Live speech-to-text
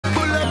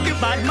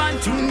bad man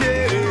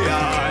today.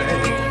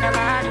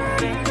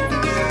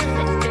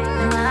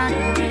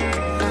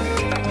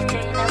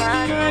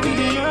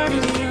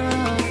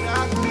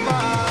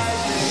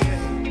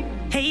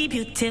 Hey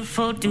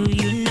beautiful, do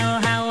you know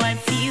how I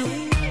feel?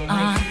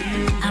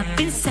 I've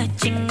been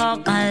searching all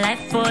my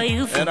life for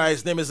you. And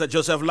his name is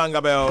Joseph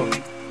LANGABELL.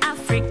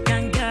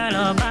 African girl,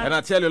 and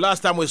I tell you, last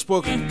time we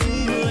spoke,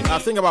 I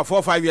think about 4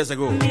 or 5 years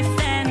ago.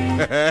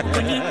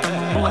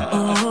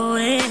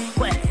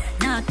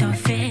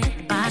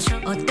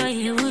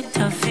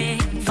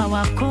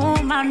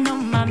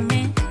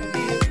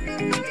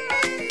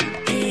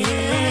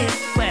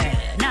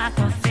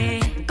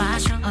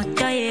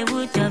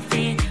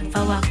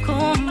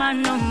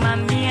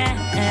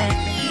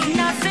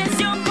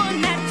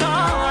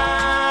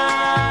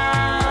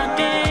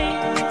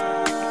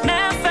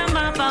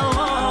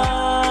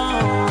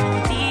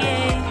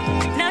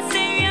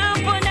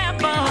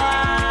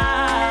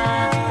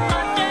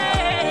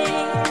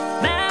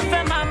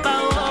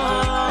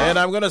 And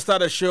I'm going to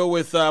start a show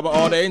with,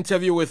 or the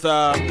interview with,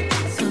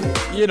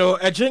 you know,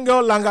 a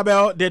jingle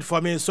LANGABELL did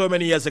for me so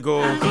many years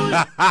ago.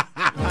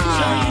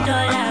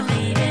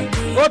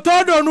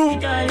 Otodonu.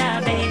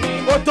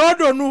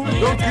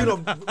 Don't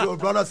kill your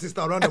brother, sister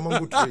around the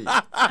mango tree.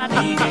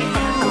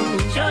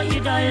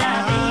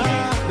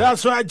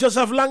 That's right,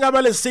 Joseph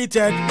LANGABELL is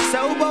seated.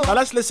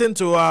 Let's listen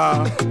to,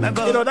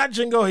 you know, that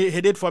jingle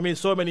he did for me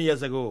so many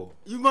years ago.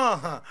 You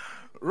man,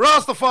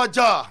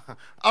 Rastafari,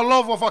 I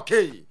love WOFA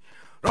K.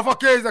 WOFA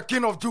K is the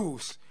king of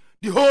Jews.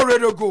 The whole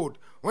radio good.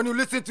 When you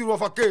listen to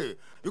WOFA K,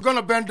 you're going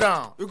to bend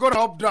down. You're going to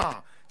up down.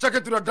 Check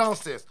it to the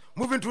downstairs.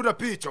 Moving to the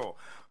picture.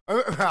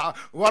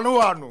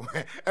 Wanu.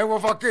 And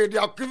WOFA K, they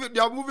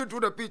are moving to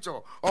the picture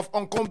of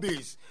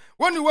Onkombis.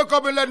 When you wake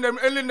up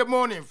early in the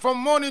morning, from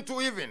morning to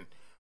evening,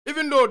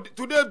 even though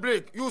today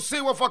break, you see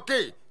WOFA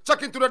K.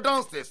 Check into the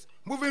downstairs.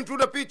 Moving to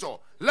the picture.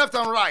 Left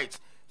and right.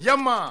 Yeah,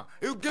 man.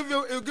 It'll give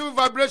you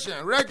vibration.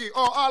 Reggae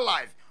or our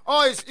life.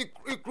 All is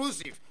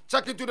inclusive.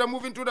 Check into the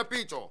moving to the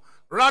picture.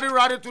 Rally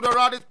to the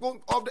rally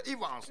of the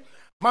Evans.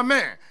 My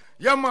man,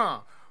 yeah man,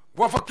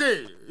 WOFA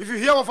K. If you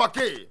hear WOFA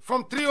K,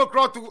 from 3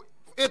 o'clock to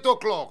 8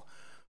 o'clock,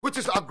 which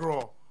is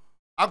Agro.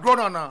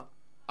 Agronana.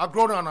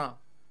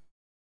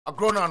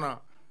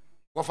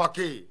 WOFA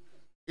K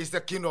is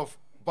the king of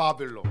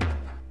Babylon.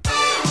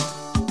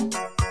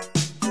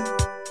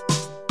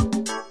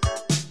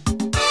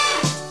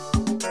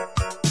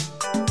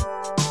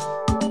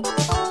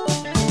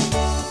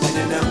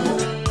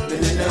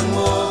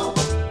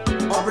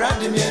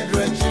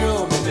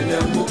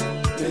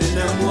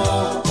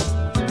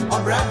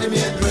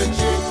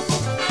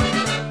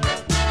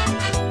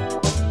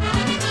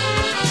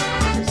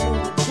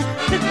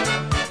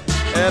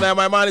 And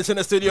my man is in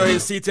the studio,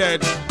 he's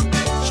seated.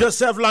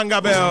 Joseph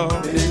LANGABELL.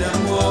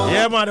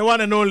 Yeah, man, the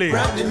one and only.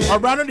 Oh,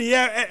 Brandon, the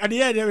year, at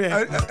the end,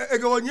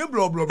 Go on, you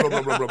blah.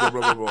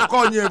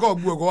 Call you,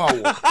 go out.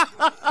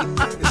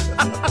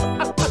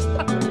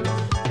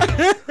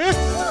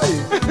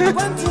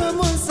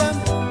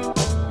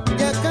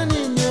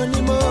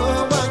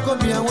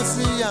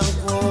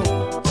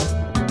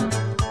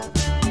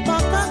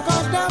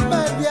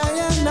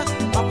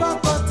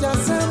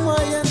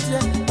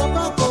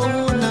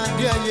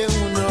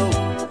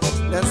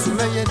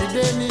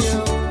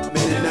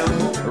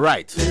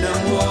 Right.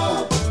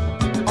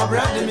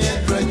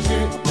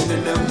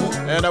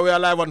 And we are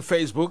live on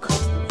Facebook.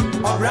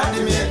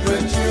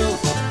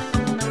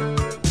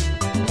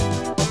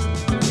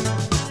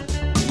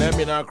 Let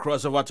me now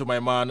cross over to my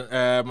man,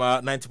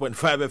 90.5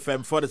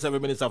 FM,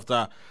 47 minutes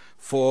after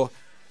 4.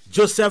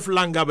 Joseph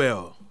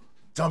LANGABELL.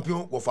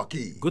 Champion WOFA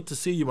K. Good to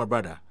see you, my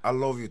brother. I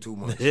love you too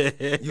much.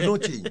 You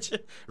don't change.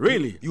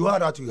 Really? You are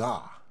that you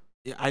are.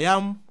 I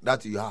am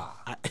that you are.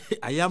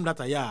 I am that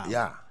I am.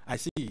 Yeah. I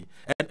see.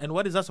 And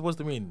what is that supposed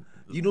to mean?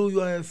 You know,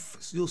 you're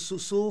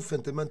so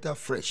fundamental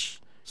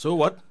fresh. So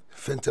what?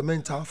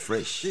 Fundamental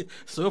fresh.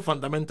 So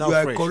fundamental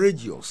fresh. You are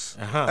courageous.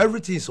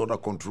 Everything is under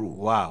control.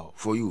 Wow.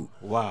 For you.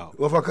 Wow.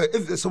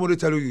 If somebody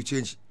tell you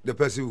change, the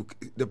person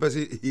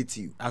hates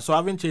you. So I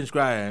haven't changed,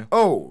 cry.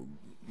 Oh.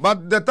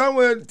 But the time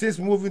when things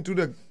move into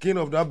the king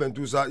of the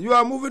Bentusa, you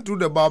are moving to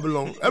the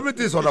Babylon.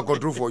 Everything is under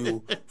control for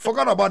you.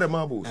 Forget about the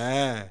marbles.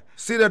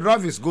 See, the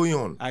drive is going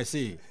on. I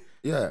see.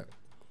 Yeah.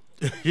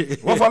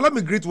 Well, let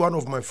me greet one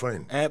of my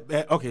friends.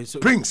 Okay, so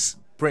Prince.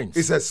 Prince.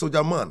 It's a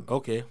soldier man.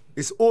 Okay.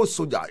 It's old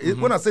soldier.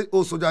 When I say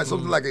old soldier, it's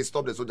something like a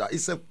stop the soldier.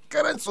 It's a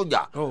current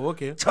soldier. Oh,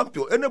 okay.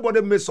 Champion.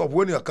 Anybody mess up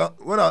when you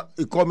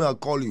call me, I'll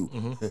call you.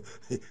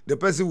 The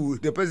person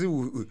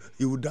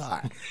will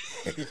die.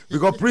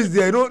 Because Prince,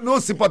 there no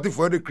sympathy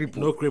for any cripple.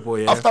 No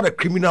cripple, yeah. After the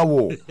criminal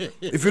war,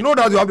 if you know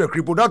that you have the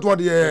cripple, that's what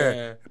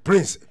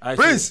Prince.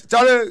 Prince,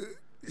 Charlie.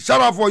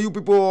 Shout out for you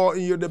people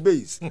in the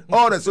base.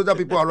 All the soldier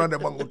people around the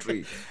mango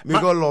tree.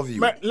 May God love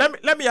you.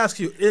 Let me ask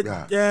you,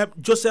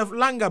 Joseph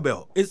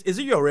LANGABELL, is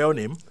it your real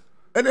name?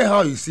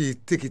 Anyhow you see,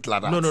 take it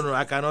like that. No,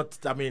 I cannot.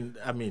 I mean.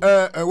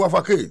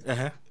 WOFA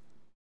K.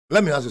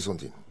 Let me ask you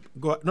something.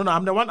 Go. No,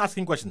 I'm the one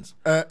asking questions.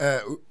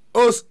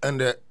 Us and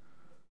the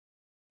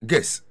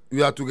Guess.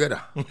 We are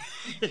together.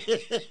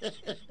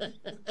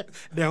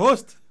 The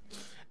host.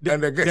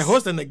 And the guest. The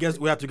host and the guest,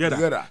 we are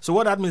together. So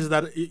what that means is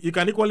that you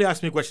can equally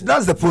ask me questions.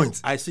 That's the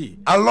point. I see.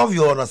 I love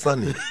your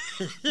understanding.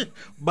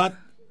 But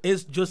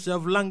is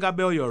Joseph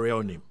LANGABELL your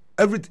real name?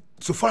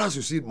 So far as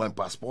you see my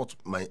passport,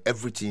 my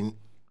everything.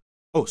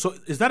 Oh, so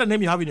is that a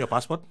name you have in your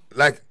passport?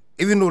 Like,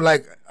 even though,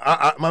 like,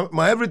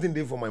 my everything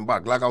there for my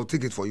bag. Like, I'll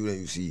take it for you and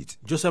you see it.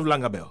 Joseph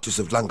LANGABELL.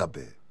 Joseph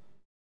LANGABELL.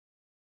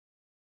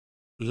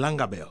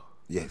 LANGABELL.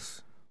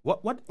 Yes.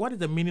 What is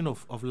the meaning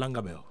of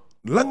LANGABELL?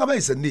 LANGABELL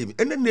is a name.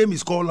 Any name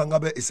is called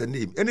LANGABELL is a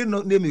name. Any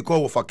name you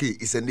call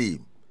WOFA is a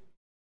name.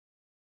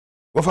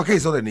 WOFA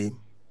is not a name.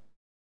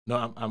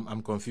 No,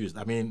 I'm confused.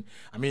 I mean,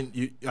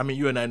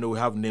 you and I know we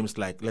have names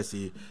like, let's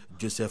say,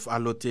 Joseph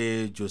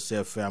Alote,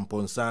 Joseph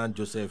Amponsan,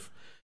 Joseph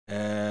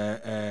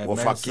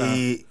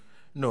WOFA.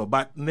 No,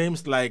 but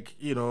names like,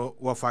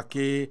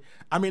 WOFA.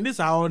 I mean, these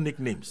are all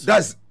nicknames.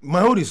 That's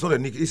my own is not a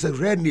nickname. It's a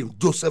rare name.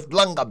 Joseph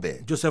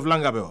LANGABELL. Joseph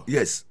LANGABELL.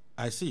 Yes.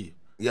 I see.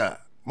 Yeah.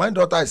 My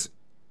daughter is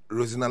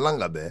Rosina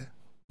LANGABELL.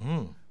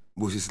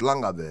 Moses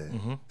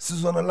LANGABELL.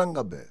 Susanna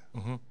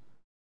LANGABELL.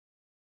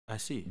 I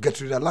see.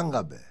 Gertrude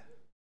LANGABELL.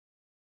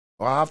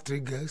 I have 3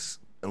 girls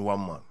and 1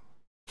 man.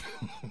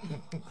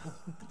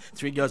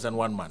 3 girls and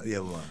 1 man.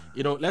 Yeah, man.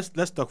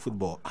 Let's talk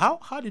football.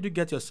 How did you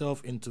get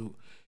yourself into,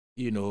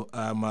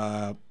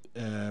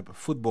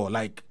 football?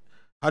 Like,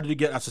 how did you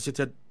get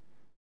associated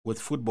with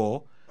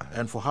football,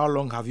 and for how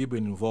long have you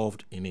been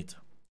involved in it?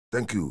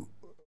 Thank you.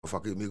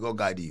 May God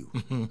guide you.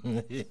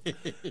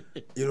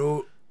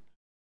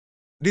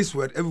 This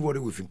word, everybody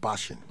with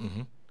passion.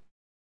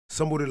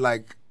 Somebody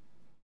like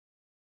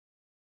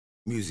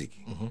music.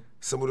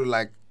 Somebody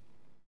like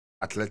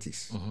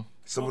athletics.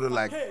 Somebody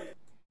like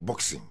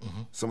boxing.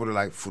 Somebody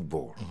like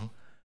football.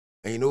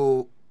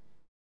 And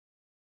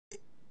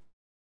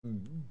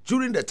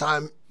during the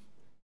time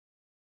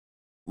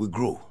we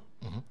grow,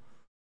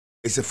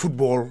 it's a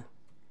football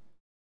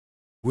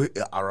will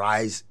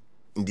arise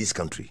in this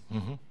country.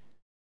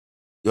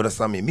 You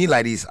understand me? Me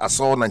like this, I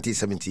saw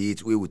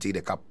 1978 we would take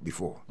the cup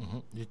before.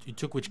 You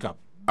took which cup?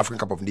 African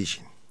Cup of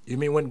Nations. You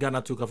mean when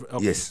Ghana took? Okay,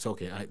 yes. It's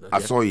okay. I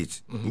saw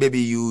it. Maybe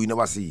you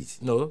never see it.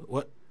 No.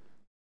 What?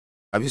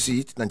 Have you seen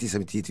it?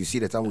 1978. You see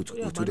the time we took.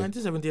 Yeah, but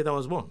 1978 I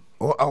was born.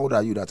 Oh, how old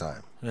are you that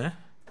time? Yeah.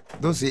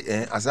 Don't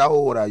say I say how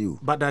old are you?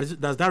 But does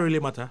that really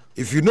matter?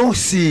 If you don't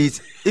see it,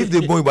 if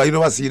they born but you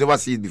never see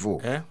it before.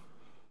 Yeah.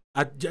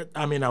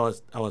 I mean I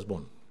was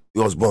born.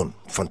 You was born.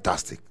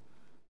 Fantastic.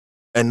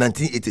 And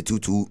 1982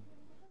 too.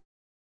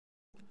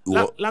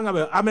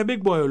 LANGABELL, I'm a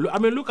big boy. I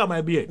mean, look at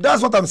my beard.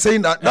 That's what I'm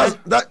saying.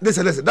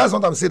 Listen. That's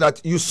what I'm saying.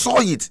 That you saw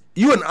it.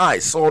 You and I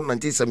saw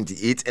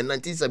 1978 and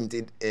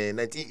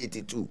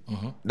 1982.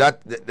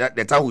 That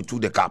the time we took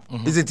the cup,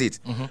 isn't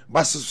it?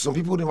 But some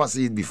people never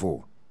see it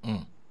before.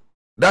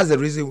 That's the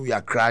reason we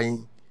are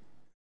crying.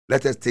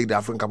 Let us take the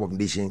African Cup of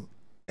Nations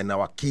and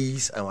our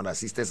kids and our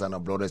sisters and our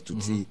brothers to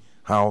see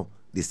how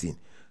this thing.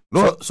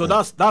 No, so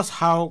that's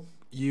how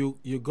you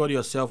got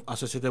yourself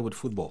associated with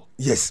football.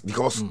 Yes,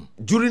 because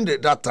during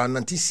that time,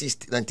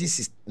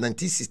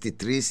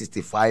 1963,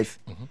 65,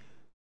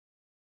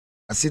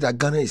 I see that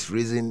Ghana is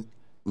raising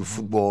with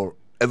football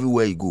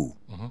everywhere you go.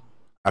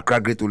 Accra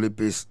Great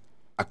Olympics,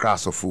 Accra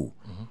Asofo.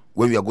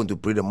 When we are going to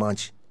play the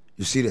match,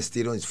 you see the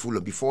stadium is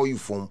full. Before you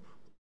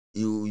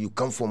you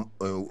come from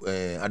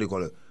how do you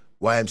call it,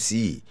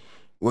 YMCA.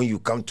 When you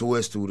come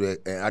towards to the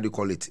how do you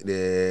call it,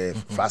 the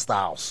Fast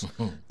House,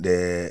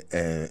 the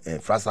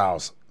Fast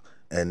House.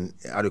 And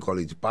how do you call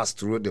it? You pass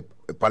through the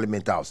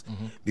Parliament House.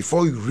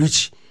 Before you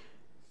reach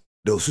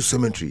the Osu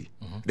Cemetery,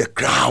 the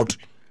crowd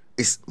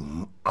is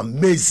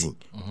amazing,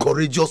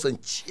 courageous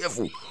and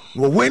cheerful.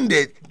 Well, when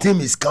the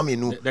team is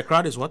coming, the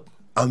crowd is what?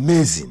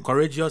 Amazing,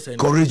 courageous and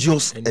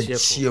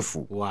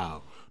cheerful.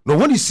 Wow. Now,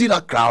 when you see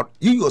that crowd,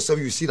 you yourself,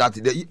 you see that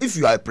if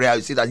you are a player,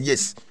 you see that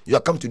yes, you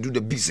are come to do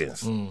the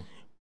business. You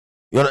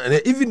know,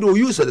 and even though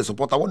you as a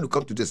supporter want to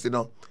come to the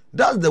stadium,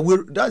 that's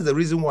the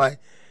reason why.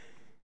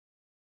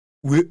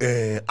 We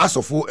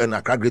Asofo and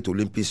Accra Great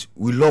Olympics,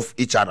 we love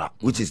each other,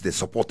 which is the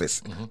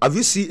supporters. Have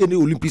you seen any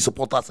Olympic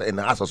supporters and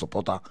Asa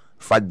supporter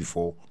fight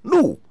before?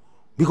 No,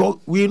 because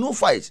we no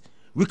fight.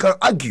 We can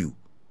argue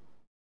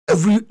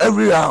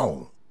every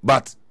round,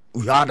 but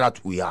we are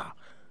that we are.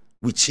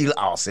 We chill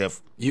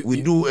ourselves.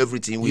 We do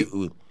everything. We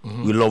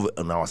love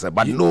on ourselves,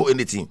 but no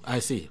anything. I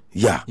see.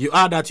 Yeah, you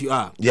are that you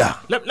are. Yeah.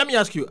 Let me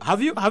ask you: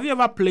 Have you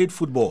ever played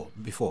football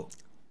before?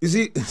 You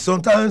see,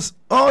 sometimes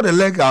all the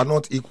legs are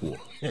not equal.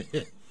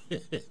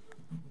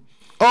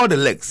 All the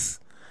legs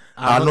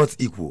are not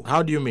equal.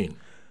 How do you mean?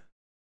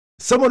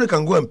 Somebody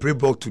can go and play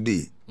ball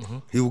today.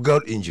 He will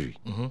get injury.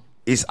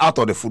 He's out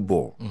of the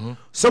football.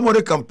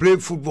 Somebody can play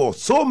football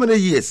so many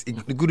years he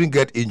couldn't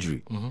get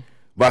injury,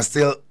 but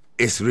still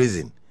it's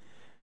raising.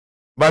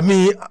 But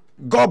me,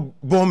 God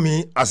born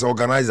me as an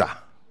organizer.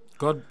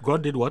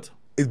 God did what?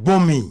 It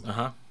born me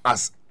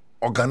as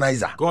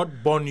organizer.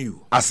 God born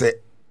you as a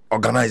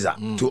organizer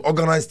to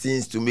organize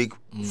things to make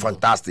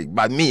fantastic.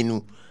 But me,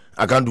 no,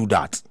 I can't do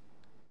that.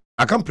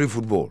 I can't play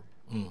football.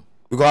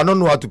 Because I don't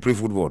know how to play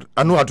football.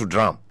 I know how to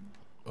drum.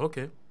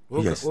 Okay.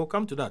 Yes. We'll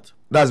come to that.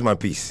 That's my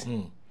piece.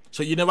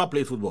 So you never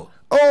played football?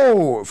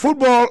 Oh,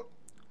 football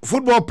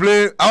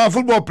play. Our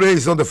football play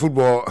is not the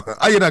football.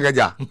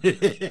 Ayenageja.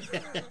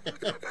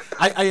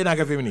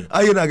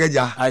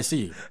 Ayenageja. I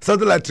see.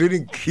 Something like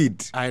training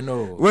kid. I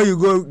know. When you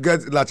go get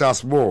lacha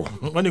small.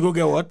 When you go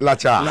get what?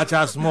 Lacha.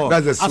 Lacha small.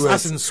 That's the sweat.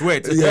 As in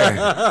sweat.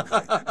 Yeah.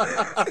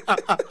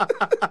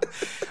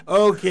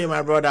 Okay,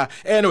 my brother.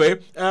 Anyway,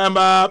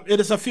 it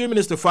is a few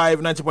minutes to 5,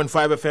 90.5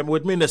 FM.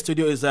 With me in the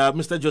studio is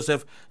Mr.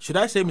 Joseph. Should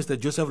I say Mr.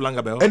 Joseph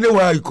LANGABELL?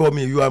 Anywhere you call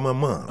me, you are my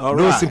man. All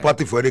no right.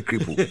 sympathy for any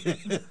cripple.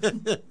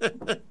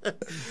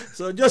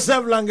 So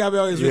Joseph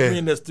LANGABELL is with me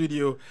in the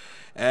studio,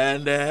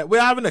 and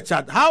we're having a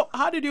chat.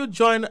 How did you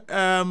join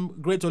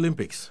Great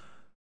Olympics?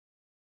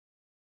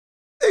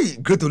 Hey,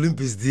 Great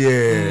Olympics,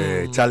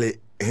 dear Charlie.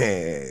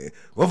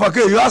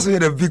 WOFA, you asked me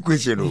the big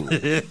question.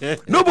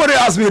 Nobody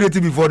asked me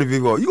anything before the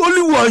big one. You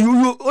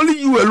only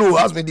you alone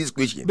asked me this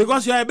question.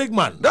 Because you are a big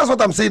man. That's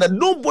what I'm saying. That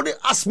nobody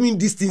asked me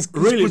these things.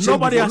 Really,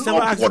 nobody has ever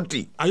asked.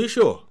 Nobody. Are you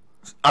sure?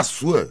 I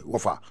swear,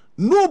 WOFA,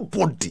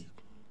 nobody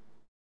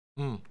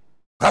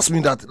asked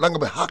me that.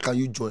 LANGABELL, how can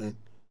you join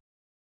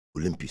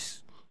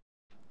Olympics?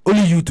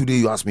 Only you today.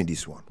 You asked me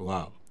this one.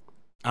 Wow.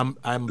 I'm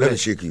Let me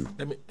shake you.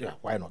 Yeah,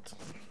 why not?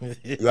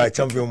 You are a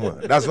champion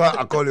man. That's why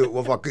I call you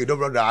WOFA. You don't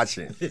brother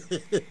action.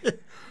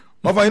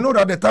 WOFA, you know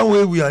that the time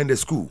when we are in the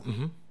school,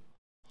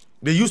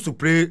 they used to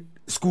play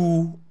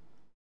school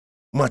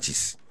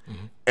matches.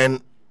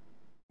 And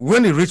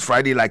when it reached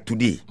Friday, like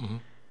today,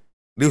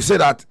 they say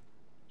that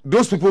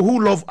those people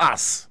who love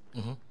us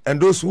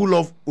and those who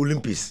love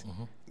Olympics,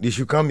 they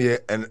should come here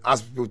and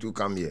ask people to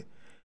come here.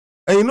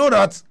 And you know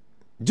that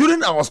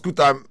during our school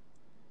time,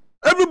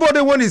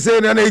 everybody when he say,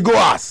 and they go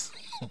ask.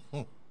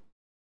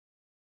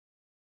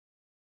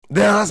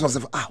 Then I ask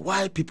myself,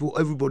 why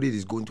everybody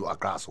is going to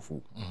Accra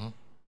Asofo?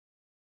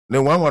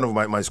 Then one of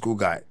my school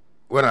guy,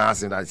 when I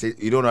asked him, I said,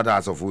 you don't know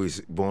that Asofo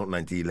is born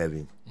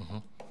 1911.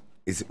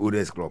 It's the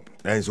oldest club.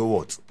 And so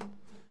what?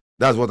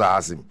 That's what I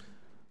asked him.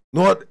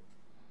 No,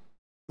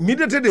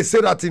 immediately they say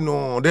that,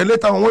 then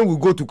later when we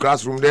go to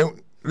classroom, then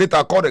later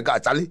I call the guy,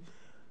 Charlie,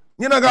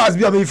 you know, guys,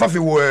 be if I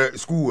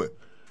school.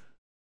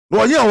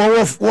 No, yeah,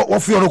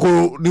 what for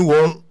you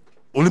one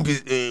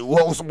Olympics?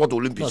 What support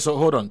Olympics? No, so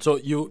hold on. So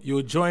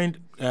you joined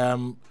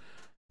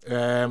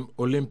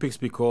Olympics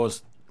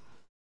because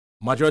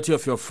majority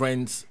of your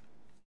friends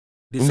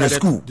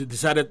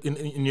decided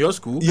in your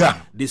school,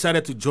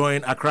 decided to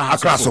join Accra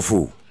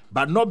Asofo,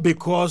 but not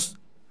because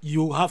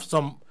you have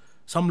some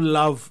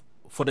love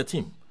for the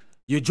team.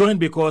 You joined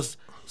because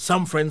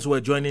some friends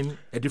were joining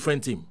a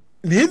different team.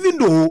 Even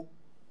though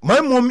my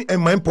mom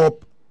and my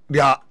pop, they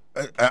are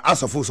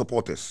Asofo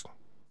supporters.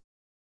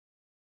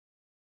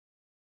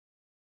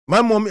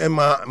 My mom and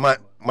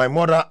my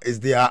mother is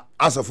their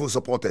Asofo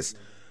supporters.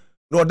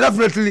 No,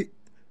 definitely.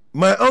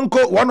 My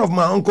uncle, one of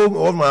my uncle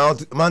or my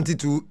auntie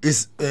too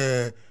is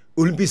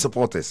Olympic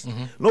supporters.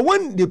 Now,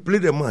 when they play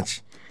the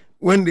match,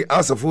 when the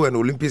Asofo and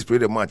Olympics play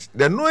the match,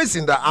 the noise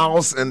in the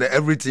house and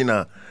everything.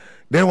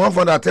 Then one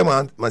father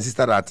tell my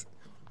sister that,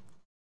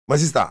 my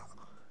sister,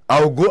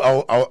 I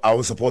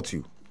will support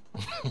you.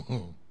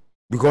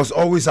 Because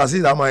always I see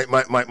that my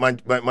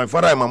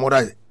father and my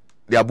mother,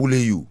 they are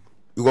bullying you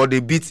because they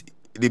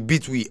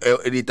beat we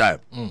any time.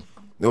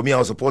 No, me I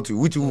will support you.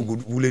 Which you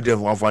would bully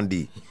them one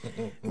day.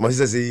 My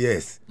sister say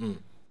yes.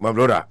 My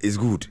brother is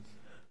good.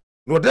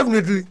 No,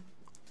 definitely.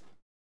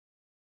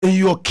 In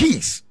your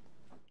kids,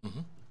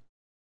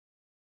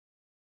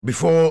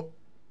 before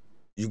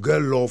you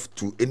get love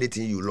to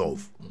anything you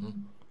love.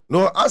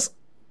 No, as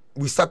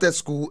we started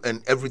school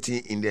and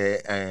everything in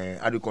the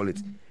how do you call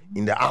it,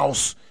 in the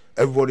house.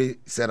 Everybody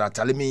said that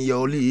telling me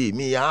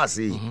me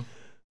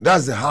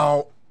that's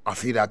how I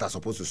feel that I'm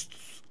supposed to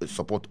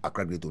support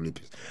Accra Great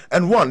Olympics.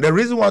 And the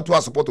reason why I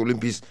support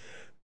Olympics,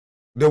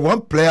 the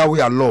one player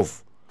we I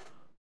love,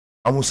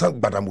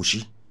 Amusan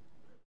Badamushi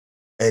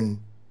and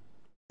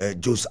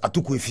Jose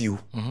Atukwefiu,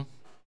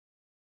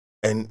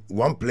 and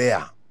one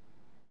player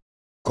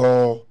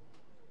called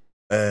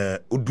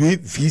Odwe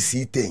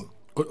VC10.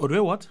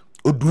 Odwe what?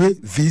 Odwe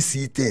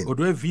VC10.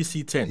 Odwe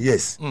VC10.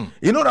 Yes.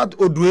 You know that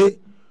Odwe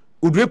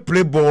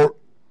play ball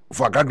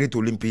for Accra Great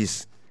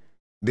Olympics.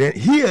 Then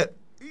he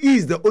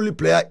is the only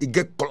player he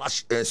get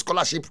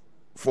scholarship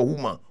for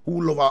woman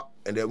who love her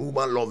and the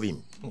woman love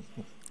him.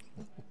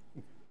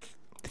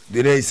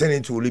 Then he send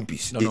it to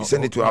Olympics. He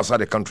send it to outside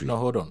the country. No,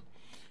 hold on.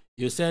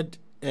 You said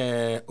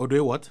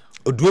Odwe what?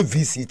 Odwe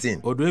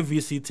VC10. Odwe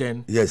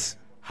VC10. Yes.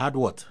 Had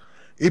what?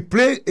 He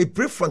play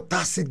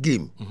fantastic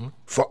game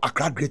for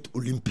Accra Great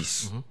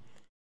Olympics.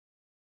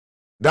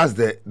 That's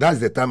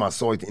the time I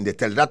saw it in the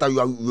tele. That time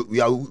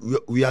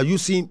we are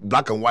using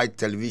black and white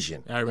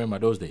television. I remember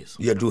those days.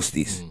 Yeah, those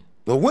days.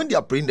 But when they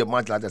are playing the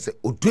match, like I say,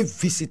 Odwe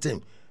visit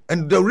him.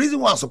 And the reason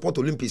why I support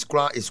Olympics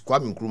is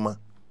Kwame Nkrumah.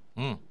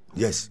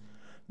 Yes.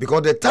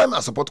 Because the time I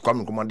support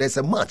Kwame Nkrumah, there's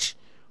a match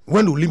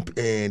when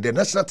the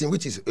national team,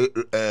 which is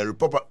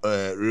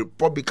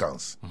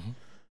Republicans,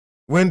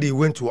 when they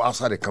went to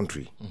outside the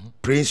country,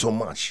 playing so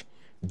much,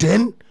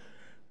 Then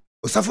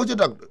Osajifo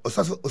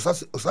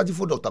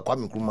Dr.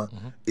 Kwame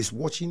Nkrumah is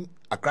watching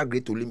Accra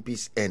Great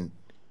Olympics and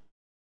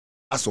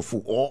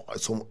Asofu or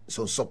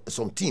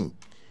some team.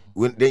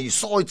 When then you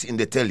saw it in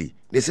the telly,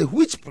 they say,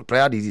 which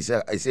player did he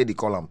say? I said the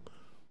column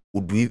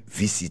would be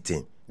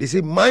VC10. They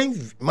say my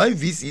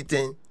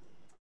VC10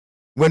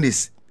 when they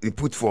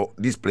put for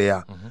this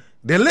player.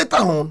 Then later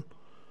on,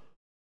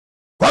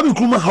 Kwame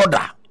Nkrumah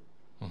order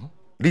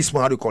this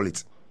man, how do you call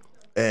it?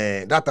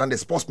 That time the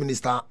sports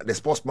minister, the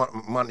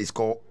sportsman is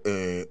called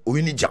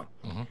Oyinija.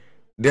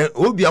 Then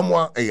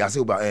Obiamwa,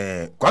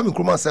 Kwame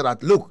Nkrumah said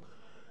that, look,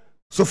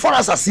 so far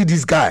as I see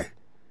this guy,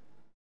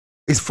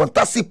 he's a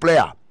fantastic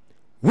player.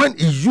 When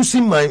he's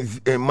using my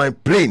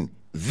plane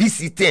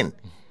VC10,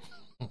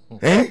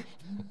 I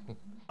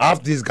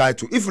have this guy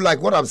too. If you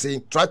like what I'm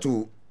saying, try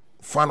to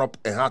fan up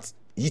a heart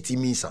Yiti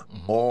Misa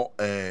or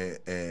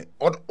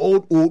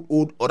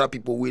old other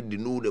people who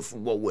know the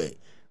football way.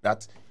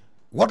 That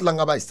what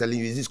Langaba is telling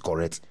you is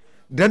correct.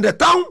 Then the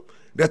time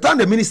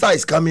the minister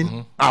is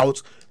coming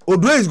out,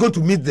 Odwe is going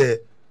to meet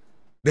the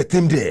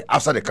team there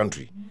outside the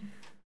country.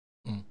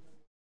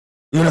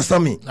 You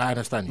understand me? I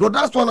understand. No,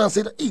 that's one I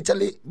said,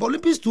 Italy, but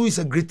Olympics 2 is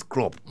a great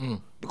club.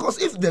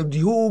 Because if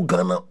the whole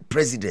Ghana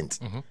president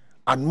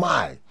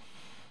admire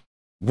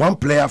one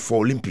player for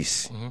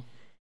Olympics,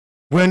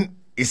 when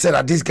he said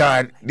that this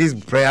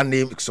player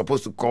name is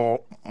supposed to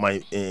call my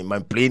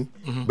plane,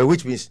 but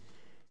which means,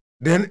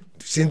 then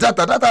since that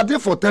I did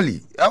for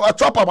telly. I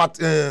chop about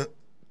 12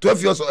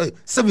 years or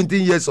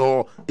 17 years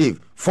or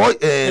 4.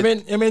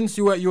 It means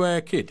you were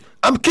a kid.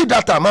 I'm kid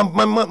that time. I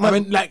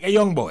mean, like a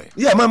young boy.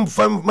 Yeah, my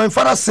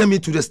father sent me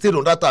to the state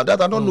on that time.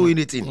 That I don't know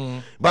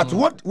anything. But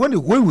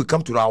when we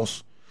come to the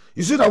house,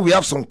 you see that we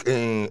have some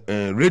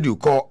radio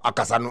called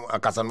Akasanuma.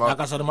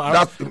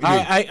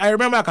 I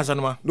remember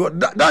Akasanuma. No,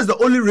 that's the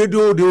only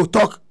radio they will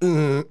talk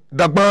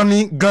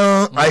Dagbani,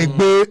 Gan,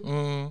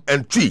 Aigbe,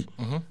 and Tree.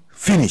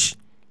 Finish.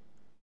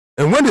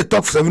 And when they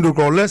talk 7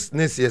 o'clock,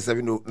 next year,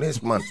 7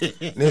 next month,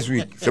 next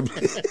week.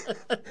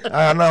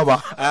 Anyway,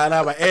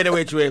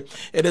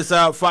 it is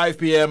 5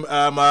 p.m.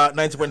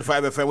 90.5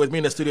 FM. With me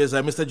in the studio is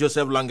Mr.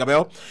 Joseph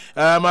Langabell.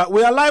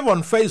 We are live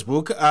on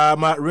Facebook,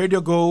 Radio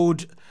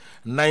Gold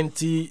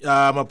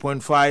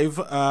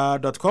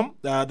 90.5.com.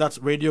 That's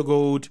Radio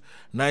Gold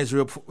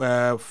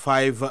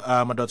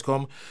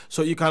 905.com.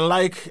 So you can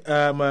like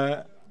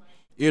our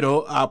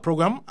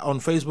program on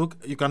Facebook.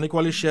 You can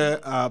equally share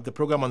the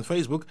program on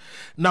Facebook.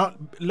 Now,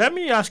 let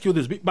me ask you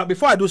this, but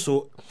before I do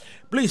so,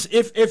 please,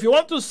 if you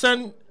want to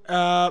send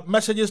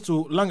messages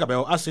to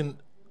Langabell, as in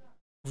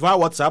via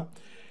WhatsApp,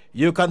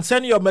 you can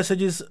send your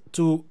messages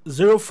to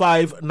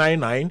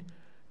 0599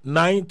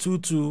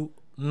 922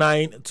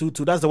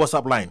 922. That's the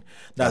WhatsApp line.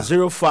 That's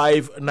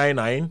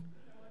 0599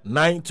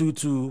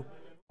 922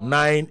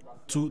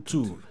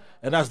 922.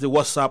 And that's the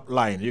WhatsApp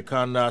line. You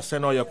can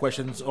send all your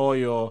questions, all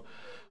your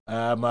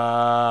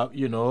messages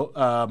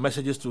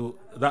to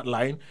that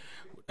line.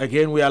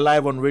 Again, we are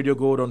live on Radio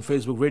Gold on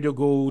Facebook, Radio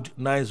Gold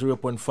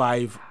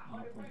 90.5.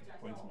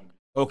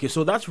 Okay,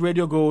 so that's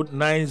Radio Gold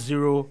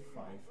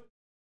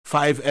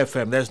 905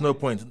 FM. There's no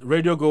point.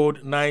 Radio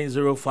Gold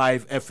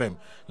 905 FM,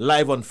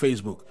 live on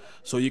Facebook.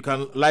 So you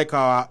can like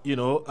our,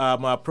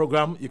 our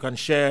program. You can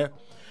share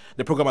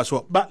the program as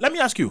well. But let me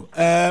ask you,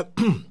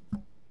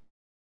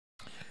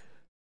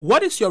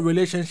 what is your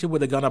relationship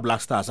with the Ghana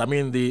Black Stars? I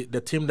mean,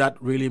 the team that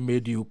really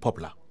made you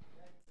popular.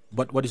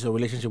 But what is your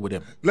relationship with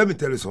them? Let me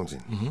tell you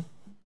something.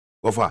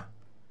 WOFA,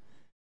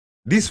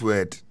 this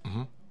word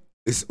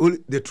is only,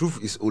 the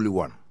truth is only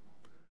one.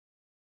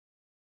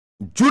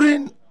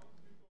 During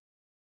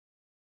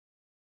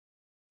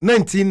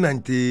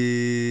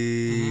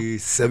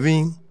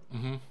 1997,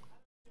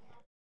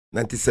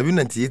 97,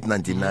 98,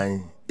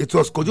 99, it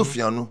was Kojo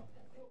Fiano.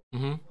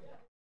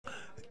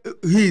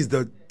 He is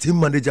the team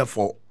manager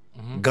for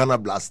Ghana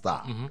Black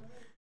Star.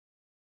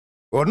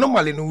 Well,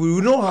 normally we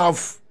will not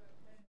have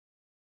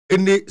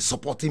any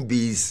supporting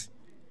base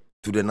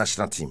to the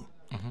national team.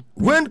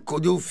 When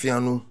Kojo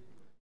Fiano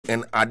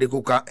and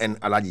Adekoka and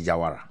Alaji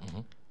Jawara,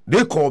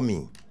 they call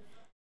me.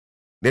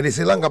 Then they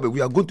say, Langabell, we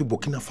are going to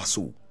Burkina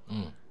Faso.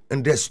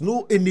 And there's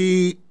no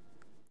any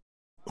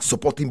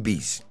supporting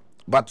base.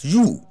 But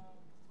you,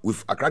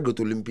 with Accra Great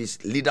Olympics,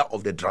 leader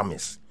of the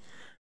drummers,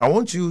 I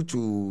want you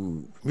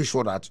to make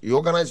sure that you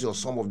organize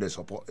some of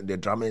the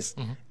drummers.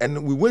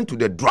 And we went to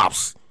the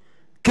dwarfs,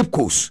 Cape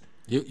Coast.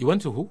 You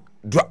went to who?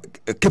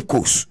 Cape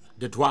Coast.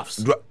 The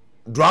dwarfs.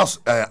 Dwarfs.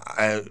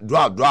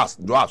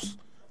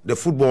 The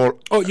football.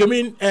 Oh, you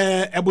mean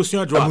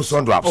Ebusion dwarfs?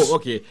 Ebusion dwarfs. Oh,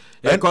 okay.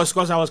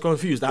 Because I was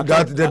confused. That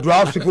the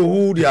dwarfs people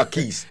who they are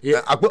keys.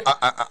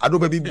 I don't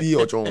baby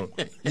or chong.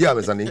 Yeah,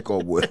 I'm saying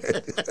cowboy.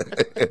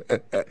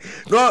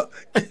 No,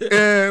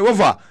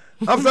 WOFA.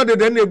 After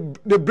they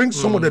bring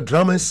some of the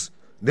drummers.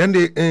 Then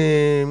they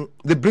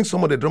bring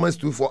some of the drummers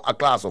too for a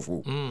class of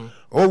who.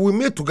 Or we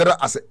made together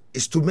as an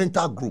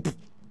instrumental group.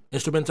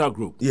 Instrumental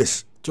group.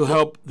 Yes. To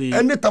help the.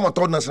 Anytime a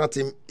third national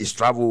team is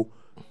travel,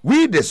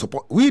 we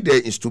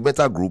the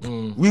instrumental group,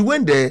 we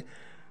went there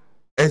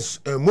and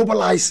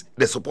mobilize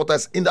the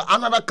supporters in the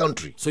another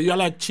country. So you are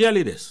like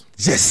cheerleaders?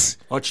 Yes.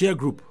 Or cheer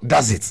group?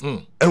 That's it.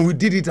 And we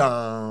did it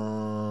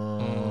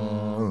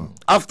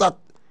after,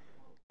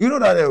 you know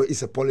that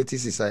it's a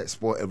politics, it's a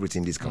sport,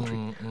 everything in this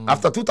country.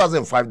 After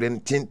 2005, then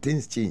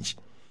things changed.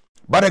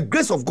 By the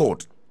grace of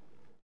God,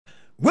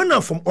 when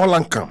I'm from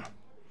Holland come,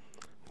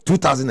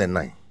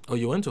 2009. Oh,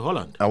 you went to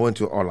Holland? I went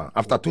to Holland.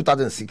 After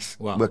 2006,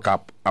 wake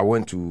up, I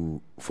went to,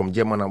 from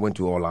Germany, I went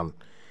to Holland.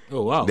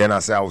 Oh, wow. Then I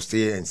said, I'll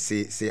stay and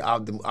see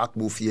out the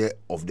atmosphere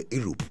of the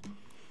Europe.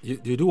 You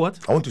do what?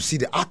 I want to see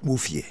the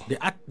atmosphere.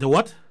 The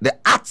what? The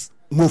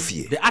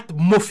atmosphere. The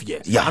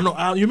atmosphere. Yeah. I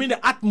know, you mean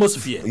the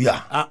atmosphere?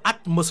 Yeah.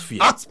 Atmosphere.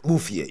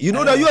 Atmosphere. You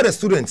know that you are the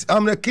student.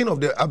 I'm the king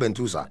of the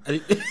Abentusa.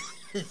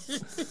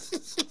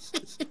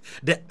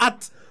 The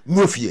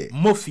atmosphere.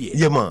 Atmosphere.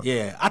 Yeah, man.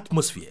 Yeah,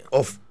 atmosphere.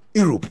 Of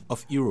Europe.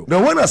 Of Europe.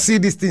 Now, when I see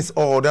these things,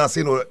 they are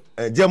saying,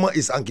 German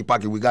is Anki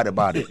Paki, we got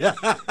about it.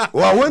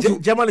 Well, I went to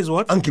German is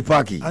what? Anki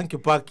Paki. Anki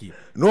Paki.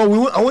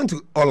 No, I went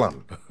to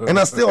Holland, and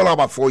I stayed Holland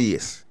about 4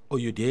 years. Oh,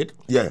 you did?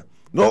 Yeah.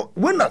 No,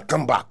 when I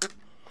come back,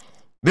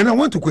 then I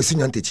went to Kwesi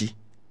Nyantechi,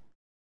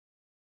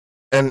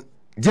 and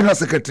General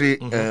Secretary,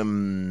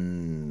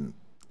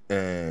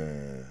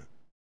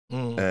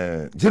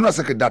 General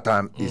Secretary that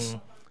time is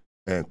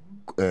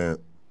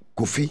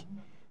Kofi.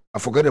 I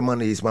forget the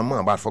man, is my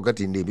man, but I forget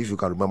his name. If you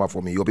can remember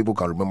for me, your people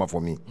can remember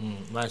for me.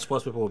 My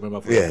sports people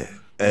remember for me.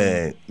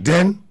 Yeah.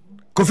 Then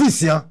Kofi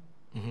Sian.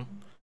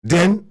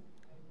 Then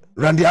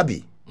Randy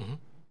Abbey.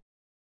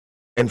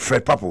 And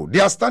Fred Papo.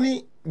 They are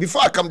standing,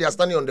 before I come, they are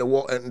standing on the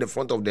wall in the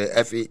front of the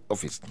FA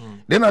office.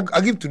 Then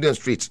I give to them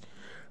straight.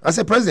 I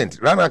say, President,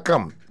 Rana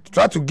come,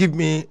 try to give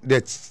me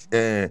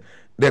the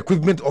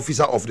equipment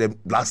officer of the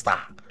Black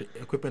Star.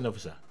 Equipment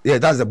officer? Yeah,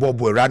 that's the ball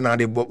boy. Right now,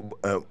 they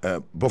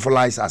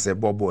buffalize as a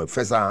ball boy.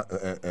 First,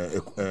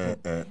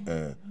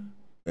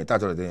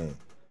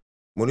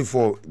 money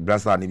for Black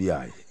Star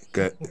NBI.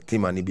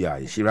 Team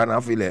NBI. She ran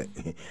off.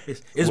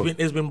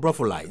 It's been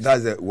buffalized.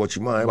 That's the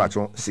watchman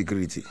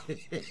security.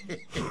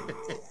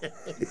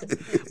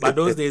 But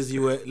those days,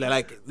 you were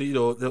like, you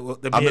know,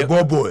 I'm a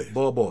ball boy.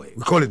 Ball boy.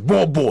 We call it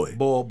ball boy.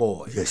 Ball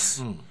boy.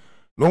 Yes.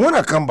 Now, when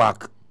I come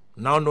back,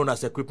 now known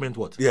as equipment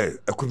what? Yeah,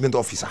 equipment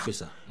officer.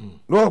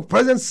 No,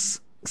 President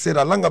said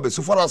that Langabell,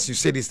 so far as you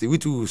say this, we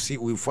too see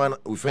we find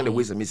the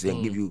ways and means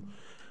and give you.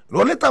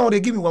 No, later on they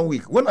give me 1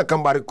 week. When I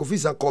come back, Kofi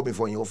called me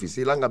from your office.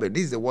 Say, Langabell,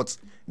 this is what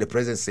the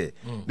president said.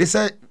 They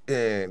said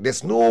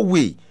there's no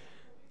way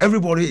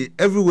everybody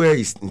everywhere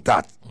is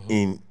intact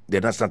in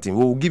the national team.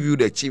 We will give you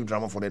the chief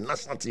drama for the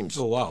national teams.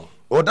 Oh wow.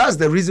 Well, that's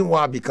the reason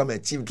why I become a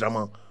chief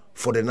drama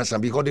for the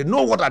national, because they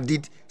know what I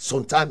did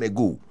some time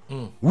ago.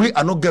 We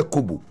are not get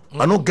kobo.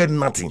 I not get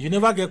nothing. You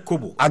never get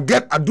kobo. I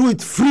do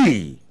it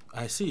free.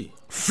 I see.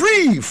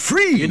 Free.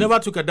 You never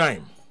took a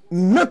dime.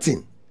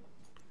 Nothing.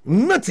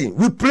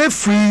 We play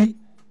free.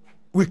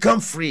 We come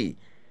free.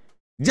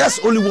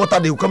 Just only water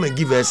they will come and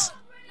give us.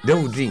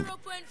 Then we drink.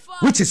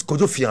 Which is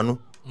Kojo Fiano.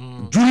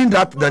 During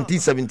that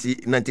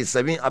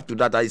 1997 up to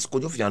that is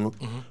Kojo Fiano.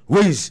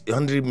 Where is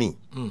 100 me?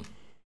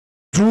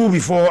 True,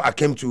 before I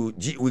came to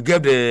we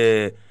gave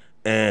the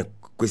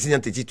Kwesi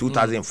Nyantechi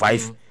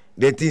 2005.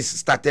 Then things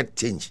started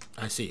change.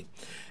 I see.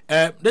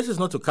 This is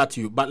not to cut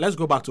you, but let's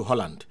go back to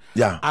Holland.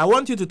 Yeah. I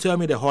want you to tell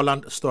me the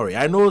Holland story.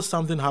 I know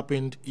something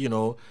happened, you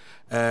know,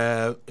 in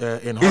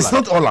Holland. It's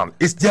not Holland.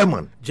 It's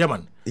German.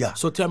 German. Yeah.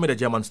 So tell me the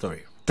German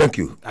story. Thank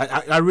you.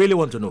 I really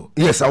want to know.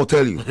 Yes, I'll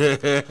tell you.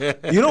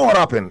 You know what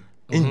happened?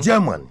 In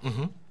German,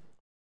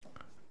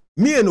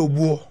 me and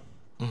Obuo,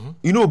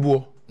 you know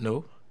Obuo?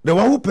 No. The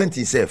one who paint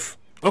himself.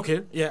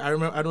 Okay, yeah, I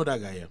remember. I know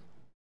that guy. Yeah.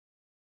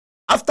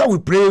 After we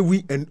play,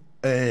 we and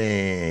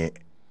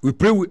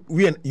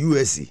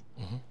USC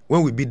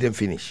when we beat them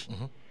finish.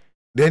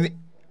 Then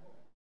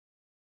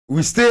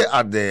we stay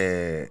at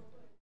the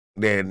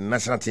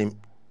national team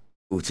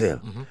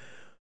hotel.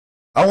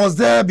 I was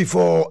there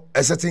before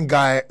a certain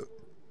guy,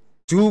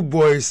 2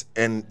 boys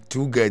and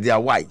 2 girls. They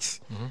are whites,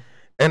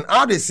 and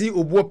how they see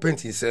Obuo paint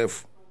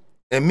himself,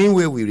 and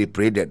meanwhile we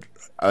repaid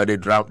the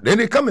drum. Then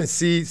they come and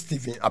see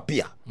Stephen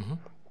appear.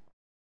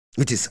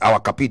 Which is our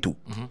capital.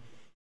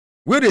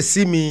 Where they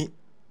see me,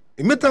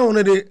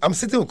 I'm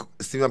sitting with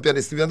Stephen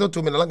Pierre. Stephen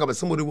told me, but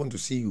somebody want to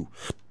see you.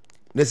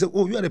 They say,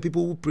 oh, you are the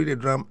people who play the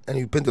drum and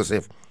you paint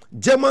yourself.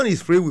 German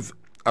is playing with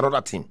another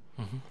team.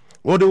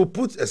 Well, they will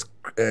put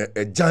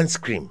a giant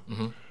screen,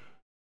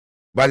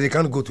 but they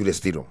can't go to the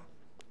stadium.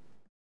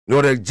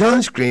 No, the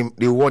giant screen,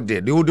 they were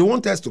there. They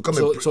want us to come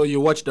So you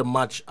watch the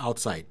match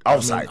outside?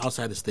 Outside.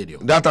 Outside the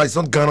stadium. That is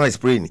not Ghana is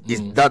playing.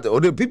 It's that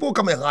the people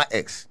come and hire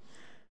X.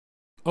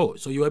 Oh,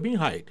 so you were being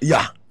hired?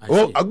 Yeah.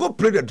 I go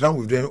play the drum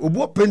with them.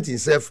 Obuo paint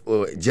himself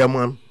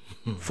German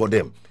for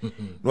them.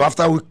 Now,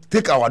 after we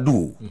take our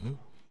duel,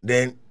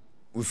 then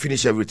we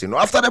finish everything. Now,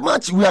 after the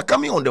match, we are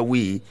coming on the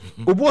way.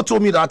 Obuo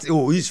told me that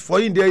he's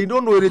foreign there. He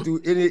don't know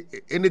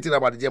anything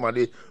about the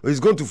German. He's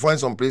going to find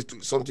some place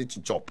something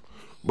to chop.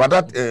 But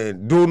that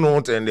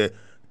donut and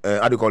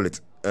how do you call it?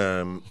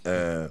 How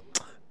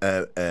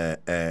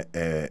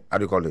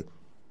do you call it?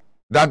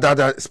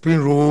 that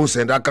spring rolls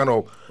and that kind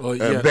of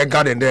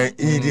beggar, and then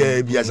eat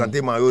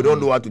Asante man. You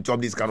don't know how to chop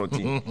this kind of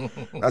thing.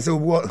 I said,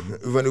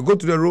 when you go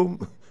to the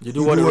room, you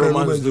do what the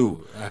Romans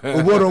do.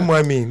 What don't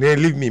mind me? They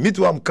leave me. Me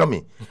too. I'm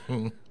coming.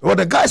 Well,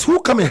 the guys who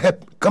come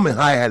and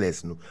hire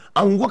us,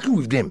 I'm working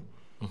with them.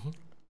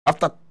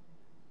 After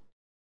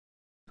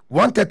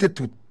 1:30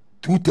 to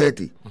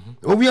 2:30,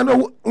 we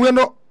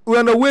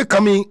are not way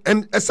coming,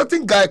 and a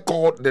certain guy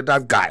called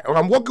that guy, or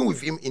I'm working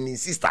with him in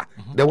his sister,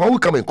 the one who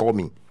come and call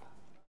me.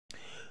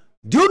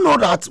 Do you know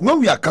that when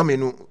we are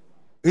coming,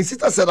 his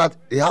sister said that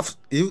you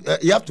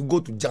have to go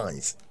to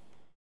Giants.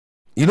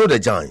 You know the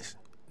Giants.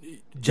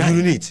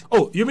 Unit.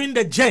 Oh, you mean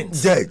the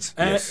gents? Gents.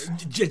 Yes.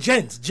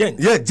 Gents.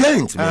 Yeah,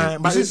 gents.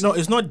 Man. But it's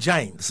not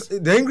giants.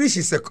 The English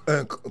is a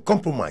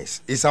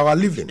compromise. It's our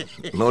living.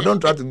 No,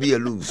 don't try to be a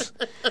loose.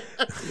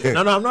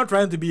 No, I'm not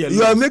trying to be a loose.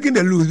 You are making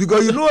a loose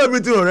because you know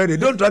everything already.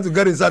 Don't try to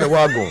get inside the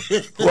wagon.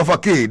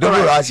 WOFA, don't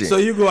go rushing. So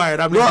you go ahead.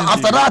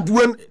 After that,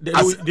 when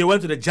they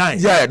went to the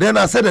Giants. Yeah, then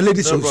I said the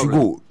lady should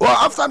go. Well,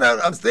 after that,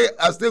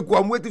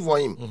 I'm waiting for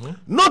him.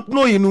 Not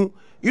knowing,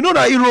 you know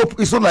that Europe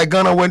is not like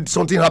Ghana when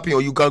something happens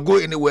or you can go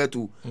anywhere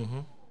to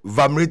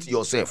vibrate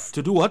yourself.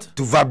 To do what?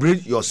 To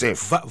vibrate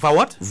yourself.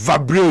 What?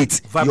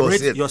 Vibrate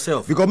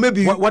yourself. Because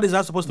maybe what is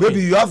that supposed to mean?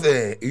 Maybe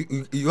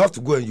you have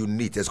to go and you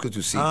need. It's good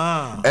to see.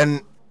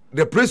 And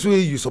the place where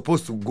you're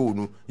supposed to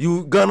go,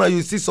 Ghana,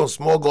 you see some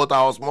small gutter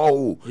or small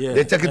hole. Yeah.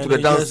 They take it to the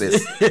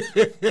downstairs.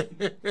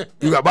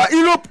 But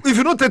Europe, if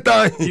you don't take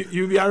time,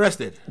 you'll be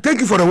arrested. Thank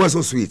you for the word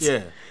so sweet.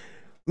 Yeah.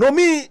 No,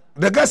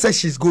 the guy said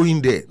she's going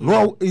there.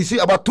 No, you see,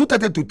 about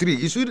 2:30 to 3.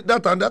 You see,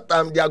 that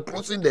time they are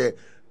crossing the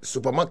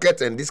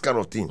supermarket and this kind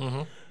of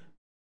thing.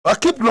 I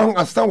keep long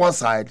and stand one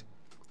side.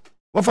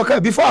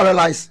 But before I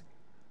realize,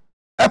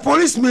 a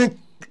policeman,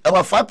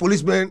 about 5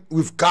 policemen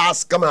with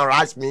cars come and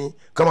harass me,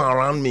 come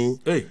around me.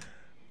 Hey.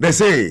 They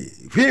say,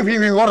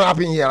 what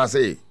happened here? I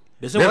say,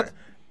 they say what?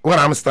 When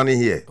I'm standing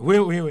here.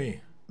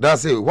 Wait. They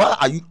say, why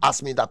are you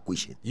asking me that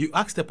question? You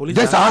asked the police.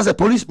 Yes, I asked a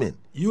policeman.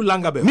 You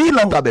LANGABELL. Me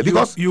LANGABELL,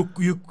 because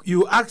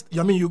you asked.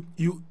 I mean,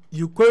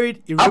 you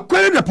queried. I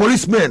queried the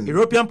policeman.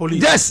 European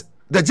police. Yes,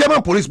 the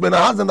German policeman. I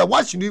asked them that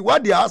why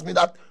they ask me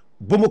that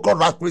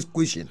Bomoko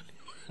question?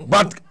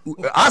 But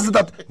I asked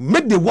that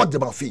make they watch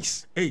my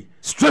face. Hey,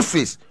 straight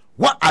face.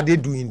 What are they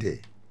doing there?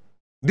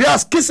 They are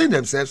kissing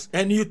themselves.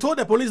 And you told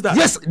the police that?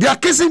 Yes, they are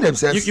kissing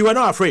themselves. You were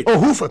not afraid. Oh,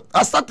 who?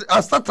 I start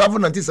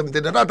traveling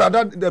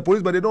 1970. The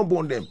police, but they don't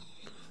burn them.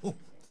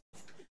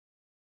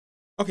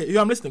 Okay,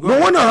 I'm listening. Go but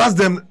ahead. when I ask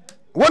them,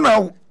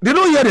 they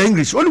don't hear the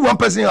English. Only one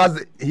person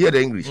hear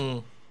the English.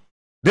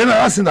 Then I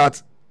ask him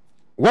that,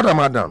 what am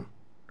I done?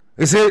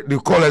 He said, the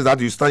call is that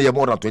you stand here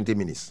more than 20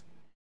 minutes.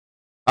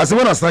 I said,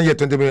 when I stand here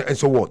 20 minutes, and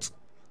so what?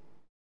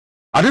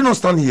 I did not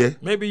stand here.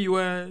 Maybe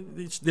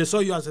they saw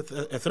you as a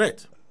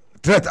threat.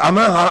 Threat? Am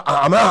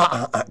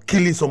I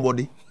killing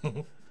somebody?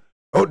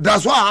 Oh,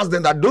 that's why I asked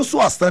them that those who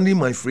are standing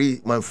my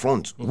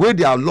front, where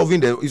they are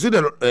loving them. You see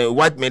the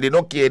white men, they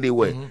don't care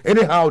anywhere.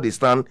 Anyhow they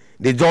stand,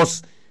 they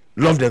just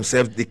love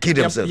themselves, they kill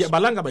themselves. Yeah,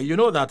 but LANGABELL, you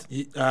know that,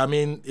 I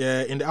mean,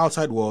 in the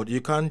outside world, you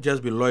can't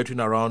just be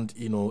loitering around,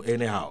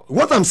 anyhow.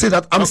 What I'm saying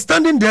that I'm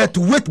standing there to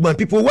wait my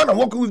people when I'm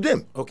working with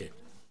them. Okay.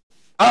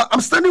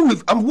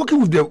 I'm working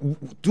with the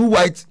 2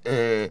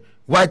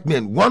 white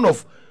men, one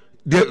of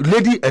the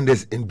lady and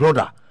the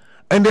brother.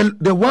 And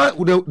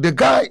the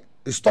guy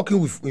is talking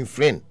with his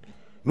friend.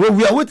 No,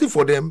 we are waiting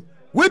for them.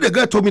 Where the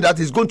guy told me that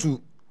he's going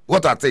to,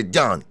 what I said,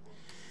 John.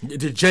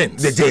 The gent.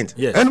 The gent.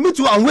 Yes. And me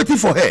too, I'm waiting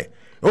for her.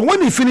 And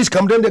when he finished,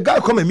 then the guy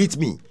come and meet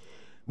me.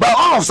 But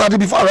all of a sudden,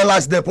 before I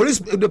realized the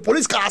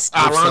police cars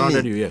are around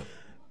me. You, yeah.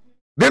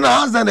 Then I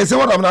asked them, they say,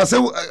 what happened? I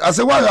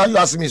said, why are you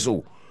asking me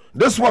so?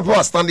 Those people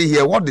are standing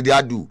here, what did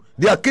they do?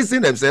 They are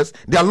kissing themselves,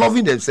 they are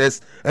loving themselves.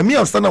 And me,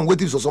 I'm standing, I'm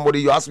waiting for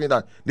somebody, you ask me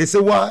that. They say,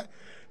 why?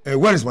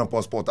 Where is my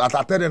passport? I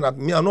tell them that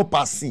me, I don't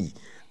pass sea,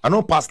 I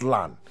don't pass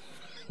land.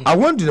 I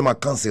went to my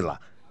counselor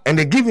and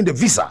they give me the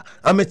visa.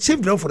 I'm a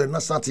chief driver for the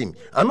national team.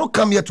 I don't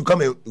come here to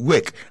come and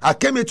work. I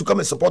came here to come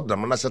and support the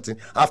national team.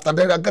 After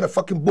that, I got a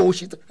fucking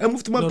bullshit and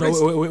moved to my place.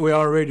 No, we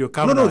are on radio.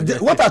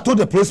 What I told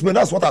the policeman,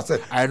 that's what I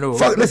said. I know.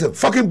 Listen,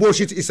 fucking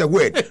bullshit is a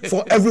word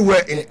for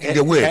everywhere in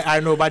the world. I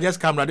know, but just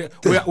come down.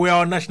 We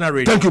are on national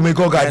radio. Thank you, may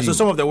God guide you. So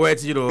some of the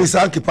words, it's a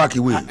hanky-packy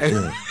way.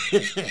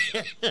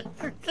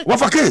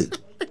 WOFA.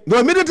 No,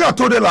 immediately I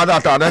told them like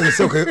that, and then they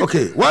say,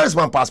 okay, where is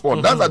my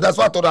passport? That's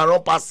why I told them I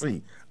don't pass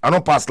sea. I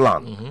don't pass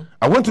land.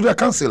 I went to their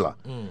counselor.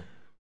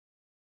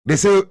 They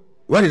say,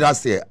 where did I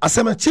stay? I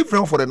said, my chief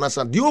friend for the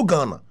national, the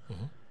Ghana.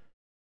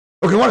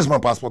 Okay, what is my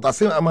passport? I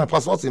said, my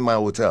passport's in my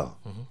hotel.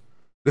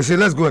 They say,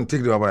 let's go and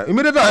take the rubber.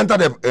 Immediately I enter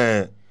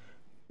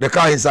the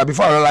car inside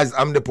before I realized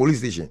I'm the police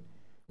station.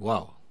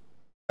 Wow.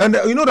 And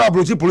you know the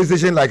Abrochi police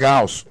station like a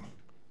house.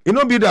 You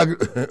know, be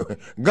the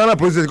Ghana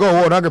police station,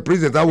 go like a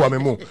president,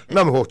 I'm me.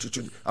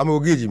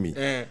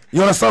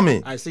 You understand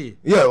me? I see.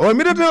 Yeah, well,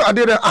 immediately I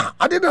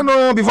didn't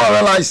know before I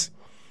realized.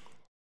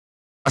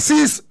 I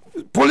see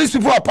police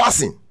people are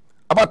passing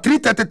about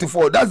 3:30 to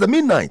 4. That's the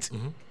midnight.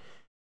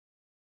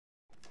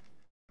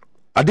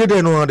 I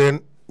didn't know, and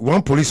then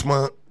one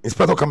policeman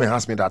inspector come and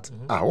ask me that,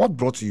 what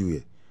brought you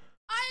here?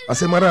 I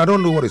said, madam, I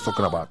don't know what he's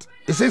talking about.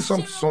 He said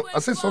I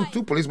said some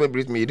 2 policemen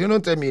beat me. They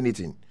don't tell me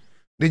anything.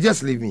 They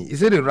just leave me. He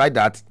said they write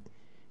that.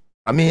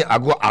 I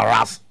go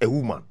harass a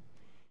woman.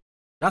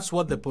 That's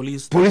what the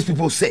police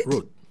people said.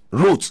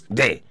 Wrote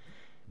there.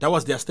 That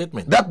was their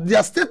statement. That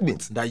their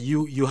statement. That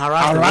you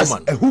harassed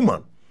a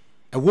woman.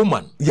 A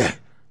woman. Yeah.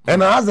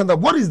 And I asked them that,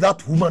 what is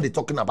that woman they're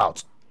talking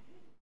about?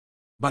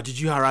 But did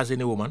you harass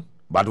any woman?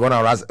 But when you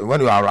harass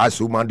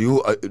a woman,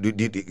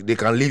 they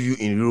can leave you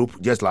in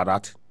Europe just like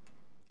that.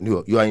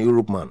 You are in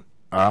Europe, man.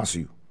 I ask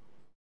you.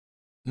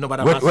 No,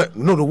 but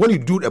when you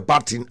do a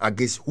bad thing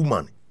against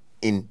woman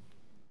in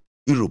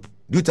Europe,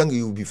 do you think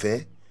you will be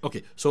fair?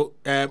 Okay, so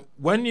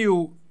when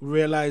you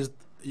realized,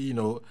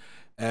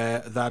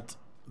 that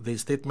the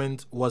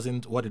statement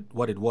wasn't what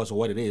it was or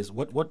what it is,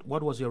 what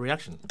was your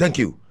reaction? Thank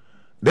you.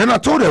 Then I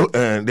told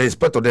the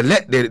inspector,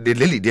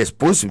 the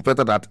police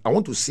inspector, that I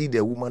want to see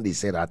the woman. They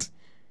said that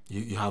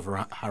you have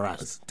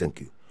harassed.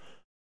 Thank you.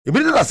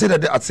 Immediately I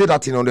said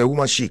that thing on the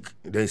woman chic.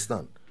 They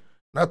stand.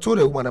 And I told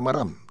the woman,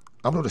 madam,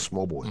 I'm not a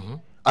small boy.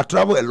 I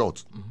travel a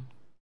lot.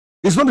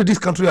 It's not in this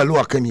country alone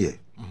I came here.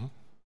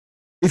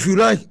 If you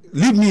like,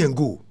 leave me and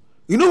go.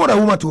 You know what a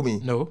woman told me?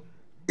 No.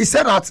 He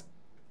said that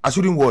I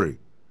shouldn't worry.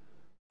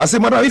 I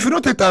said, madam, if you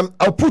don't take time,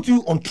 I'll put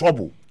you on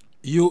trouble.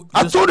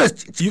 I told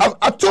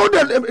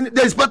the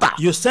inspector.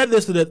 You said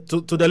this to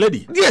the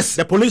lady? Yes.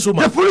 The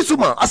policewoman? The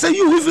policewoman. I said,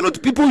 if you know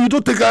people you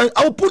don't take time,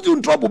 I'll put you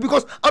in trouble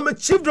because I'm a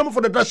chief drummer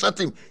for the national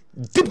team.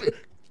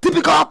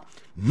 Typical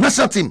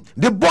national team.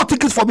 They bought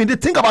tickets for me. They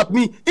think about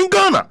me in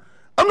Ghana.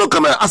 I'm not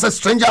coming as a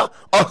stranger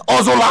or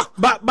Ozola.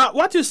 But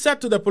what you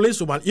said to the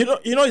policewoman, you know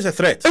it's a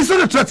threat. It's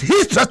not a threat.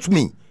 He threatened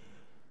me.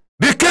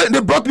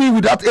 They brought me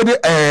without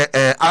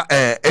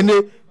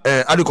any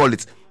how do you call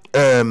it?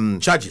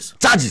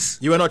 Charges.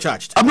 You were not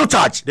charged. I'm not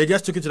charged. They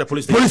just took you to the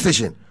police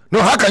station.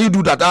 No, how can you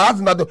do that? I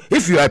asked that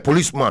if you are a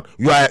policeman,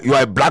 you are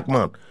a black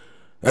man,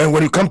 and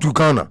when you come to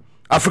Ghana,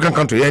 African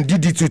country, and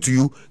did it to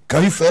you,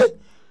 can you fair?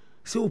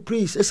 Say, oh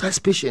please, exercise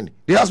patient.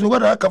 They asked me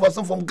whether I come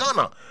from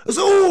Ghana. I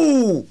said,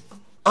 oh,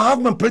 I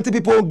have plenty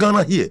people in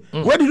Ghana here.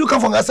 Where did you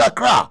come from? I said,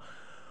 Accra.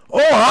 Oh,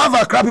 I have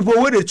Accra people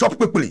where they chop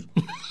quickly.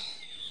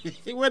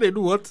 Where they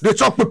do what? They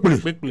chop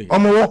quickly.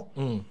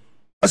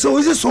 I said, oh,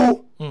 is it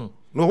so?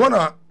 No, when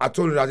I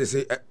told you that, they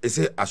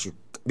say I should,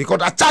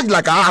 because I charge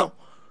like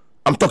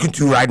I'm talking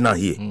to you right now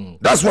here.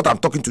 That's what I'm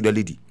talking to the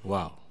lady.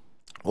 Wow.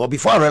 Well,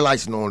 before I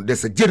realized,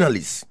 there's a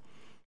journalist,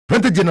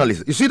 plenty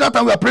journalists. You see that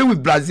time we are praying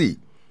with Brazil.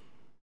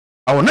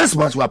 Our next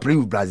match we are praying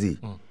with Brazil.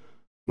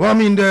 Well, I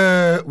mean,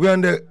 we are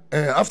in the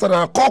after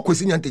I call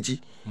Kwesi Nyantechi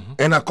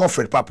and I call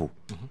Fred Papo.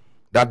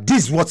 That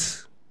this is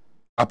what's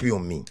happening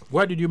on me.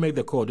 Why did you make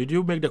the call? Did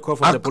you make the call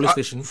from the police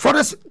station? For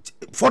this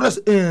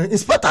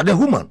inspector, the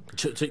woman.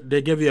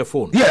 They gave you a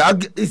phone. Yeah,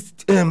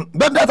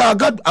 but that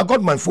I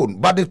got my phone,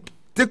 but they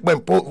take my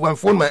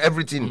phone, my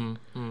everything,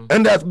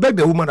 and I beg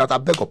the woman that I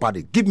beg her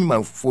pardon, give me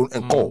my phone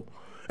and call,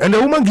 and the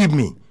woman give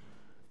me,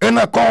 and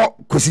I call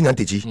Kwesi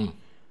Nyantechi.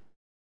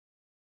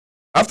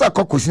 After I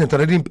called Kwesi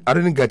Nyantechi, I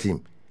didn't get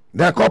him.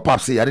 Then I called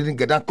Papsi, I didn't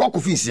get. Then I called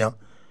Kofi Nsiah.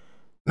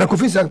 Then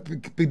Kofi Nsiah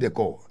picked the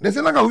call. They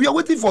said, "Langa, we are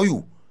waiting for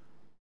you.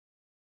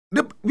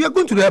 We are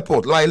going to the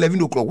airport like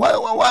 11 o'clock. Why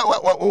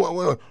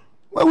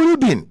will you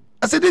be in?"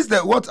 I said, "This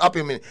is what's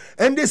happening."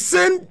 And they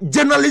send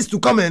journalists to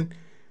come in.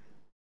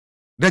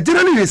 The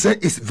journalist they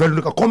send is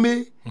Veronica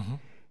Kome,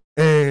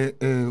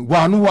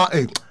 Wanua,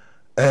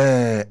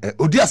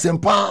 Odia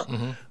Sempa.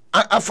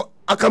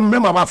 I can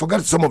remember, but I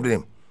forgot some of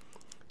them.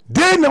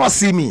 They never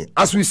see me.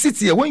 As we sit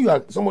here,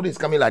 when somebody is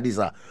coming like this,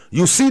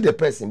 you see the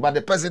person, but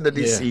the person that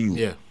they see you.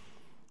 Yeah.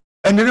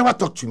 And they never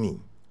talk to me.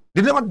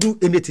 They never do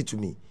anything to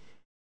me.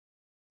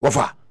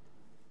 WOFA.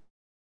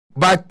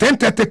 By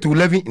 10:30 to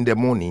 11 in the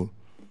morning,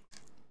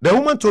 the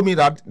woman told me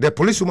that, the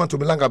police woman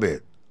told me,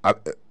 LANGABELL,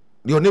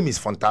 your name is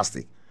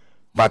fantastic.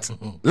 But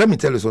let me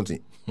tell you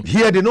something.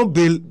 Here, they don't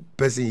bail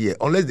person here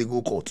unless they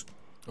go court.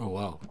 Oh,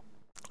 wow.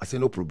 I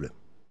said, no problem.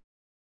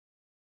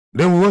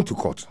 Then we went to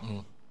court.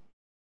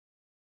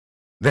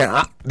 Then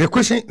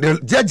the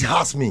judge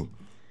asked me,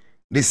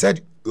 they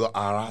said, you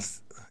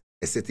harassed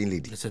a certain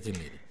lady.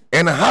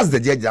 And I asked the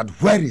judge that,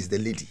 where is the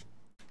lady?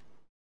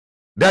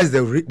 That is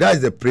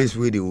the place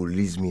where they will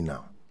release me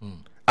now.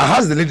 I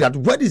asked the lady that,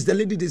 where is the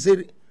lady? They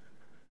said,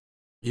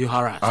 you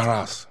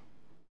harassed.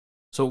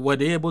 So were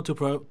they able to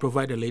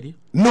provide a lady?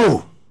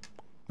 No.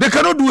 They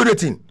cannot do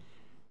anything.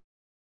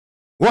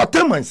 Well, I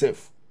tell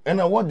myself,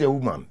 and I want the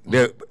woman,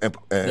 the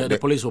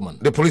policewoman.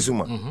 The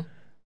policewoman.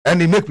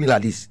 And they make me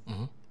like this.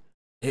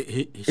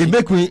 It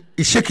make me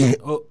shaking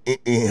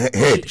in her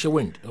head. She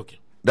went. Okay.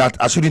 That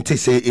I shouldn't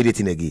say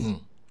anything again.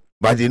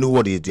 But they know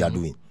what they are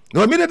doing.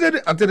 No,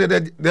 immediately until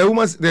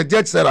the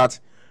judge said that,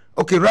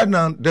 okay, right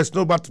now there's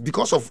no, but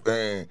because of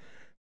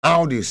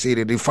how they say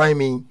that they find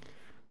me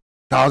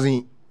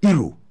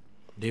 €1,000.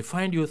 They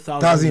find you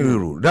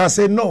 €1,000. They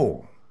say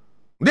no,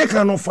 they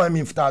cannot find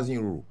me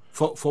 €1,000.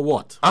 For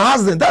what? I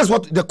asked them. That's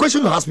what the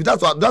question you asked me.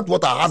 That's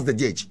what I asked the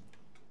judge.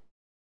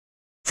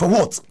 For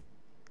what?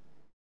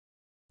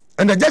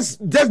 And the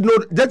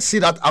judge see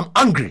that I'm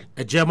angry.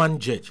 A German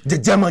judge. The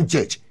German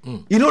judge.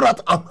 You know that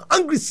I'm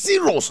angry,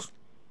 serious.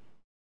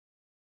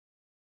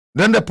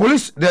 Then the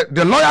police,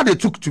 the lawyer they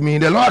took to me,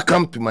 the lawyer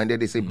come to my day,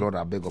 they say, brother,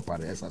 I beg of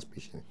pardon, as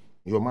suspicion.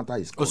 Your matter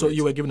is correct. Oh, so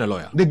you were given a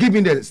lawyer? They give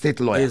me the state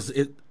lawyer.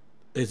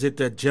 Is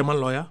it a German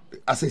lawyer?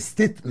 As a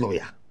state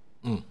lawyer.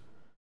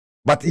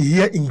 But he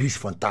hear English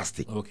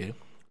fantastic. Okay.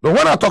 But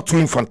when I talk to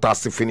him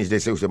fantastic, finish, they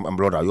say, my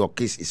brother, your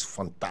case is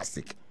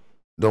fantastic.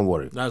 Don't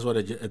worry. That's what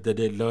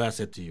the lawyer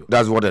said to you.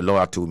 That's what the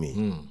lawyer told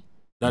me.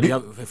 That you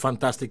have a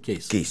fantastic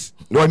case.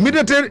 No,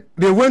 immediately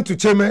they went to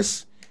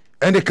Chambers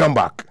and they come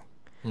back.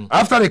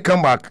 After they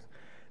come back,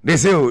 they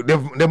say, oh,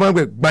 the man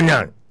with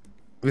Banyan.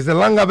 With the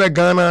Langabell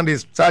Ghana, they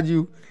charge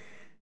you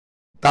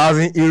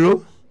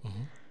 €1,000.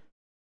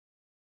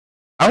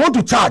 I want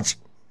to charge.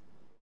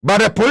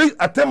 But the police,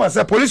 I tell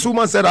myself,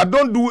 policewoman said, I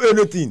don't do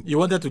anything. You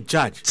wanted to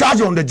charge?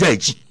 Charge on the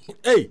judge.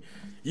 Hey,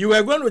 you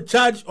were going to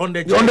charge on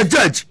the judge? On the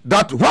judge.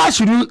 That, why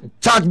should you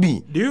charge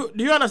me? Do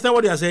you understand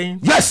what they are saying?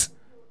 Yes.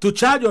 To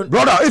charge on...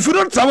 Brother, if you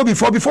don't travel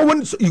before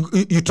when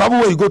you travel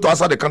when you go to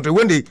outside the country,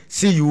 when they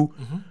see you,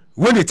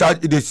 when they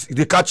charge,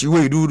 they catch you,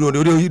 when you do,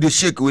 they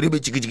shake, when they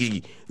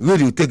chiki, when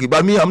you take it.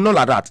 But me, I'm not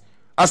like that.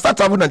 I start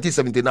traveling in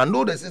 1917. I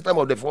know the system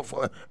of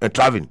the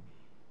traveling.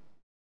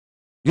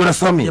 You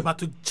understand me? Yeah, but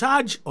to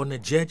charge on a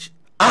judge,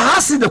 I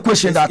asked the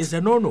question that is a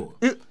no-no.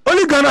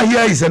 Only Ghana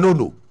here is a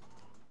no-no.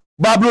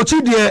 But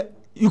Blochi there,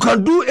 you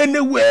can do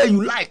anywhere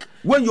you like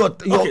when you're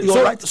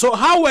right. So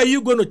how were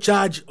you going to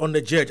charge on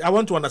the judge? I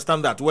want to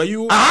understand that. Were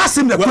you? I asked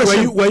him the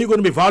question. Were you going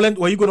to be violent?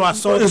 Were you going to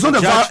assault? It's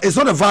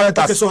not a violent.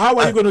 Okay, so how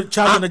are you going to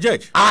charge on the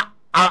judge? I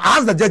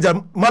asked the judge,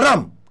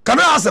 Madam, can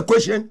I ask a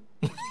question?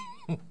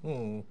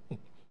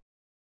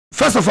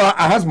 First of all,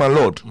 I asked my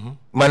lord,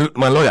 my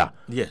lawyer.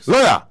 Yes.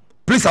 Lawyer,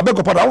 please, I beg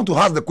your pardon. I want to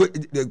ask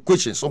the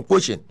question, some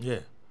question. Yeah.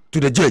 To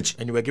the judge.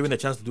 And you were given a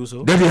chance to do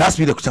so? Then he asked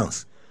me the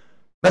chance.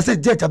 I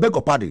said, Judge, I beg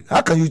your pardon.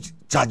 How can you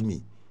charge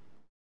me?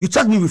 You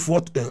charge me with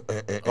what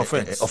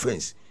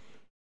offense?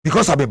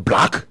 Because I'm a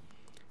black?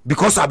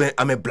 Because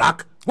I'm a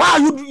black? Why are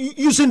you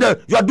using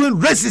you are doing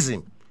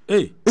racism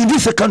in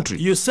this country?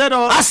 You said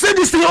all. I said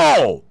this thing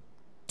all.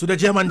 To the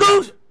German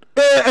judge.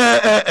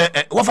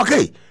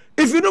 WOFA.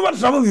 If you never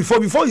travel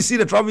before you see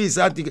the travel is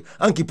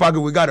Anki Pago,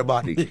 we got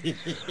about it.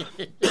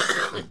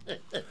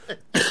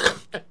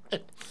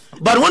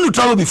 But when you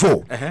travel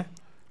before,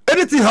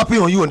 anything happen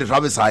on you on the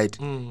travel side,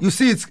 you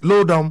see it's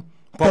low down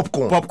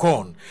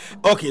popcorn.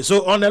 Okay,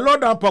 so on the low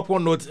down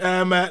popcorn note,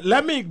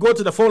 let me go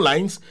to the phone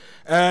lines.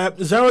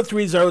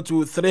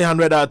 0302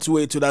 300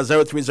 282. That's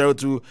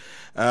 0302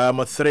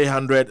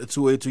 300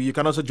 282. You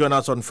can also join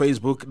us on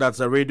Facebook. That's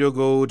a Radio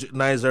Gold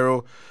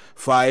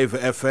 905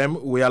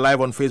 FM. We are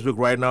live on Facebook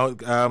right now.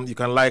 You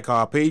can like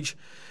our page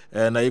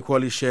and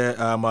equally share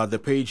the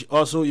page.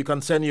 Also, you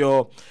can send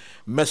your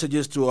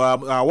messages to our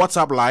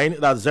WhatsApp line.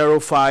 That's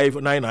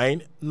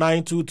 0599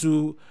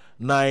 922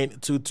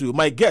 922.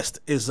 My guest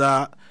is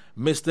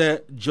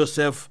Mr.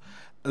 Joseph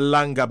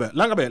LANGABELL.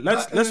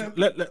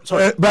 LANGABELL,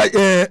 sorry.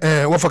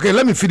 WOFA,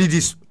 let me finish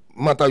this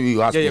matter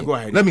you asked me. Yeah, go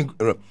ahead. Let me.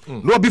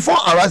 No, before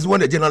I rise,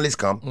 when the journalists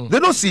come, they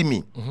don't see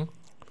me.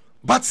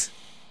 But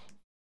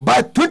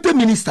by 20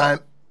 minutes time,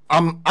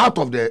 I'm out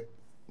of the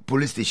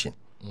police station.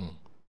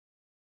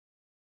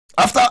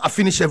 After I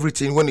finish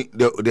everything, when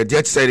the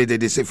judge said it,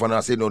 they say for now,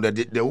 I say no,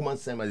 the woman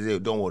said, I say,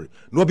 don't worry.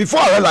 No, before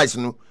I realize,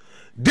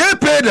 they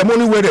pay the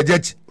money where the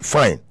judge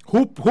fine.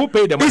 Who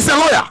paid the money? It's a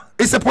lawyer.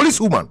 It's a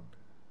police woman.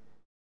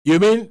 You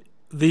mean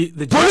the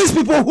police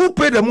people who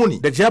pay the money?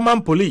 The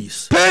German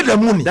police pay the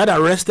money that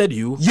arrested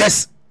you.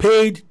 Yes,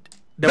 paid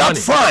the money.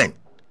 That's fine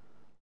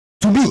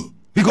to me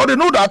because they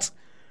know that.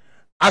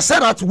 I said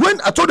that when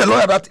I told the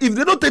lawyer that if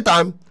they don't take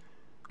time,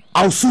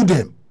 I'll sue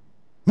them.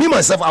 Me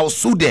myself, I'll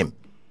sue them.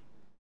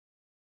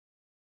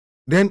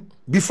 Then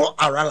before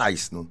I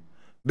realized,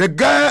 the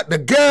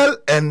girl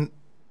and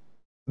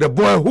the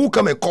boy who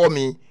come and call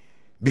me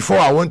before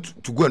I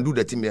went to go and do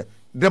the thing here,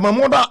 my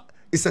mother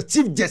is a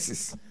chief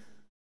justice.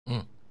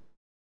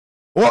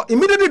 Well,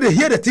 immediately they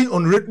hear the thing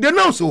on radio, they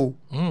know so.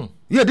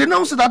 Yeah, they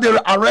know so that they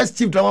arrest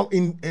chief drama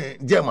in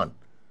German.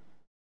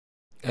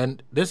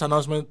 And this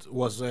announcement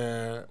was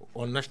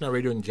on national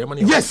radio in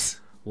Germany? Yes.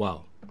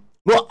 Wow.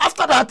 Well,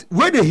 after that,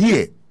 when they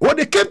hear, when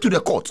they came to the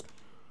court,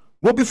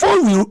 well,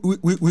 before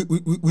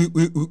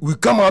we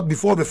come out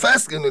before the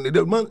first,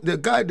 the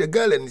guy, the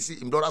girl, and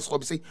him daughter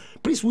say,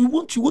 please, we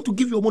want to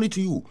give your money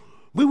to you.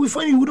 But we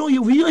find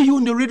you, we hear you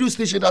on the radio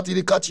station that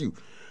they catch you.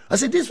 I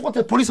said, this is what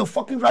the police are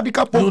fucking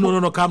radical.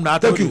 No, calm down.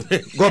 Thank you.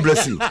 God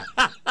bless you.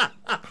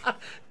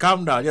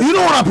 Calm down. You know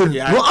what happened?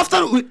 Yeah. Well, after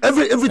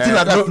everything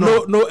like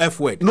that, no F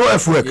word. No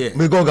F word. Yeah.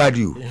 May God guide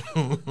you.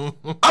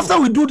 After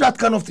we do that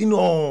kind of thing,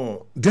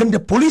 then the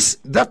police,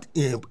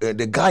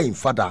 the guy in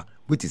Father,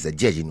 which is a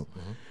judge,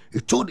 he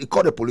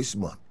called the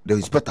policeman, the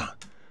inspector,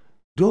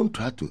 don't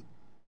try to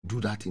do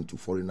that into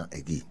foreigner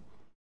again.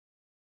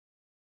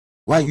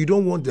 Why you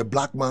don't want the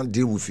black man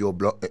deal with your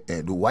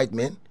the white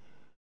man?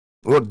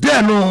 Well,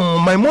 then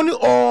my money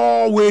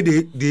all way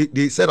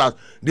they said that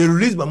they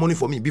released my money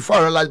for me before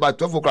I realized by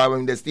 12 o'clock I'm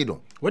in the stadium.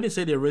 When you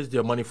say they raised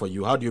your money for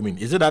you, how do you mean?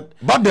 Is it that?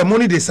 But the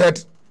money they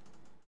said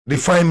they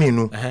find me,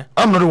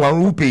 I'm not the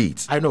one who paid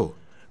it. I know.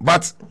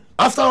 But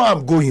after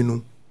I'm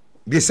going,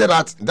 they said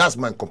that that's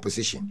my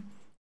compensation.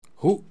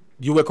 Who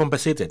you were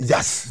compensated?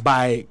 Yes,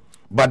 by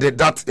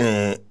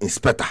that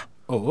inspector.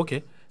 Oh,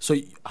 okay. So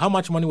how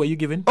much money were you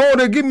given? Oh,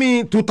 they give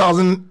me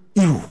 2,000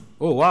 euro.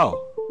 Oh,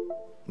 wow.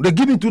 They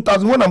give me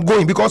 2,000 when I'm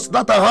going because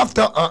that I have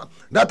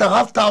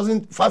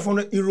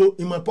 1,500 euro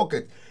in my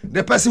pocket.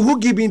 The person who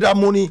give me that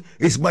money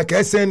is my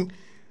cousin,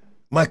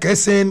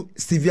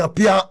 Stevie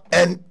Pierre,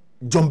 and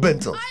John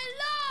Benton.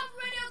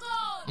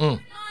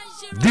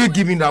 They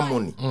give me that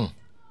money.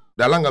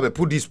 The Langabell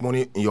put this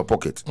money in your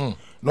pocket.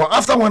 Now,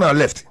 after when I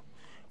left,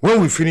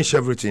 when we finish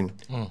everything,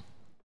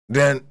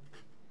 then,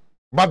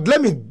 but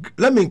let me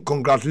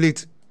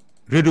congratulate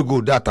Radio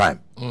Go that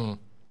time.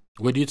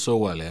 We did so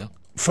well, yeah.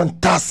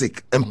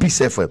 Fantastic and Peace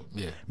FM.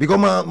 Yeah.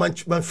 Because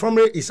my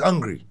family is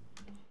angry.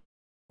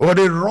 Or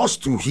they rush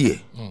to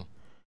here.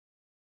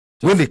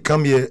 When they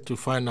come here to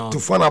find out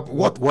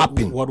what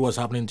happened. What was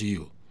happening to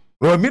you.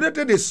 Well,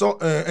 immediately they saw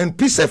and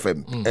Peace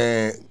FM,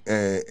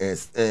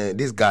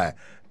 this guy,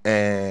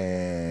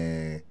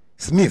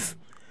 Smith,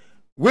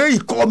 where he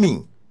called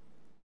me.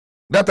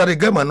 That I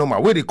get my number.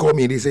 Where they call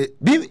me, they say,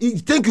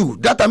 thank you.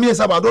 That I mean,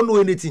 I don't know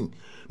anything.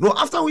 No,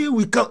 after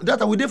we come,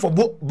 that we there for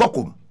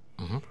Bokum.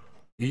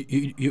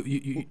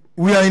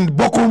 We are in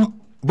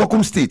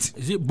Bokum State.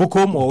 Is it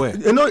Bokum or where?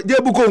 You know, they're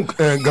Bokum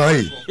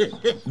guy.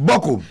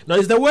 Bokum. No,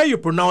 it's the way you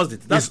pronounced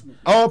it. That's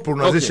our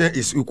pronunciation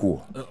is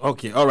equal.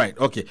 Okay, all right,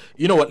 okay.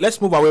 You know what?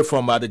 Let's move away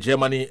from the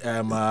Germany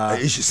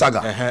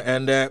saga,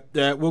 and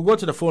we'll go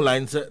to the phone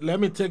lines. Let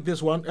me take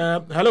this one.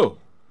 Hello.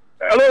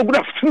 Hello, good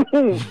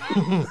afternoon.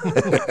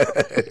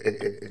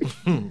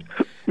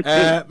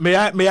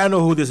 May I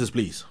know who this is,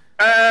 please?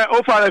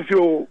 If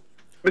you,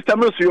 Mr.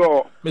 Mills,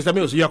 Mr.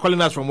 Mills, you are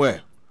calling us from where?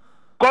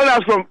 Calling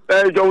us from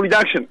Jowuli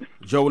Junction.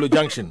 Jowuli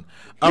Junction.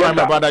 All right,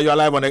 my brother, you are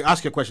live on.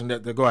 Ask your question.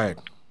 Go ahead.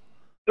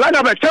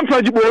 LANGABELL,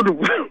 temper Jibodu.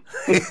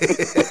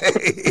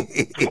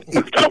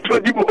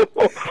 Temper Jibodu.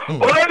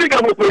 Already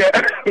come up here.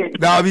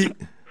 Davi.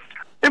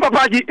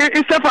 Ipapaji,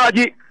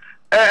 Isafaji.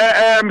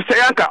 Mr.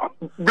 Yanka,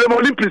 Blame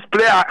Olympics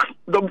player,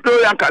 Dr.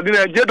 Yanka,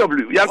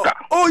 JW Yanka.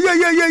 Oh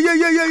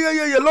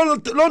yeah.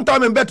 Long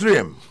time in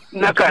Bethlehem.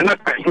 Naka.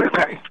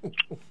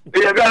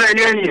 You got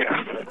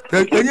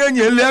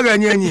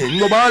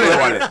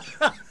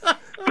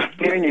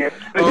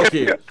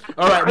Okay.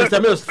 All right, Mr.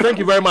 Mills, thank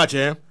you very much.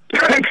 Thank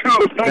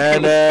you.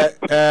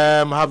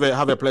 And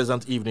have a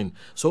pleasant evening.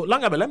 So,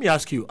 LANGABELL, let me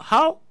ask you,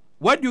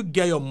 where do you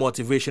get your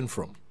motivation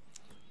from?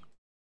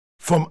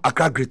 From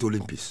Accra Great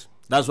Olympics.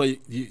 That's why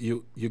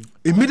you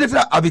immediately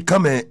I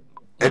become a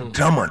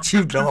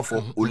chief drama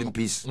for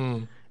Olympics.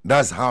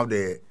 That's how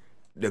the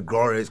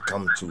glories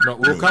come to. No,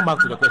 we'll come back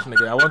to the question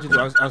again. I want you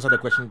to answer the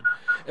question.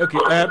 Okay.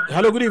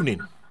 Hello. Good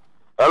evening.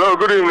 Hello.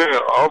 Good evening.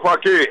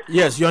 Okay.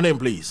 Yes. Your name,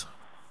 please.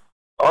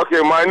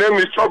 Okay. My name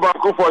is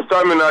Chobaku for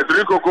stamina.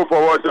 Drikoko for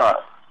water.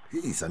 He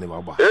is an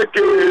Ibaba.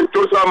 Eke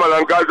Tosa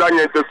Malangaza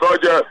Nyente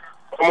Soja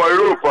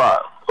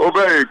Omoirupa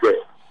Obeigwe.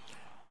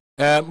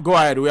 Go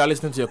ahead. We are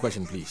listening to your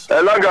question, please.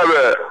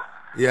 LANGABELL.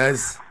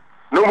 Yes.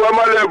 No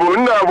mama level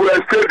na bu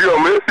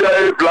stadium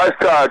ACI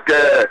Blaster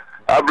ke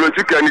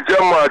Ablochika ni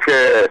Jama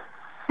ke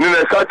ni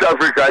South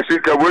Africa shi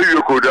ke we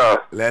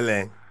yokoda.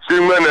 Lele.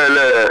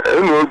 Simenele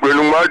enu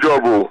gbelu ma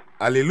job.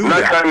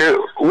 Hallelujah.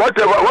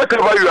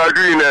 Whatever you are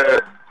doing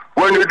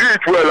when you do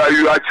it well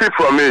you achieve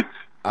from it.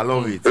 I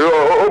love it.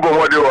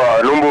 Obomode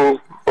wa numbu.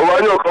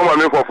 Obanyo come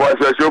me for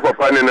say show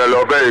papa ni na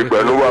lo be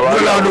igbe no wa.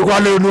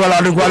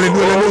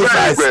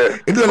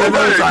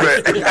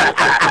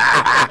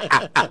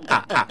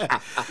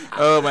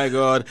 Oh my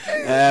God.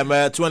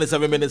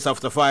 27 minutes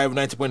after 5,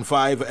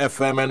 90.5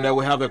 FM, and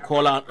we have a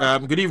caller.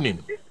 Good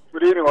evening.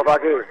 Good evening,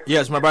 Obage.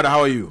 Yes, my brother,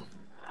 how are you?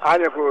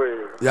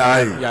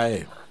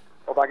 Yeah.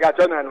 Obage,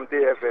 John and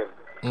DFM.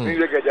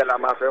 You get your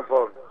my friend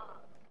for.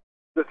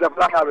 This is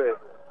LANGABELL.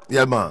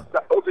 Yeah, man.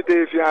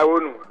 If you are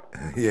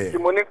yeah.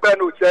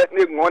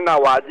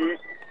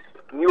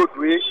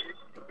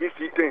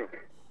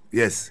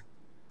 Yes.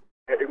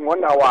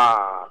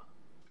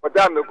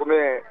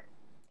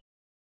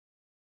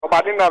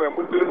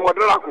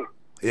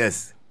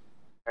 Yes.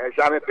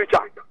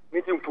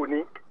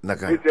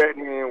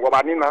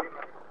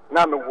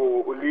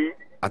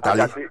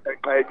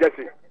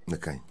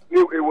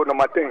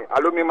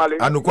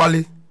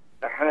 Anukwali.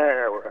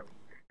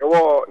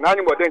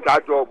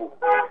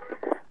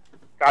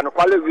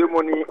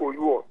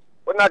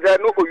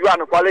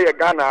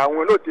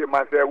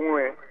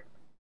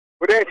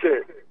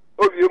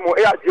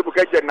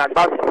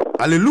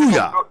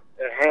 Hallelujah.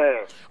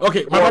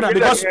 Okay, my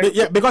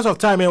brother, because of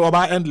time,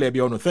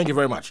 thank you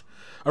very much.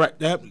 All right,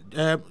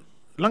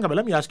 LANGABELL,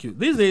 let me ask you.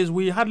 These days,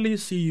 we hardly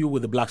see you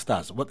with the Black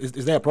Stars. What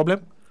is there a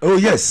problem? Oh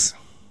yes.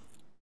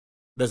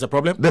 There's a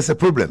problem? There's a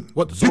problem.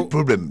 What? Big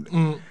problem.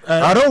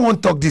 I don't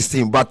want to talk this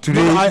thing, but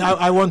today... No,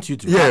 I want you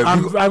to. Yeah,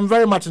 I'm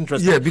very much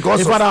interested. Yeah,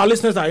 because... In fact, our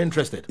listeners are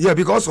interested. Yeah,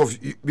 because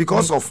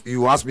of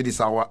you asked me this,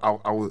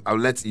 I'll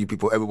let you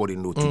people, everybody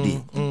know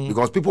today.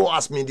 Because people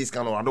ask me this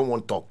kind of, I don't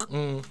want to talk.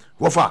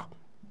 WOFA,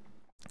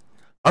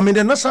 I'm in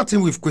the national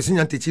team with Kwesi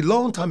Nyantakyi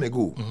long time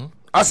ago.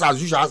 As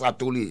usual, as I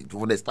told you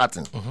for the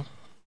starting.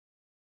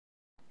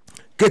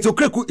 Keto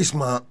Kreku is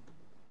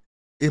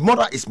his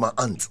mother is my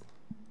aunt.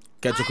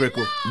 Keto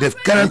Kreku, the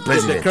current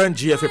president. The current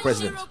GFA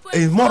president.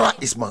 His mother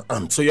is my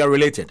aunt. So you are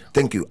related.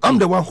 Thank you. I'm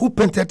the one who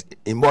painted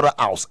a mother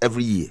house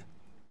every year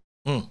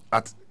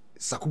at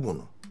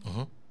Sakumono.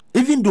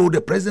 Even though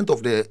the president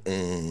of the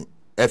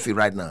FA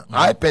right now,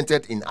 I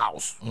painted in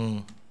house.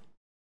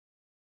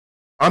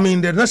 I'm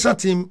in the national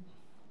team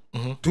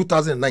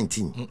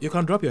 2019. You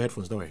can drop your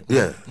headphones, don't worry.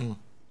 Yeah.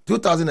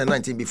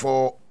 2019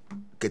 before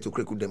Keto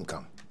Kreku them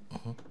come.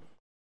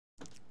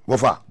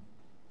 WOFA.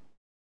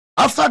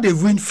 After they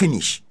win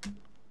finish,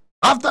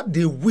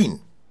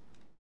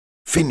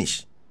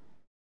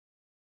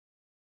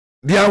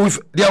 they are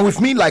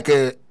with me like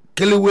a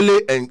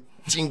Kelewele and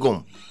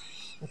Chingom.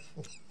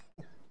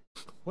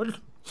 What?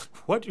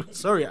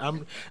 Sorry,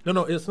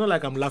 no. It's not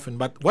like I'm laughing.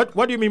 But what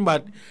do you mean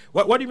by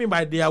what do you mean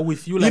by they are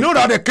with you? Like, you know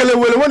that the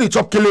Kelewele, when you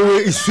chop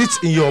Kelewele, it sweet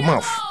in your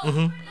mouth.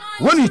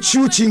 When you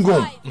chew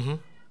Chingom,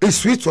 it's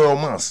sweet to your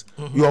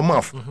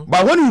mouth.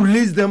 But when you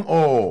release them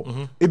all,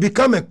 it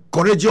becomes a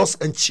courageous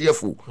and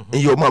cheerful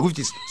in your mouth, which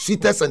is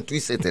sweetest and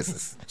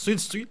twistetest.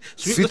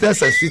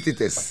 Sweetest and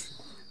sweetest.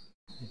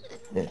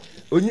 Yeah.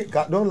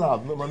 Don't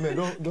laugh, no, my man.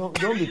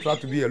 Don't be trying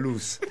to be a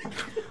loose.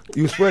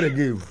 You spoil the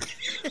game.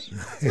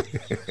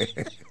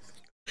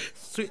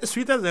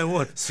 Sweeter than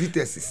what?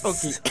 Sweetest.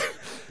 Okay.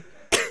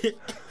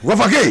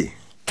 WOFA,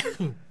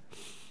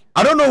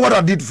 I don't know what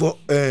I did for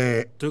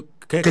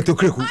Keto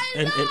Kreku.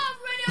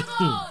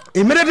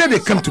 Immediately they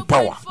come to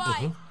power.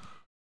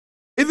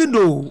 Even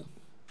though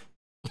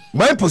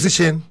my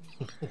position,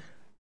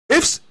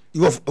 if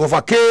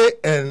WOFA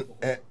and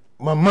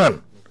my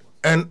man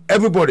and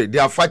everybody they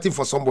are fighting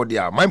for somebody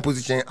else, my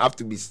position have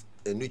to be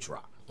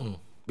neutral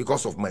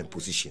because of my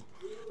position.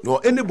 You know,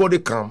 anybody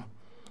come,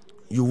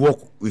 you work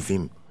with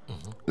him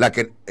like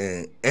an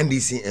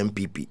NDC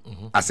MPP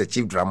as a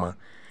chief drama.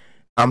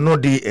 I'm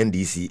not the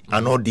NDC,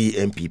 I'm not the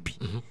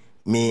MPP.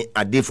 Me,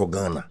 I did for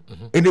Ghana.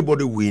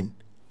 Anybody win,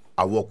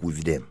 I work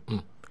with them.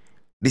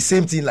 The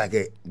same thing like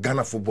a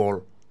Ghana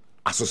Football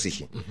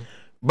Association.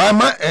 But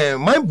my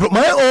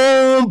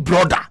own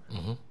brother,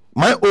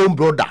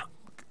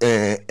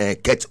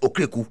 Ket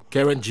Okreku,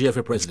 current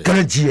GFA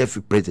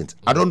president.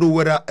 I don't know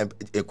whether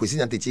Kwesi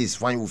Nyantakyi is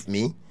fine with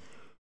me,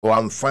 or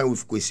I'm fine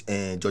with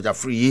Georgia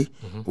Free,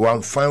 or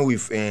I'm fine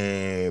with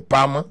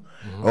Palmer,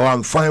 or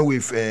I'm fine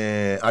with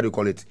how do you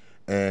call it,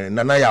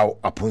 Nanaya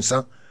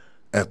Aponsa,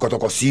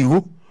 Kotoko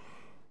Siru.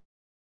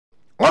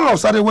 All of a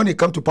sudden, when he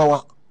come to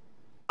power,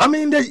 I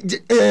mean, how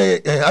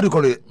do you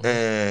call it,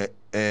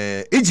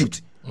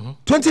 Egypt,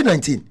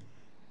 2019,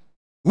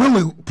 when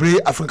we play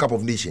African Cup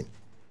of Nations,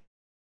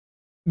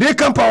 they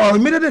come power,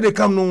 immediately they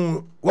come,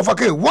 no,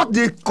 what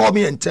they call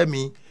me and tell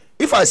me,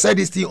 if I say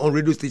this thing on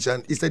radio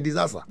station, it's a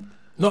disaster.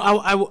 No,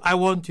 I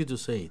want you to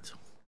say it.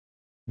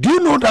 Do you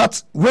know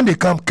that when they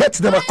come, Ket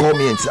never call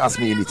me and ask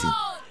me anything?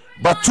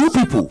 But two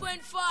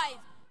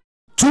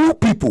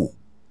people,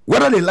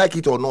 whether they like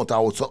it or not, I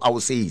will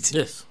say it.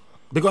 Yes,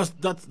 because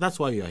that's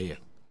why you are here.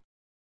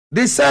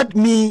 They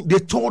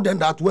told them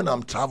that when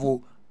I'm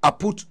travel, I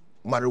put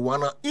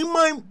marijuana in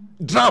my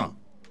drum.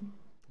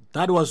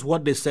 That was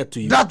what they said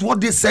to you. That's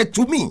what they said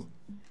to me.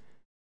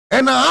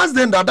 And I asked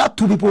them that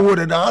two people were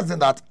there, and I asked them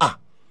that,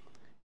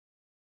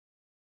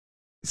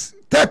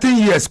 13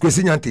 years,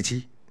 Kwesi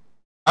Nyantakyi.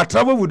 I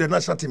traveled with the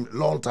national team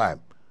long time.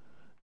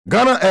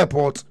 Ghana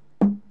airport,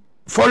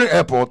 foreign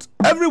airport,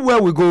 everywhere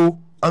we go,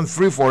 I'm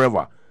free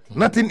forever.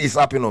 Nothing is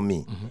happening on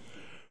me.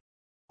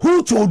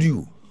 Who told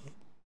you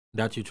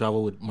that you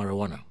travel with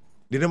marijuana?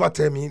 They never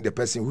tell me, the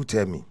person who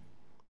tell me.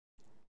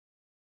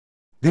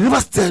 They never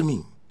tell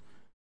me.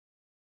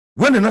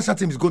 When the national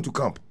team is going to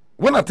camp,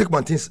 when I take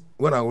my things,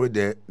 when I'm already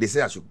there, they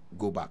say I should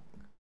go back.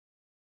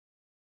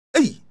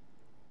 Hey!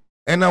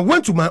 And I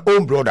went to my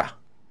own brother,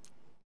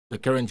 the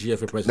current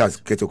GFA president. That's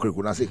Keto Kreku.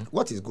 And I said,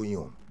 what is going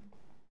on?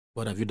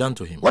 What have you done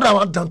to him? What have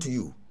I done to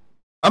you?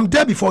 I'm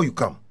there before you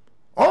come.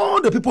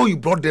 All the people you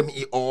brought them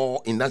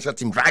all in national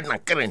team right now,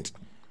 current.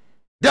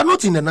 They are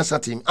not in the national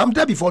team. I'm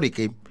there before they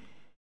came.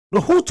 No,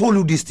 who told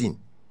you this thing?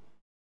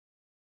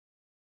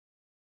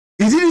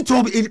 He didn't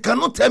tell me. It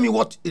cannot tell me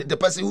what the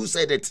person who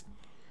said it.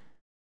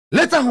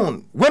 Later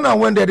on, when I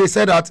went there, they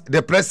said that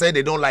the press said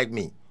they don't like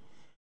me.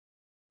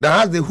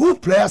 That's the who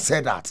player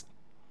said that.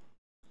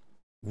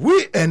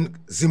 We and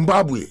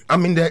Zimbabwe,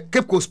 I'm in the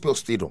Cape Coast Sports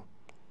Stadium.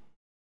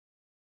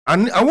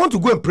 And I want to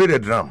go and play the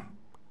drum.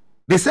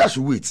 They say I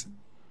should wait.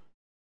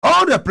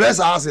 All the players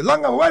are asking,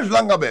 where is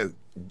LANGABELL?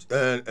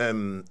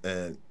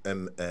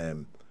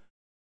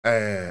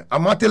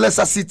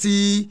 Amatelesa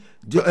City,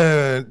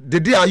 the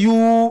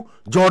DRU,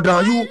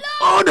 Jordan, you.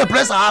 All the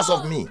players are asked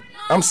of me.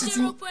 I'm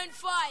sitting.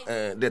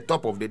 the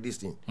top of the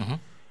distance.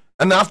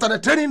 And after the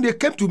training, they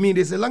came to me.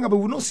 They said, Langabell, we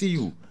will not see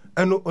you.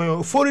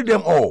 And follow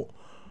them all.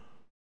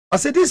 I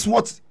said, this is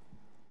what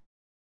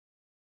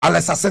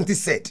Alex Asante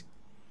said.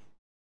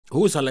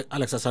 Who is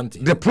Alex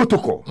Asante? The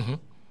protocol.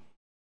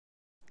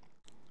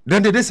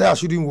 Then they say I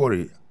shouldn't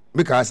worry.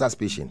 Make our answers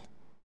patient.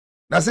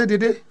 I said,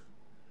 Dede,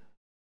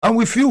 I'm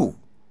with you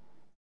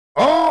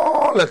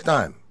all the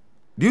time.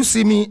 Do you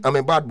see me? I'm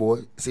a bad boy.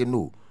 I say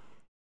no.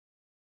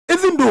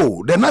 Even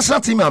though the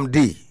national team I'm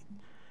there,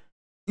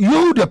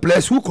 you the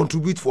players who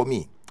contribute for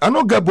me. I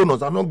don't get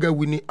bonus, I don't get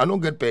winning, I don't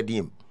get per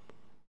diem.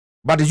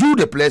 But you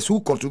the players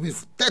who contribute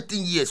for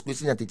 13 years,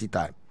 question at 80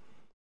 time.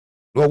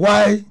 Well,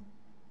 why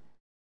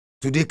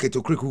today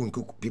Keto Creek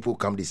people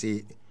come, they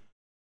say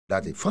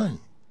that fine.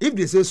 If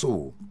they say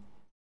so,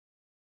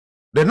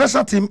 the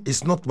national team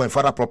is not my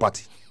father's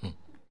property.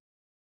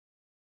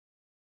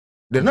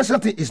 The national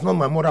team is not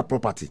my mother's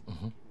property.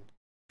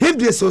 If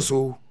they say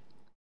so,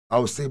 I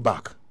will stay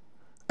back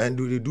and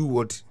they do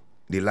what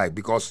they like,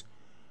 because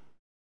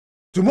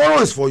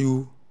tomorrow is for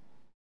you.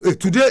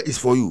 Today is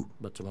for you.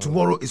 But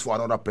tomorrow is for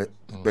another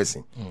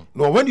person.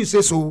 No, when you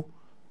say so,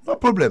 no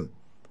problem.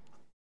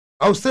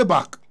 I will stay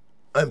back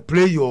and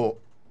play your.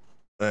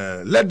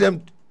 Let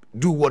them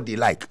do what they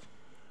like.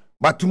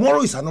 But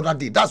tomorrow is another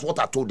day. That's what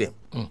I told them.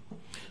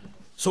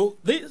 So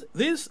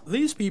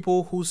these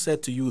people who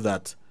said to you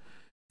that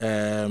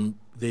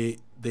they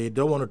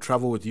don't want to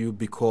travel with you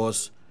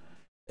because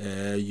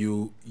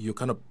you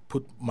kind of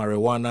put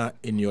marijuana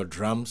in your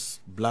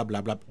drums, blah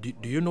blah blah. Do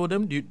you know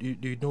them? Do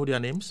you know their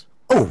names?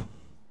 Oh,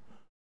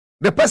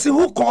 the person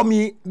who called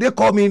me, they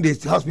call me, they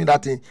ask me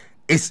that thing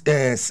is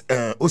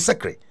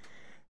Osekre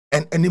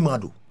and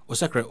Enimadu.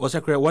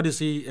 Osekre, what is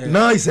he?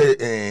 Now he's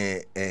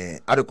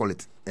how do you call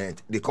it?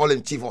 They call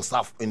him chief of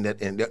staff in the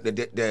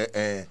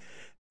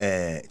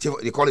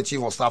they call it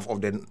chief of staff of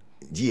the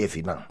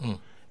GFA now.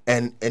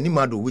 And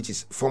Enimadu, which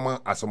is former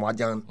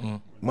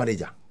Asomajan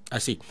manager. I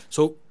see.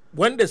 So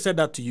when they said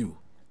that to you,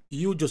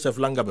 Joseph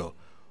Langabell,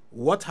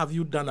 what have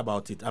you done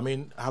about it? I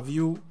mean, have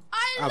you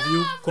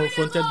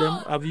confronted them?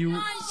 Have you?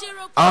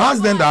 I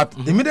asked them that.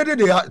 Immediately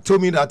they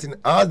told me that.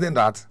 I asked them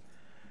that.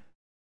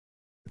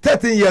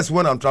 13 years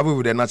when I'm traveling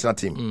with the national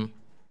team,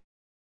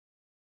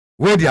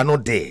 where they are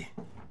not there.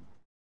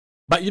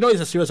 But you know, it's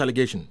a serious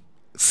allegation.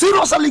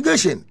 Serious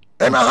allegation.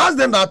 And I asked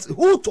them that.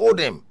 Who told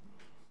them?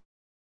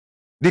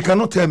 They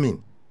cannot tell me.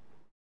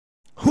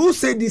 Who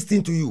said this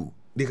thing to you?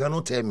 They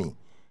cannot tell me.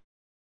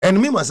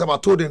 And me myself, I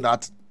told them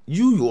that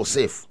you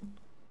yourself.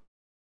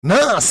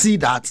 Now I see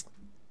that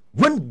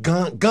when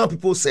Ghana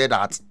people say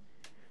that,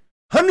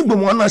 do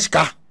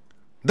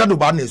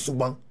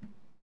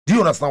you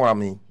understand what I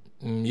mean?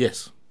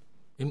 Yes.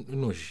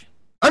 Because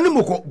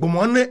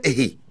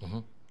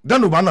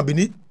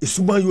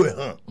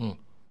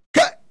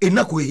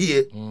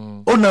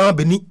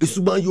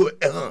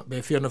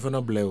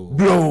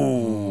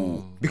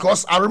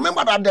I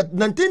remember that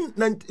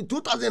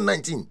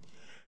 2019,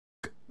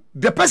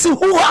 the person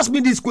who asked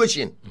me this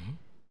question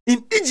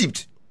in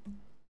Egypt,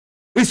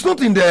 it's not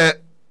in the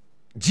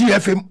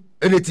GFM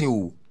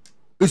anything.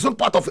 It's not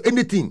part of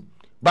anything.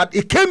 But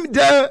it came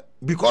there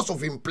because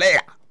of him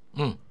player.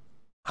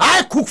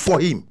 I cooked for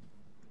him.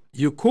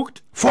 You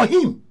cooked? For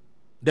him.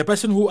 The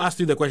person who asked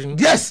you the question?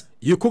 Yes.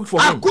 You cooked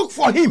for him? I cooked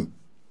for him.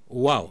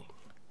 Wow.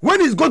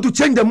 When he's going to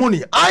change the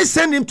money, I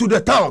send him to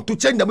the town to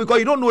change them because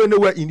you don't know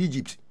anywhere in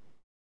Egypt.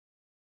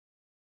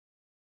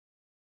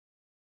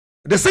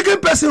 The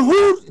second person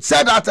who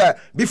said that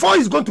before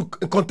he's going to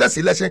contest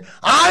election,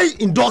 I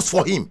endorsed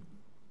for him,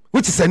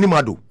 which is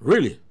Enimadu.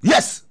 Really?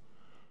 Yes.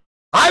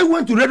 I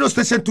went to radio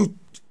station to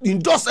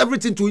endorse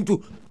everything to him,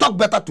 to talk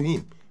better to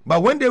him.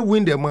 But when they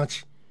win the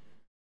match,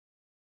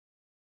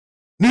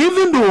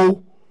 even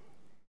though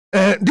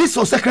this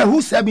was secretary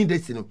who said me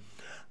this,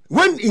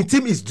 when in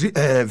team is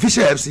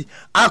Vision FC,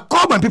 I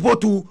call my people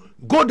to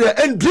go there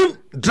and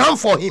drum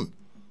for him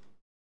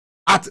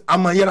at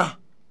Amayera.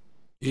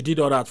 You did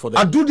all that for them?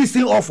 I do this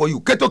thing all for you.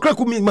 Keto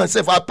Kreku me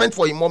myself, I paint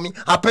for him, mommy.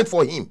 I paint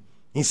for him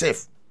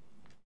himself.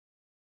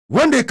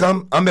 When they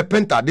come, I'm a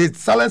painter. They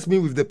silence me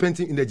with the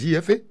painting in the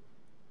GFA.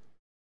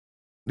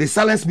 They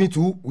silence me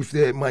too with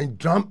my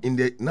drum in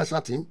the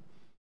national team.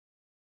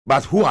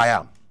 But who I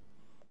am,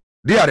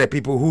 they are the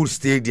people who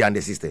stay there in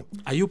the system.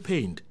 Are you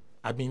pained?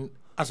 I mean,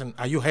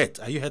 are you hurt?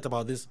 Are you hurt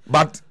about this?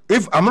 But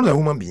if I'm not a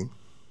human being,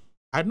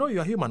 I know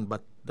you're human,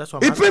 but that's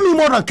what I'm asking. It paid me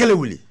more than Kelly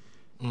Willie.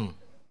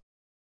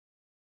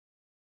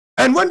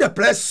 And when the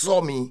press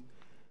saw me,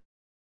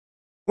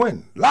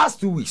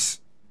 last 2 weeks,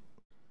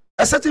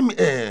 I said to me,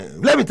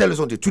 let me tell you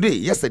something.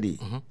 Yesterday,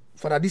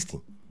 for this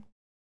thing,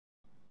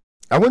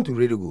 I went to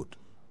Radio Good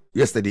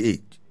yesterday,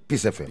 8,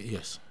 Peace FM.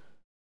 Yes.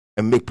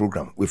 And make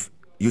program with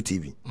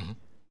UTV.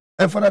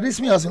 And for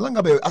this, me, I said,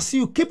 Langabell, I see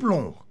you keep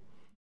long.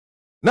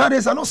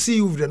 Nowadays, I don't see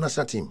you with the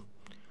national team.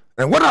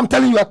 And what I'm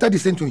telling you, I tell the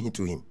same to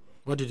him.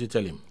 What did you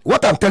tell him?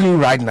 What I'm telling you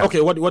right now.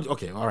 Okay, what?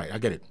 Okay, all right, I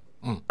get it.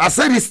 I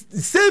said the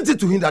same thing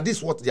to him, that this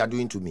is what they are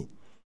doing to me.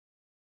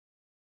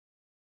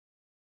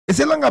 He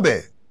said,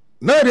 Langabell,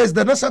 nowadays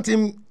the national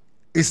team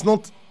is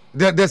not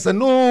there's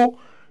no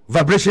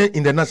vibration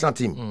in the national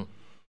team.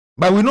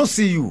 But we don't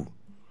see you.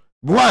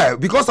 Why?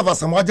 Because of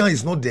Asamoah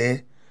is not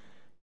there.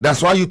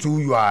 That's why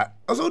you are.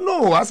 So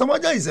no,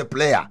 Asamoah is a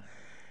player.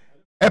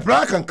 A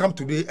player can come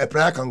today, a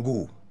player can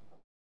go.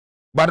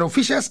 But the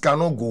officials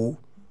cannot go,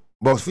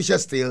 but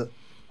officials still,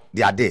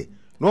 they are there.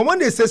 Now when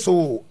they say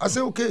so, I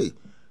say, okay,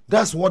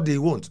 that's what they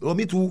want. Or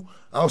me too,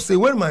 I'll say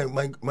when my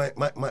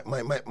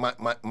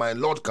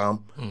Lord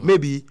come,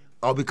 maybe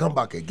I'll be come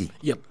back again.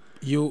 Yep.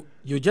 You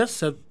just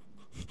said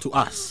to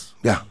us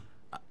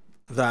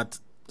that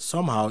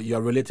somehow you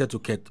are related to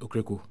Kate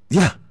Okreku.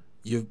 Yeah.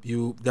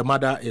 The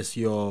mother is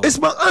your... It's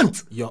my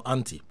aunt. Your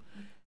auntie.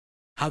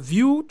 Have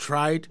you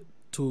tried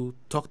to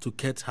talk to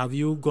Kate? Have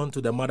you gone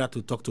to the mother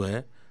to talk to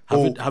her?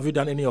 Have you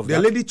done any of that?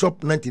 The lady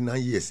chopped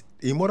 99 years.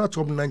 Her mother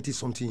chopped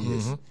 90-something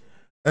years.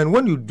 And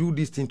when you do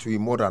this thing to your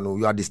mother, no,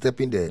 you are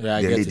disturbing the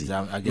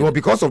lady.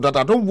 Because of that,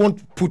 I don't want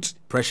to put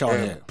pressure on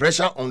her.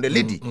 Pressure on the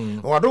lady.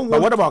 Or I don't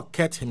but want. What about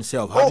Kate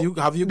himself? Have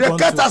you the gone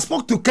Kate, to... I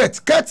spoke to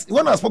Kate. Kate,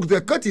 when I spoke to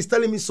her, Kate is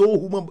telling me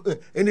so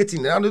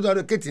anything. I know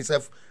that Kate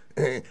himself.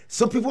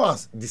 Some people are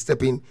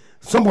disturbing.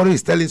 Somebody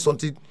is telling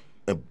something,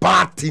 a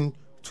bad thing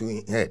to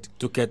his head.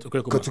 To Kate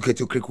Okreku. To Kate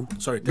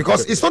Okreku. Sorry.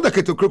 Because it's not the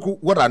Kate Okreku.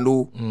 What I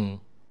know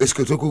is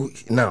Kate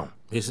Okreku now.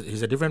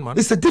 He's a different man.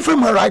 It's a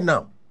different man right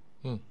now.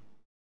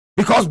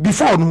 Because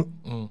before,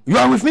 you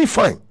are with me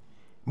fine.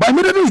 But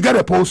immediately you get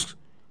a post,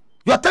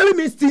 you are telling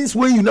me things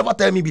where you never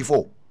tell me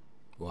before.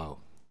 Wow.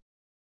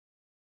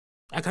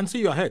 I can see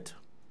your head.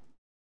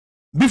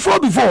 Before,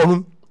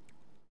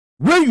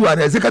 when you are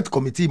the executive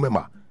committee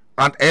member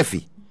and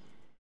Effie,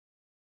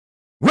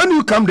 when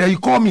you come there, you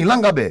call me,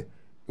 Langabell.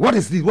 What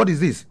is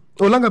this?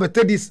 Oh, Langabell,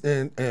 take this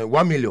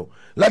 1 million.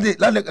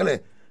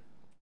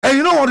 And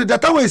you know what?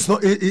 That time when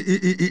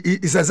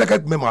it's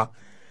executive member,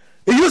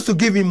 he used to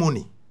give me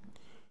money.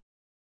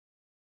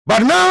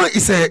 But now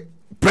it's a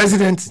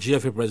president.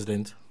 GFA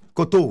president.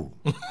 Koto.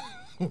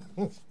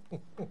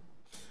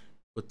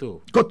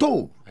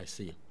 Koto. I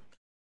see.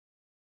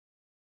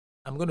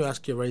 I'm going to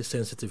ask you a very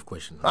sensitive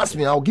question. Ask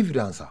me, I'll give you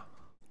the answer.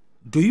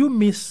 Do you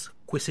miss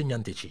Kwesi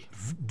Nyantakyi?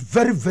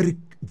 Very, very,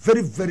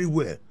 very, very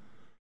well.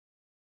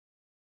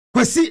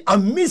 Kwesi, I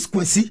miss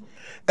Kwesi.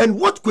 And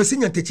what Kwesi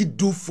Nyantakyi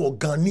do for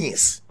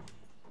Ghanaians?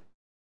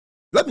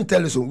 Let me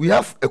tell you something. We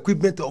have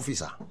equipment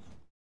officer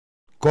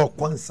called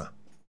Kwanza.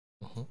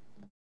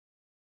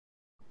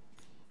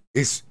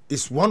 Is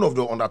one of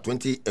the under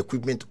 20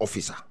 equipment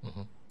officer.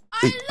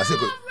 I said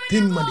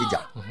team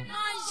manager.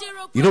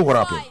 You know what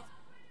happened?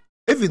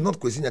 If it's not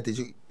Kwesi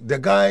Nyantakyi, the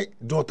guy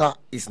daughter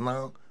is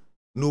now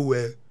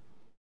nowhere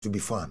to be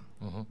found.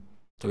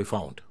 To be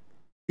found.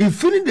 He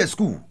finished the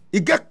school. He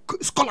get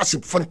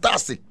scholarship,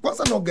 fantastic.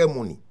 Kwanza not get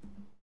money.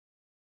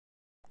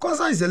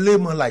 Kwanza is a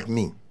layman like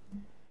me.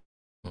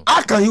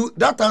 How can you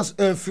that has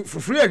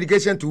free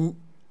education to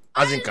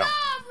Azinka?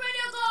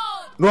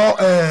 No,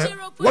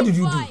 what did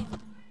you do?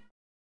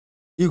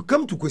 You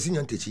come to Kwesi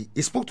Nyantakyi,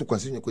 he spoke to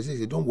Kwesi Nyantakyi, he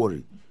said, don't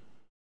worry.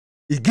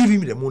 He gave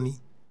him the money.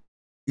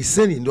 He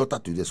sent his daughter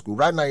to the school.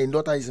 Right now, his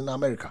daughter is in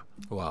America.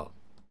 Wow.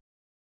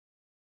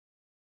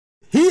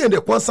 He and the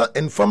Kwanza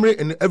and family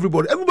and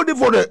everybody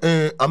for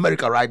the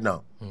America right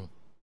now.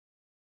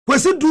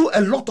 Kwesi do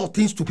a lot of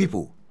things to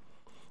people.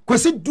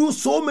 Kwesi do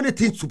so many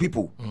things to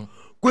people.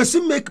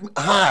 Kwesi make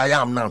how I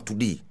am now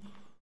today.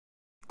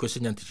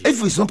 Kwesi Nyantakyi.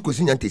 If it's not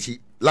Kwesi Nyantakyi,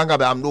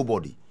 Langabell, I'm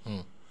nobody.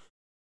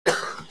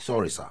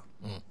 Sorry, sir.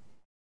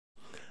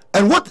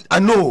 And what I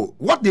know,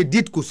 what they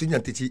did Kwesi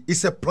Nyantakyi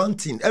is a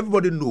planting.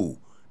 Everybody know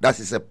that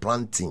is a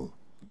planting.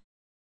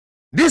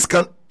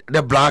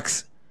 The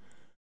blacks,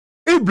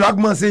 if black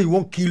man say he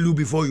won't kill you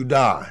before you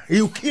die,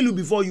 he'll kill you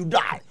before you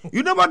die.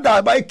 You never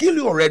die, but he kill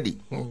you already.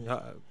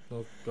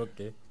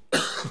 Okay.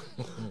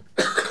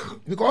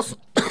 Because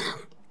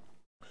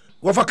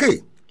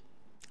WOFA,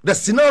 the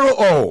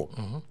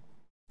scenario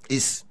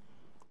is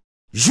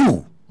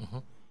you.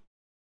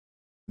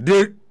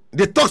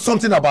 They talk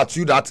something about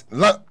you that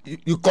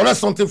you collect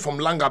something from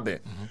Langabell,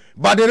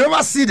 but they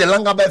never see the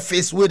Langabell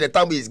face where the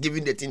time is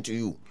giving the thing to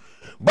you.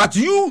 But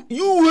you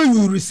when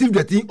you receive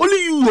the thing,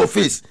 only you your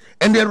face,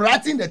 and they're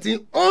writing the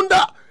thing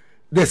under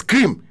the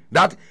screen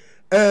that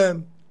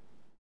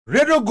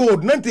Radio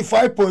Gold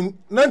 90.5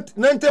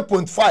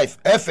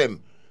 FM.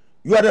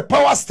 You are the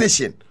power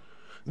station.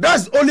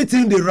 That's the only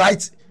thing they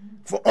write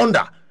for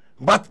under.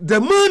 But the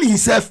man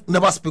himself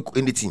never speak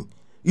anything.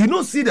 You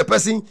don't see the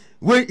person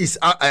when is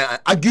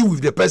argue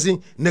with the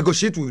person,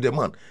 negotiate with the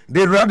man.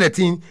 They write the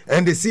thing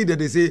and they see that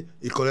they say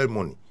he collect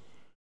money.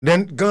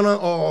 Then Ghana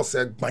all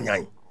said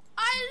Banyai.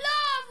 I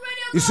love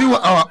Radio. You see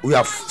what we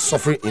are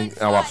suffering in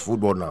our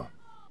football now.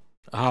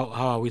 How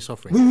are we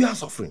suffering? We are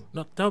suffering.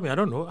 No, tell me. I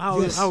don't know. How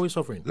are we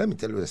suffering? Let me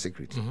tell you a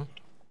secret.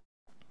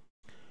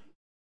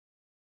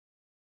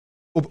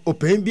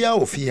 Opembia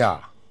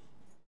Ofia.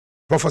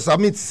 Professor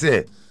Smith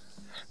say.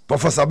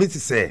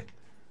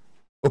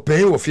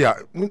 Opembia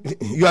Ofia.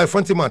 You are a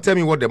fancy man. Tell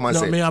me what the man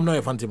said. No, me, I'm not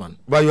a fancy man.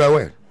 But you are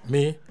where?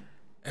 Me,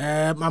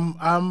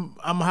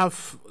 I'm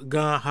half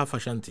Ghana, half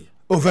Ashanti.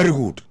 Oh, very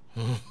good.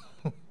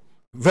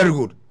 Very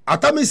good.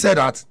 Atami said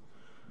that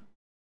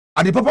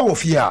And the papa of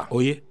fear. Oh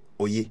yeah.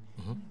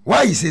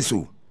 Why he say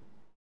so?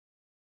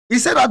 He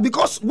said that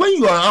because when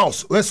you are in a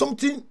house, when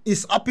something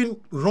is happening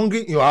wrong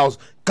in your house,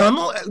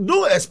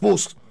 don't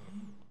expose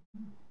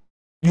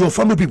your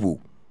family people.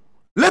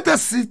 Let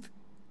us sit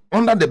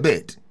under the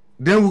bed.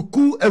 Then we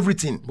cool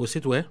everything. We'll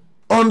sit where?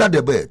 Under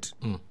the bed.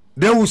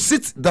 Then we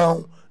sit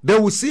down.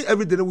 Then we see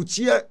everything. Then we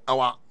cheer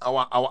our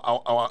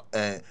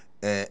head.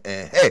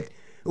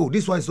 Oh,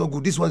 this one is not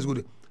good. This one is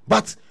good.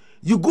 But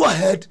you go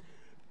ahead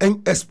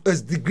and as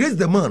degrade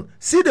the man.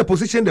 See the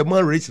position the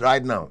man reached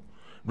right now.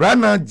 Right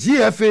now,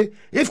 GFA,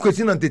 if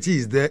Christine Anteti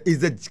is there,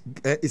 is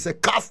a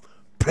CAF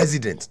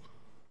president.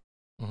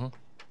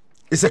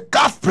 It's a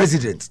CAF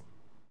president.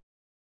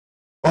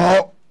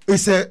 Or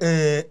it's a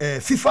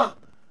FIFA.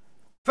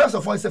 First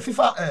of all, it's a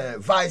FIFA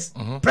vice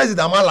president.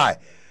 Am I lie?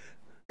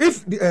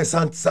 If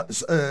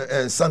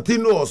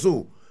Santino or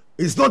so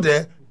is not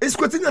there, it's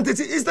Christine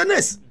Anteti is the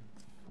next.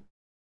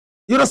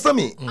 You understand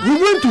me? We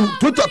went to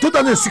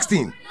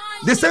 2016.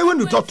 They say when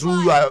you talk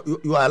true,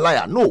 you are a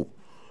liar. No.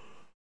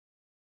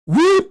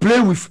 We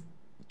play with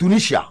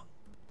Tunisia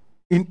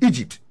in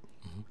Egypt.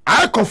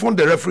 I confront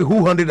the referee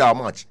who handled our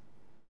match.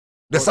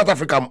 The South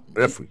African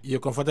referee. You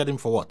confronted him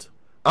for what?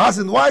 I asked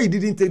him why he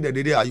didn't take the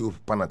day you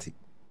penalty.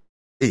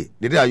 Hey,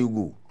 the day you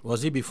go.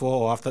 Was he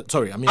before or after?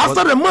 Sorry, I mean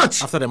after the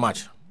match. After the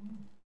match.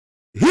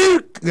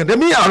 The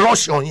me a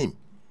rush on him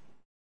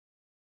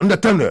in the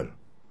tunnel.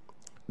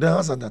 Then I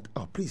answered that.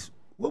 Oh, please,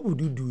 what would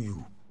you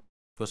do?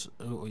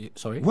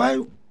 Sorry.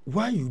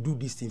 Why you do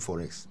this thing for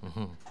us?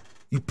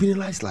 You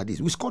penalize like this.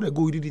 We scored a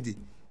goal. You didn't.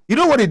 You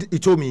know what he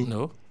told me?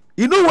 No.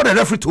 You know what the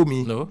referee told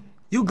me? No.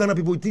 You Ghana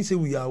people think say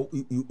you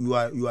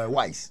are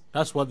wise.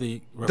 That's what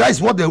the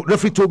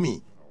referee told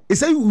me. He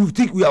said we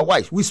think we are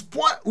wise. We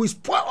spoil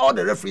all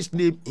the referees'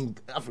 name in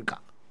Africa.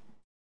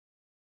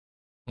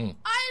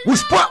 We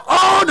spoil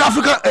all the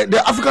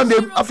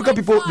African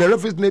people, the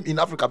referees' name in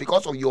Africa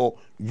because of your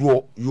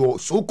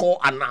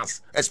so-called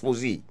anas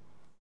expose. I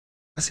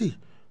say,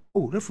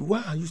 oh referee,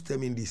 why are you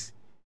telling me this?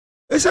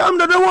 He said, I'm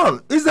the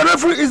one. It's the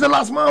referee, it's the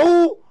last man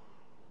who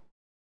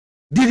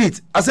did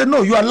it. I said,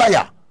 no, you are a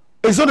liar.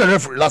 It's not the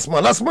referee, last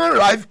man. Last man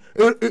arrived,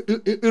 he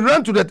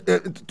ran to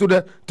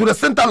the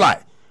center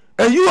line.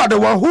 And you are the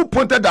one who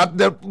pointed that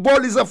the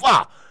ball is a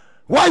far.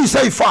 Why you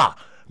say far?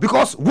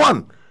 Because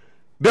one,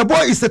 the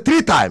ball is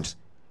 3 times.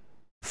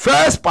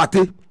 First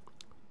party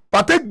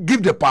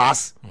give the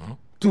pass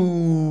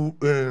to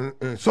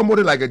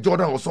somebody like a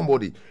Jordan or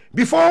somebody.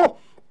 Before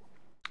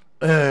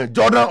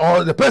Jordan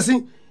or the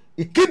person,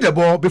 he kicked the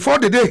ball before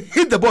they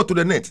hit the ball to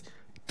the net.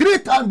 3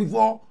 times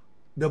before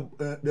the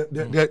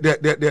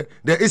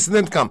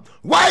incident come.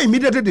 Why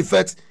immediately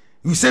defect?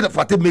 You say that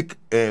Fatih make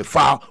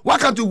foul. Why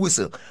can't you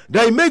whistle?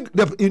 They make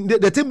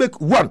the team make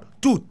 1,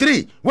 2,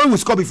 3. When we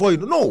score before you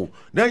no.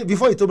 Then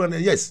before you told me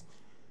yes.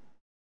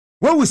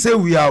 When we say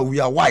we are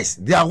wise,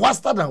 they are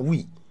wiser than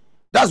we.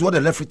 That's what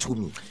the referee told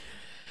me.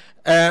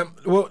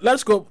 Well,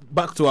 let's go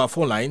back to our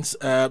phone lines.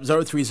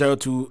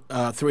 0302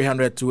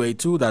 300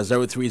 282. That's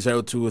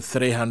 0302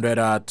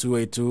 300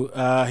 282.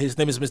 His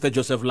name is Mr.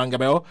 Joseph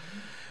LANGABELL,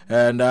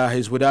 and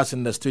he's with us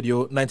in the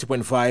studio,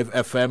 90.5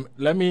 FM.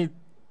 Let me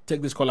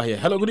take this caller here.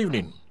 Hello, good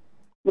evening.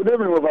 Good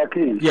evening,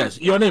 Wofaki. Yes,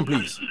 your name,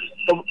 please.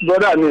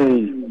 Brother,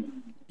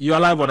 you are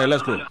live on it.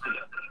 Let's go.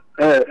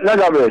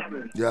 LANGABELL.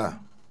 Yeah.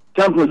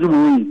 Champion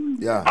Jimmy.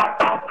 Yeah.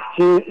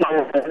 She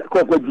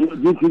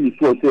GTV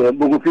Sports.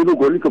 Bogofilu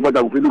go liko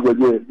bada Bogofilu go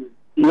je.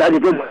 Iya je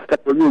ko ta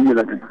to ni mi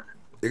la kan.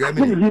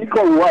 Ni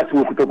ko wa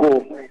to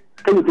ko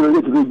kan to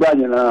le to gba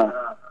yen na.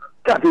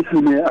 Ka ke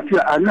si ni afi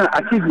ana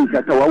achieve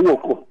ka ta wa wo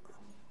ko.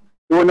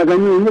 Wona ga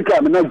ni ni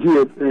ka na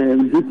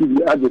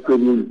GTV aje ko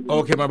ni.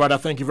 Okay, my brother,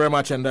 thank you very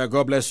much, and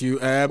God bless you.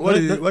 What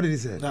did he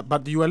say?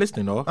 But you were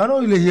listening, no? I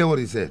don't really hear what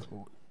he said.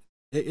 No,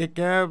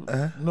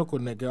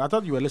 I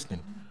thought you were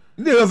listening.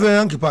 Anyway,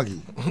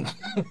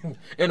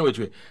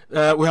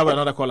 we have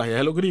another caller here.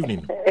 Hello, good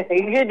evening.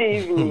 Good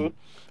evening.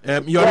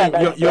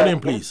 Your name,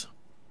 please.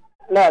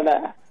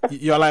 Nana.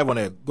 You're live on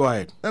it. Go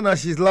ahead. Nana,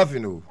 she's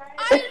laughing. Oh.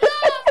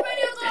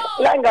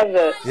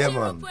 LANGABELL. Yeah,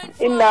 man.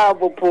 Ina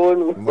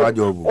boponu.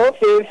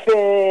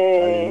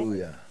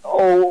 Hallelujah.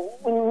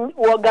 Oh,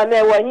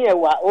 wagame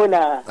wanyewa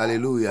ona.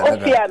 Hallelujah.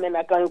 Ofi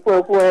amena kan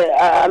ko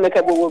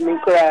ameka bobo mi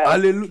kra.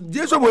 Hallelujah.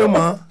 Jesus boy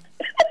ma.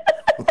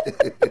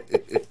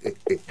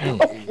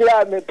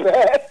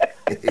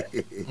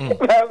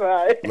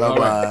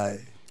 Bye-bye.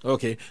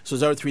 Okay, so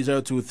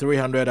 0302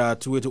 300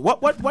 282.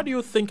 What do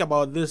you think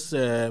about this?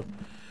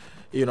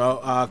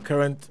 Our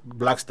current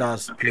Black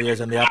Stars players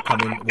and the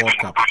upcoming World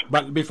Cup.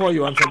 But before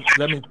you answer,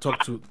 let me talk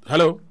to.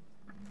 Hello.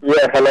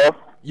 Yeah, hello.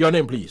 Your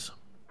name, please.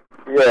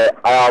 Yeah,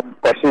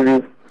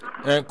 Koshifi.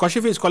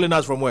 Koshifi is calling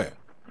us from where?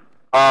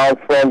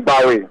 From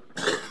Bawi.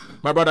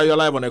 My brother, you're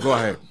live on it. Go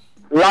ahead.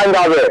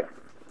 LANGABELL.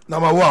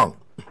 Number 1.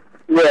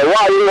 Yeah, why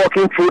are you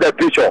walking through the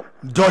picture?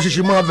 Josh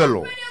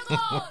Shimavelo.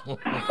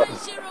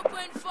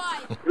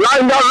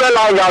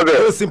 LANGABELL.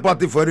 No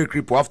sympathy for the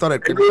cripple after the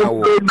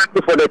cripple. No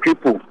sympathy for the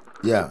people.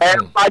 Yeah.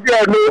 I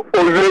don't know.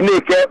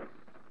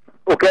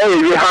 Okay,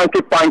 you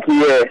hanky panky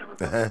here.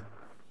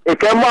 e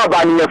ke mo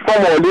aba ni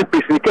form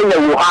Olympics ni Kenya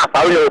wo ha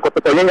sa we ko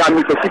to nya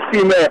mi so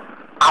 16 me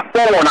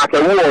afọ na ke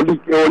wo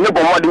ni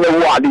bo mo de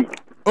wo ali.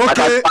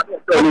 Okay.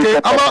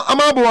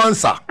 Ama bo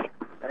answer.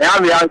 Yeah,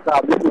 me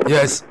answer.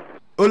 Yes.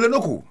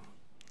 Olenoku.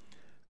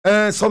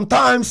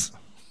 Sometimes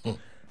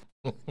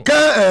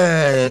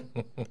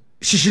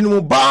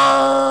shishinu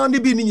ba ni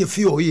bi ni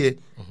fi oye.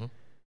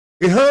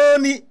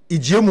 Ehani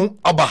ijemu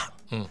aba.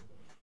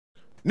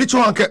 Ni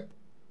chwanke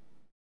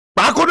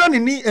ba koda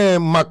ni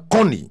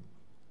Makoni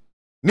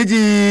ni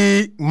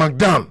di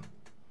Magdan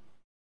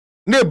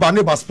ne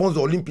ba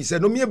sponsor Olympics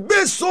no me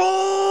be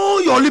so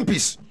your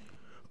Olympics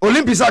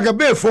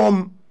agabe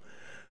from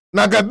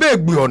nagabe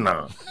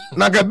gbiona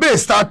nagabe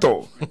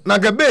starter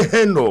nagabe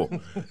heno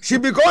she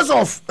because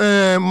of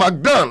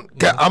Magdan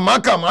ke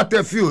amaka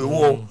mate fi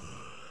wo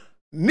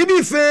ni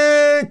bi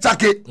fe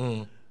take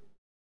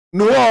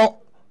no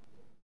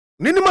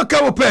ni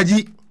maka wo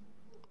peji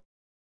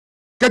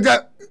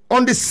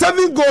on the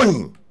 7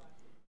 going.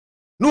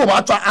 No,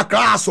 but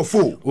Accra so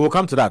full. We'll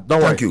come to that.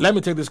 Don't worry. Let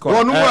me take this call.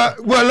 Well,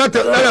 let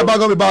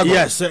it back.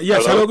 Yes,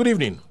 yes. Hello, good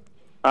evening.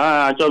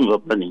 John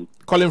opening.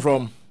 Calling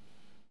from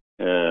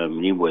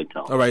New Boy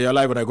Town. All right, you're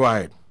live. Go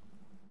ahead.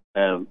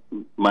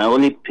 My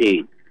only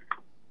pay.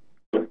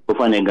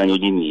 Ofane ganyo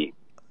jimi.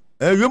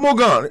 You mo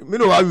gan. Me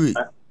no awi.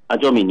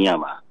 Ajo mi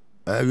niama.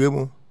 You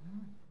mo.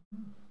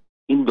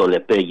 Indole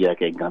pay ya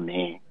ke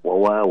game.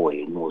 Wawa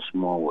we no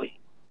small way.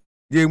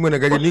 Je mo na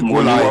gaje ni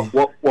ko lai.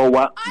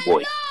 Wawa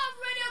boy.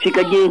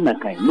 Chika je na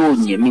kai no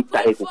nyemi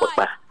tahe ko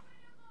pa.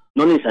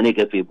 No ni sane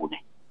ke fe bune.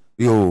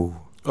 Yo.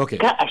 Okay.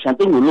 Ka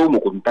ashante no mo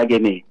ko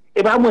ntage me.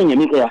 E ba mo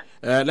nyemi ka ya.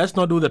 Let's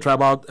not do the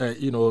tribal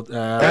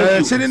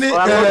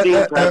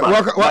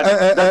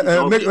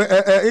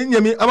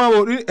nyemi ama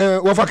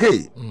WOFA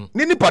ke.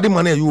 Ni padi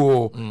mane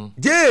you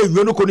je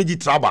you no ko ni ji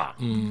tribal.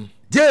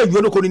 Je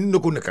you no ko ni no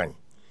ko ne kan.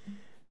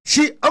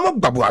 Shi ama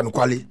babu anu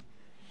kwale.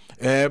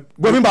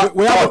 We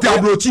have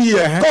tableau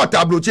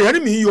chi any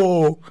me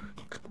yo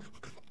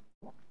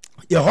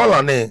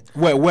Holland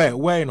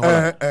where in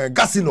Holland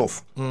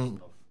Gasinov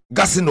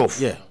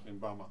yeah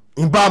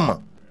in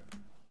Bama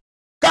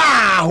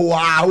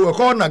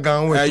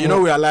you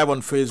know we are live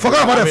on Facebook.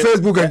 Forget about the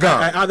Facebook and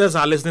others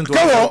are listening to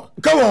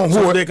come on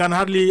so they can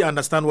hardly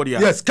understand what you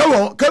are. Yes, come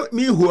on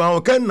me who I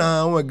can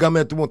now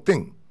gamet mo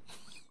thing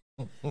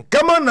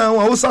come on now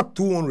I was at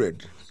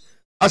 200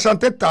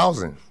 Ashanti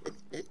 1,000.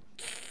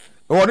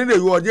 All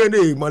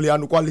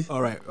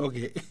right,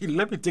 okay.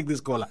 Let me take this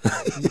caller.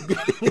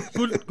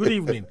 Good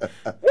evening.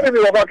 Good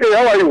evening, okay,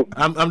 how are you?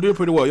 I'm doing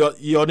pretty well.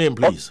 Your name,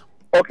 please.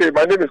 Okay,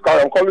 my name is Carl.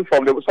 I'm calling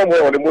from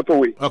somewhere on the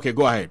motorway. Okay,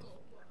 go ahead.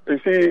 You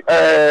see,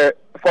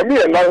 for me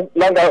and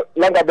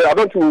LANGABELL, I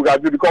don't agree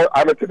with you because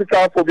I'm a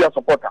typical phobia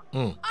supporter.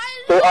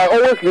 So I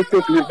always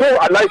listen to him. Though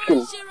I like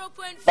him,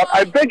 but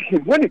I beg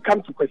him when it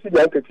comes to question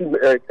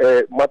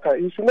the matter,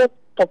 he should not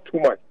talk too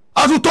much.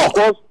 As you talk.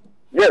 Because,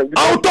 yeah,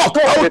 I will talk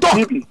because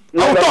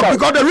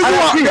the reason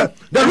why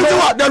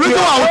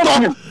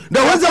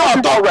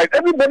I talk, right.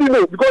 Everybody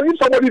knows because if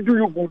somebody do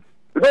you good,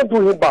 you don't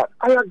do him bad.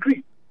 I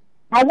agree.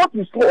 But what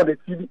you saw on the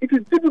TV, it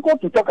is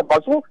difficult to talk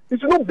about. So you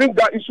should not bring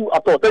that issue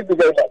at all. Thank you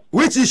very much.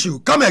 Which issue?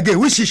 Come again.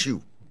 Which issue?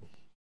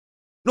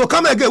 No,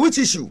 come again. Which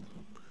issue?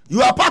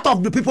 You are part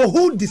of the people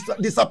who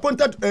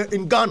disappointed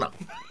in Ghana.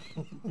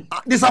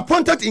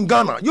 Disappointed in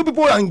Ghana. You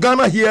people are in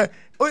Ghana here.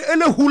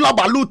 Any hula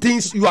baloo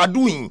things you are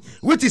doing,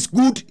 which is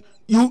good.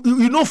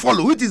 You don't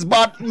follow. Which is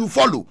bad, you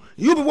follow.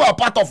 You people are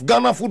part of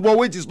Ghana football,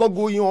 which is not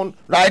going on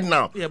right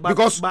now. Yeah, but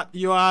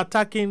you are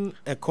attacking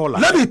a caller.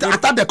 Let me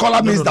attack the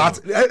caller means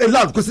that.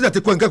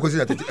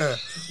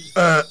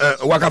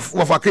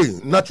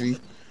 Naturally.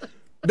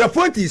 The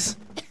point is,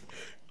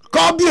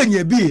 call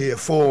be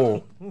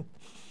for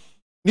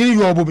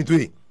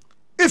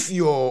if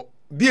you're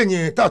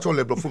being touch on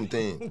level from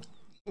thing,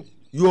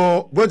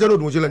 your brother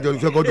don't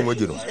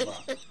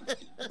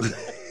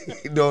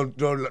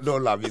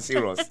laugh, it's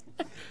serious.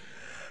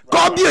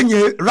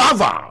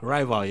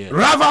 Rival, yeah.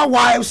 Rival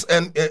wives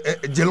and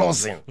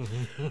jealousy.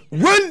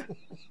 When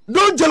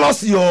don't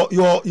jealous your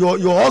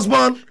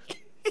husband,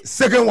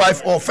 second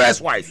wife or first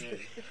wife,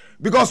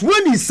 because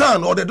when his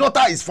son or the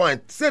daughter is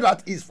fine, say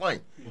that is fine.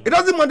 It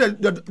doesn't matter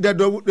that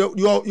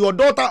your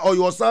daughter or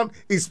your son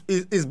is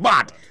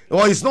bad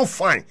or is not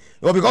fine,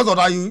 or because of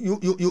that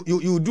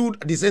you do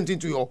the same thing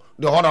to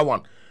the other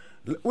one.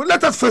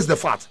 Let us face the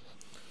fact.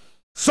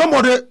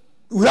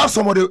 We have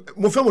somebody,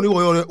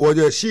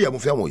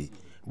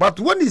 but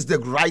when is the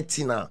right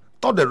thing now?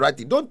 Talk the right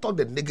thing. Don't talk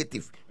the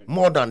negative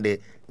more than the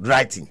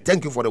right thing.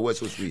 Thank you for the words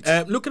so sweet.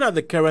 Looking at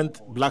the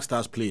current Black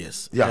Stars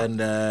players and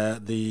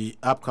the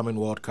upcoming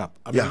World Cup,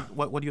 I mean,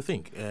 what do you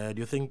think? Do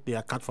you think they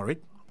are cut for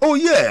it? Oh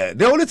yeah,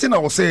 the only thing I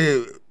will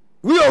say,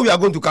 we are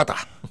going to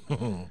Qatar.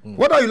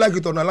 Whether you like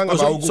it or not,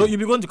 so you'll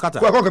be going to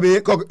Qatar?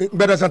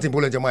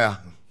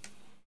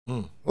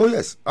 Oh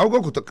yes, I'll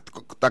go to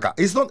Qatar.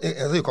 It's not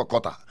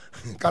Qatar.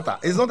 Qatar.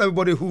 It's not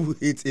everybody who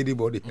hates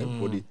anybody.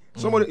 Everybody.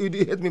 Somebody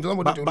you hate me,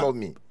 somebody to love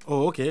me.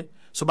 Oh, okay.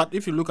 So, but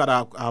if you look at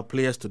our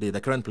players today,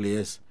 the current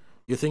players,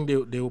 you think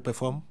they will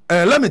perform?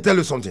 Let me tell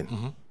you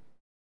something.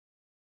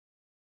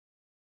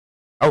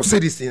 I will say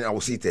this thing, I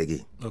will say it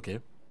again. Okay.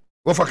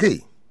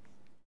 WOFA,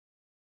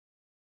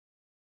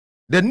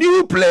 the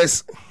new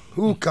players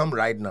who come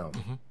right now,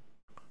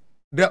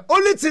 the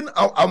only thing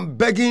I'm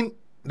begging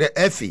the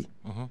FA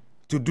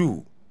to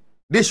do,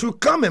 they should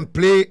come and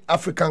play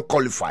African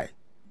qualify.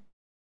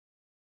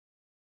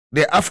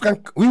 We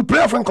play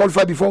African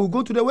qualify before we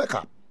go to the World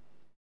Cup.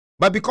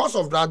 But because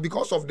of that,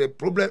 because of the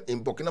problem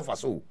in Burkina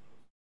Faso,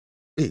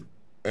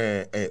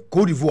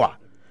 Cote d'Ivoire,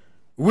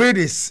 where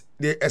they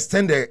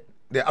extend the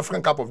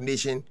African Cup of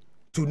Nations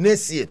to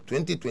next year,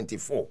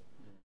 2024.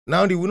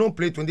 Now they will not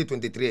play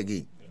 2023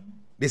 again.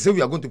 They say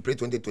we are going to play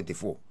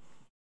 2024.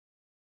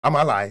 Am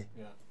I lying?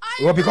 Yeah.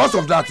 Well, because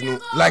of that,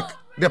 like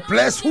the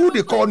players who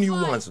they call new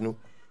ones, you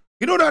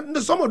know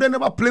that some of them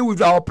never play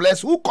with our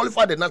players who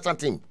qualify the national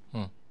team.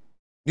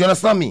 You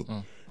understand me?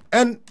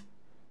 And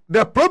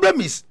the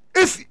problem is,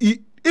 if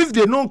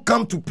they don't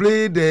come to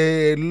play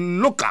the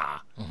local,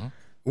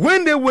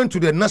 when they went to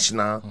the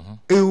national,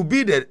 it will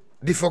be the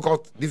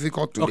difficult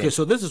to okay, them.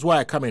 so this is why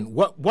I come in.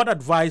 What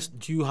advice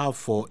do you have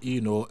for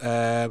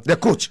the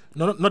coach?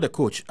 No, not the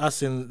coach.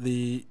 As in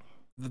the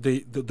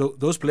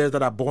those players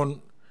that are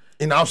born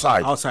in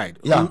outside.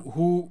 Yeah.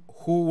 Who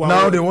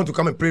now they want to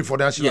come and play for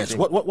the national yes. team.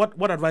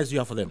 What advice do you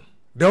have for them?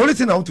 The only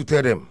thing I want to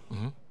tell them,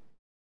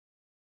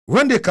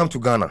 when they come to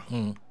Ghana,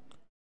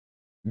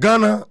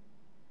 Ghana,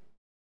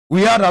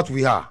 we are that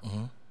we are.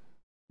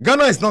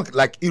 Ghana is not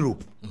like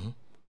Europe.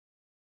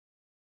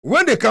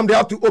 When they come, they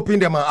have to open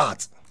their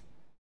heart.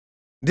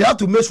 They have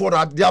to make sure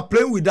that they are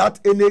playing without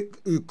any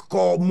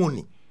call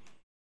money.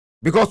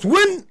 Because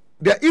when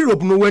the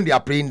Europe know when they are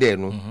playing there,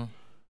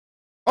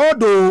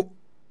 although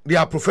they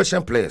are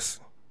professional players,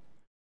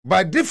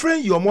 by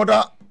different your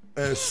mother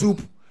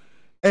soup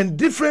and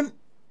different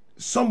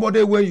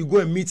somebody where you go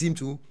and meet him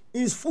to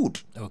is food.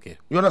 Okay.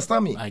 You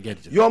understand me? I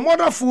get it. Your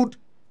mother food,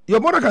 your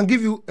mother can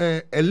give you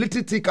a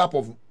little teacup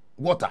of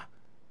water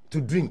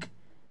to drink.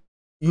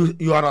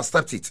 You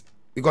accept it.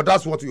 Because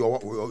that's what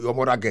your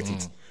mother gets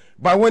it.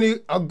 But when you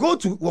go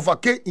to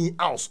WOFA in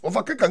house,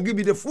 WOFA can give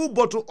you the full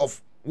bottle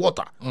of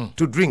water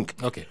to drink.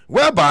 Okay.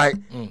 Whereby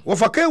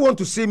WOFA want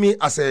to see me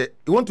as he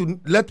want to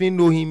let me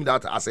know him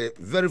that as a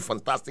very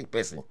fantastic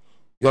person.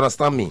 You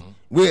understand me?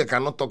 We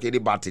cannot talk any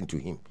bad thing to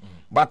him.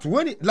 But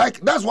when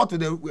that's what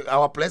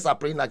our players are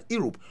playing like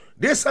Europe.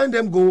 They sign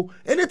them go.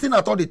 Anything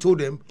I thought they told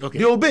them,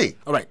 they obey.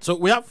 All right. So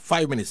we have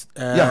 5 minutes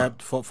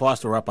for us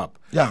to wrap up.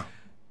 Yeah.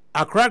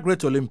 Accra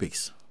Great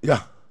Olympics.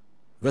 Yeah.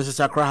 Versus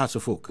Accra Hearts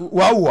of Oak.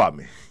 Wow,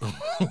 me.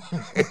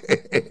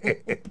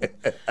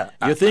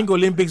 You think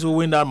Olympics will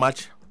win that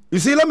match? You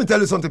see, let me tell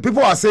you something.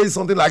 People are saying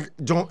something like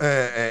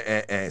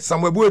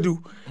Samuel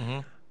Boadu.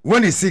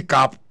 When he see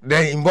cap,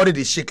 then his body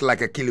they shake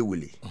like a killy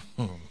willy.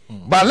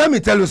 But let me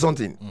tell you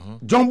something.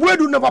 John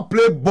Boadu never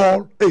play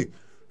ball. Hey,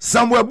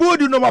 Samuel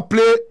Boadu never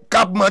play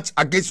cap match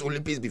against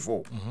Olympics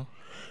before.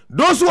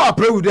 Those who are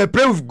play with, they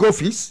play with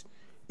Gofis.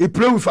 He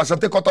play with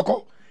Asante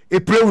Kotoko. He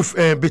play with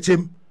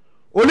Bechem.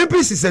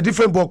 Olympics is a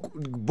different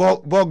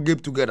ball game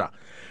together.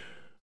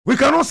 We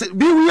cannot say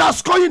we are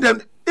scoring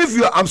them. If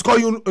I'm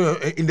scoring you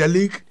in the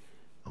league,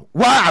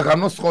 why I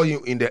cannot score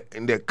you in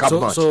the cup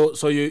match?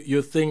 So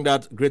you think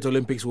that Great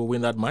Olympics will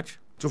win that match?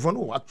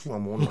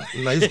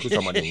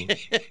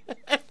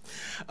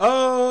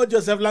 Oh,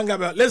 Joseph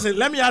Langabell. Listen,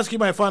 let me ask you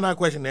my final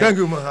question. Thank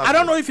you, man. I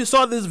don't know if you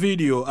saw this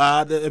video,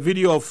 the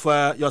video of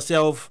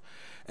yourself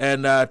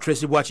and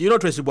Tracy Boachi. You know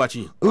Tracy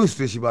Boachi? Who is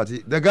Tracy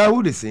Boachi? The guy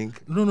who they sing?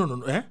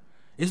 No.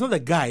 It's not the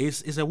guy.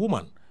 It's a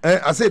woman.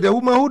 I said the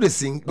woman who they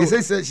sing. They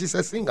say she's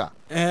a singer.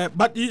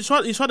 But you saw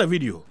the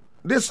video.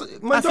 I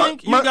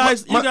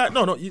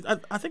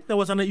think there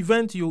was an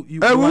event we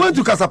went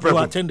to Casa Prevo.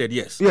 You attended,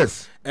 yes.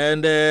 Yes.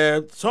 And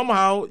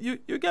somehow you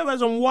gave her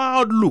some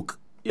wild look.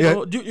 You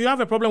know, do you have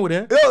a problem with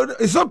her?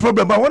 It's not a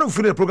problem, but when we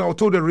finish the program, I'll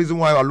tell the reason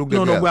why I looked at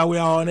her. No, we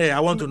are on air. I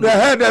want to know.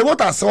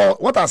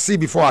 What I see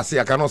before I see,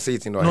 I cannot say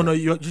it in No,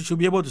 you should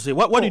be able to say.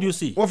 What did you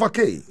see?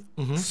 WOFA,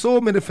 so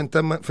many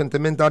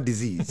fundamental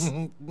disease.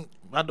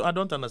 I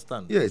don't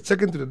understand. Yeah,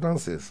 check into the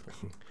dances.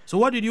 So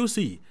what did you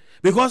see?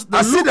 Because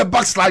I see the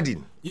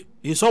backsliding.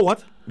 You saw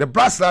what? The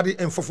backsliding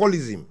and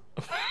footballism.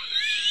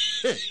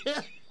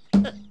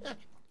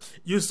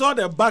 You saw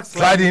the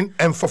backsliding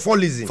and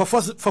footballism.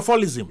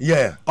 Footballism.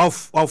 Yeah.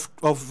 Of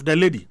the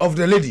lady. Of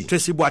the lady.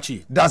 Tracy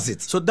Boachi. That's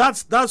it. So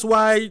that's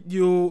why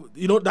you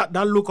know that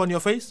look on your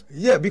face?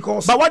 Yeah,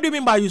 because. But what do you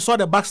mean by you saw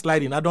the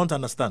backsliding? I don't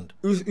understand.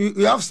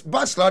 You have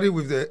backsliding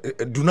with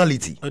the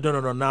duality.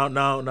 No.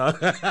 Now.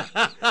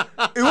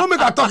 It won't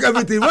make I talk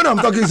everything. When I'm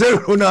talking, say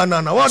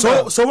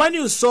no. So when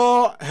you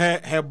saw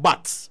her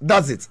butt.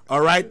 That's it. All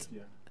right.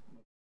 Yeah.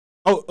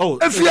 Oh,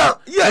 Efia,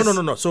 yes.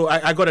 No. So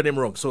I got the name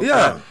wrong. So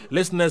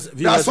listeners,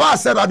 viewers, that's why I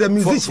said I'm the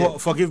musician.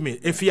 Forgive me,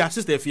 Efia,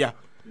 sister Efia.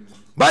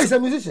 But he's a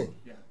musician.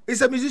 He's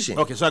a musician.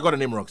 Okay, so I got the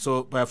name wrong.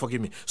 So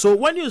forgive me. So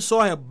when you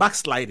saw her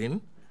backsliding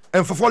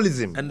and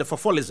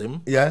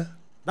footballism, yeah,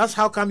 that's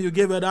how come you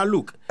gave her that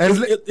look. And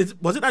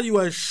was it that you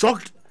were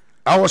shocked?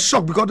 I was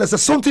shocked because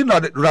there's something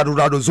that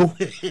Radozo.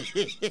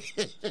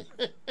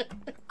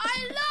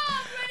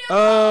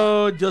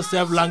 Oh,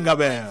 Joseph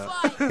Langabell.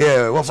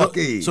 Yeah, WOFA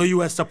K. So you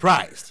were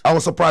surprised. I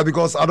was surprised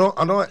because I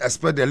don't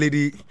expect the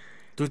lady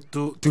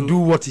to do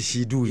what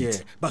she do it. Yeah.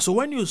 But so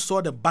when you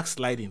saw the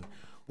backsliding,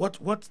 what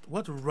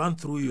ran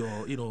through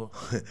your,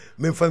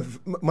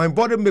 my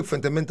body make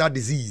fundamental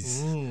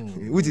disease,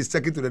 which is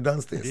taken to the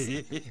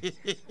downstairs.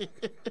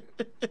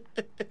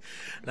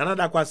 Nana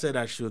Dakwa said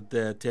I should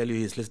tell you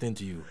he's listening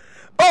to you.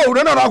 Oh,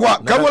 Nana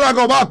Dakwa, come on,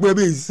 go back,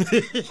 babies.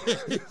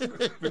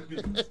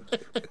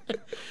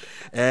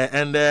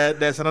 And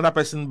there's another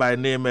person by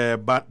name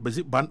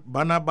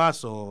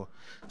Barnabas or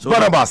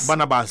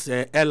Barnabas,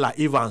 Ella,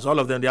 Evans, all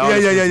of them. They are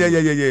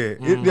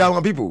They are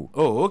my people.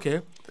 Oh,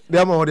 okay. They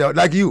are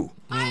like you.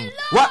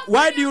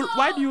 Why do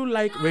you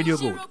like Radio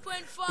Gold?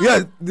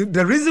 Yeah,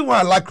 the reason why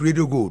I like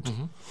Radio Gold,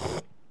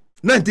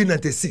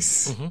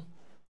 1996.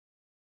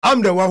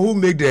 I'm the one who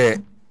made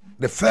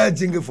the fair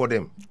jingle for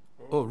them.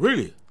 Oh,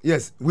 really?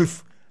 Yes,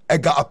 with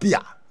Edgar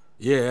Appiah.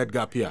 Yeah,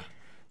 Edgar Appiah.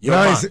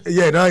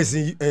 Now he's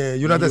in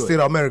United States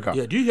of America.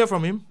 Yeah, do you hear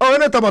from him? Oh,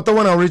 anytime I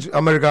when I reach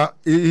America,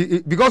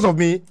 because of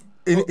me,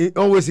 he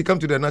always come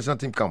to the national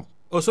team camp.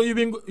 Oh, so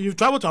you've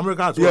traveled to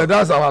America as well? Yeah,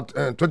 that's about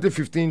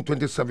 2015,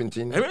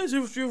 2017. I mean,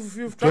 you've traveled.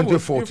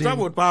 2014. You've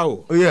traveled,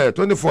 Pao. Yeah,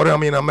 2014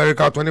 I'm in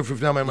America,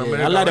 2015 I'm in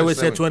America. I like the way you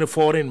say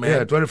 2014, man. Yeah,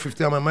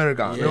 2015 I'm in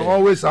America. Yeah.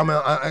 Always I'm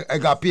a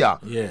Appiah.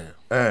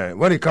 Yeah.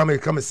 When he come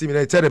and see me,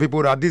 they tell the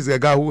people that this is a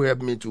guy who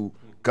helped me to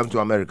come to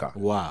America.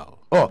 Wow.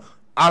 Oh,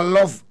 I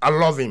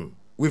love him.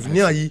 With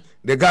Nyai,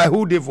 the guy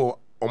who did for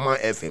Oman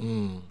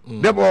FM.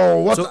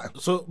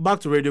 So back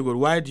to Radio Gold.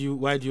 Why do you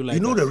like?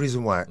 You know the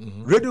reason why?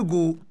 Radio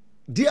Gold,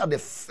 they are the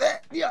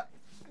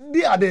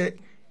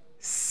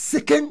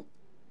second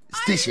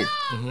station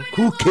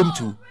who came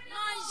to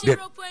the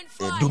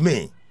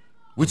domain,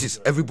 which is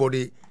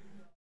everybody.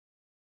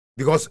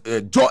 Because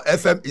Joe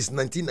FM is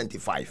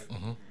 1995,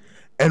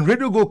 and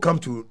Radio Gold come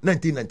to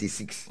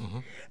 1996.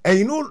 And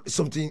you know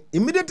something?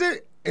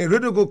 Immediately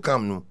Radio Gold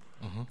come,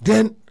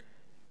 then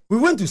we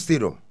went to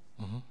Stadium,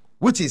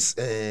 which is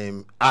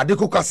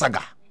Adekoka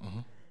Saga.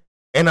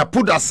 And I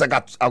put that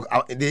saga,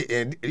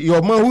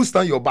 your man who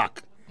stand your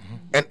back,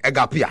 and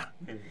Agapia.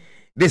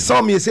 They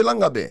saw me and say,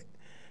 Langabell,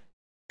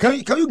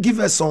 can you give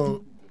us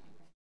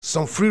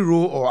some free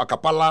roll or a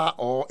cappella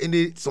or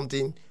any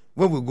something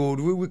when we go?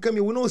 We come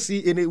here, we don't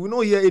see any, we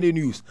don't hear any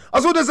news.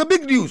 And so there's a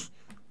big news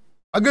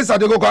against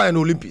Adekoka and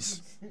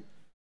Olympics.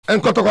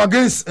 And Kotoko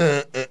against,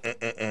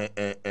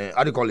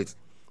 how do you call it?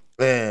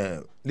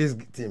 This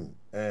team.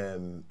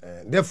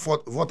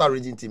 The water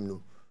region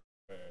team,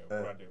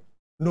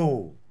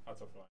 no.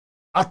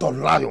 Out of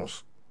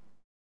Lions.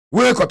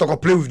 We got to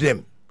play with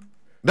them.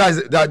 That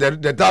is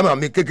the time I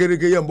make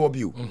Kekereke and Bob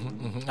you.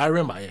 I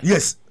remember, yeah.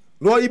 Yes.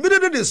 No,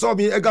 immediately they saw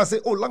me, I got say,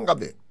 oh,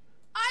 Langabell,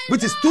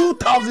 which is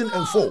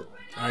 2004.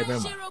 I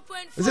remember.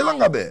 They say,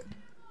 Langabell,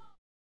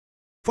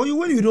 for you,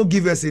 when you don't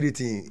give us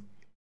anything,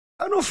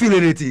 I don't feel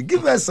anything.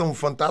 Give us some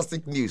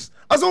fantastic news.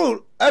 As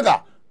well,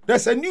 Edgar,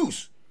 there's a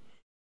news.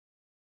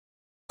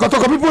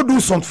 Kotoko people do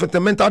some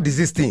fundamental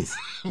disease things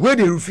where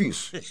they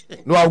refuse.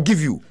 No, I'll give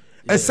you.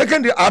 And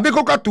secondly,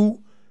 Adekoka too,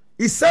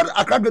 he said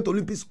Accra Great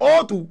Olympics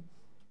all to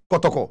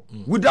Kotoko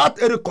without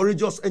any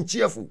courageous and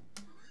cheerful.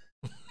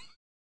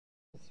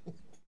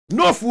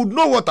 No food,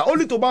 no water,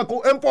 only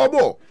tobacco and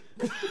pomo.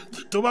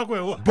 Tobacco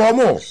and what?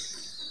 Pomo.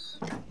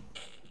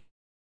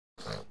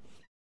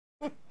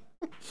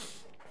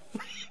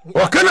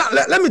 Okay,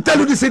 let me tell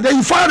you this. Then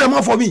you fire them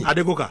out for me.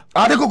 Adekoka.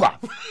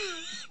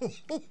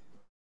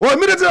 Well,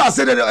 immediately I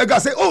said that I can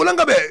say, oh,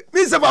 Langabell,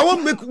 means if I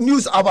won't make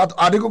news about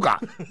Adekoka,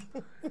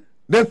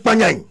 then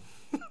Panyang,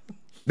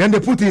 then they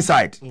put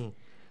inside.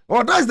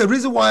 Well, that's the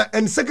reason why.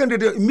 And secondly,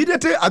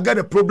 immediately I got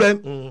a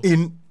problem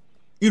in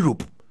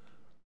Europe.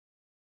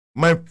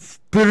 My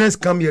parents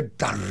come here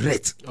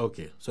direct.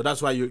 Okay, so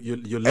that's why you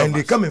love and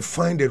they come and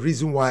find the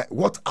reason why,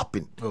 what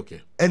happened.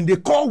 Okay. And they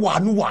call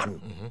one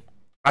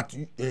at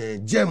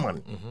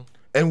German.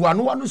 And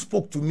one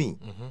spoke to me.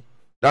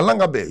 That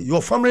Langabell,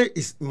 your family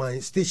is my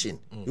station.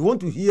 We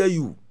want to hear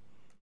you.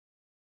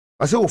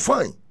 I said, oh,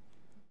 fine.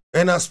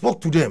 And I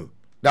spoke to them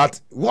that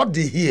what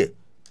they hear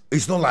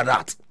is not like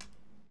that.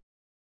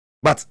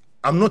 But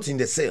I'm not in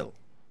the cell.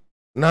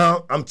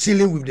 Now I'm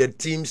chilling with the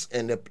teams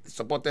and the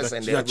supporters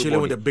and you're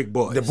chilling with the big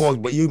boys. The boys,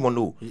 but you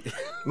know.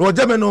 No,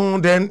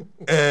 then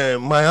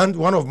my aunt,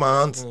 one of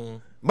my aunts,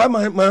 but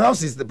my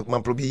house is my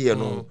probi here,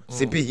 no,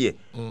 CP here.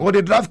 When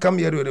the drive come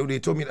here, they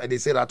told me, they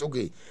said that,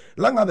 okay,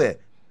 Langabell,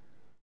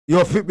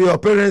 your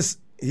parents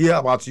hear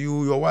about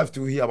you, your wife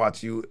to hear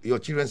about you, your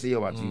children hear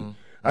about you.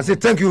 I say,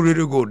 thank you,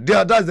 Radio Gold.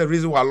 That's the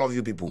reason why I love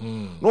you people.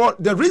 No,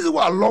 the reason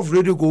why I love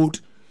Radio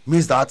Gold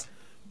means that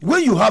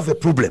when you have a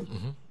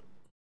problem,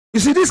 you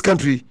see, this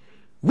country,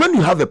 when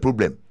you have a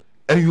problem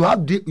and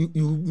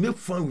you make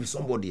fun with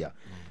somebody,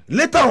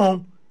 later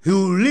on, he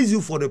will release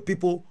you for the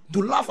people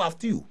to laugh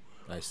after you.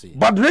 I see.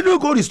 But Radio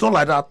Gold is not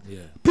like that. Yeah.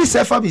 Peace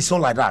FM is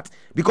not like that.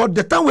 Because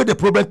the time where the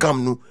problem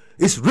comes,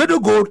 it's Radio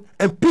Gold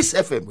and Peace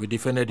FM we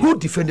defended you. Who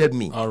defended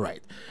me. All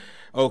right.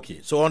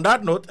 Okay. So on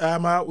that note,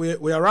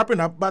 we are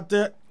wrapping up. But,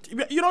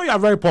 you know, you are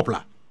very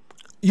popular.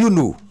 You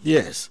know.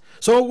 Yes.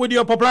 So with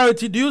your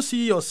popularity, do you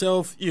see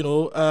yourself,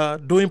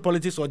 doing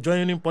politics or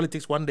joining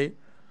politics one day?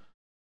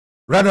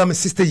 Right now, I'm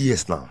 60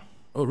 years now.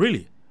 Oh,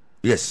 really?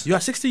 Yes. You are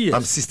 60 years?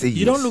 I'm 60 years.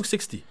 You don't look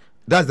 60.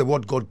 That's the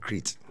word God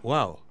created.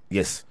 Wow.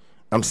 Yes.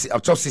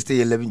 I've turned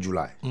 60 11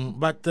 July.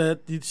 But do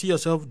you see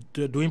yourself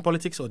doing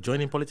politics or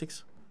joining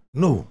politics?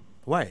 No.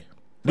 Why?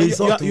 They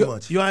insult too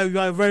much. You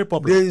are very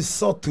popular. They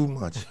insult too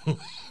much.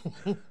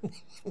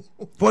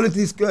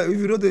 Politics, if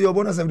you don't do your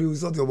bonus, they will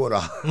insult your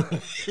brother.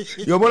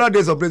 Your brother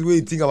does a place where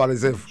you think about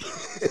yourself.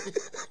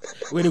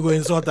 Where you go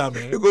insult them,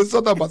 man? You go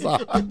insult them, Pastor.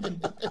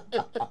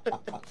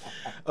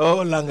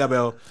 Oh,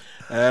 Langabell.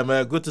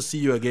 Good to see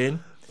you again.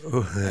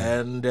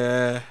 And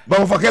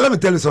but okay, let me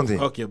tell you something.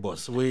 Okay,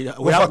 boss. We have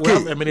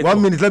a minute.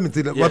 1 minute, let me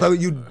tell you. Yeah. But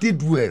you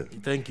did well.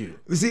 Thank you.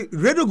 You see,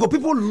 Radio Gold,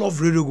 people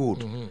love Radio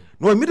Gold.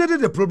 Now, immediately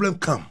the problem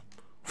come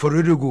for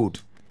Radio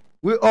Gold,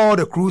 we all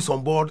the crews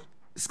on board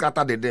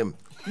scattered them.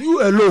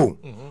 You alone,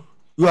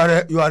 you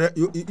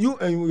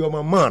and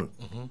your man.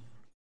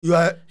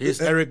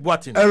 He's Eric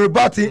Boatin. Eric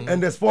Boatin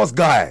and the sports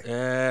guy.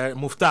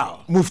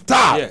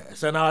 Muftar.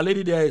 Yes, and our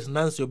lady there is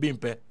Nancy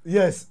Obimpe.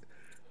 Yes.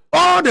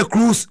 All the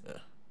crews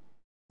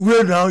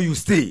where now you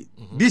stay.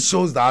 This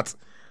shows that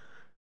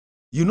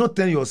you not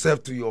turn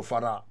yourself to your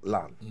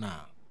fatherland. Nah.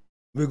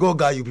 May God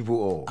guide you people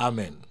all.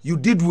 Amen. You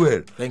did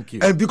well. Thank you.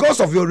 And because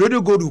of your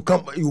Radio Gold,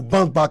 you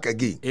bounce back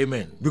again.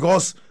 Amen.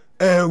 Because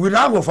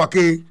without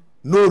WOFA,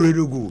 no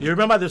Radio Gold. You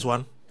remember this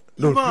one?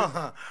 No.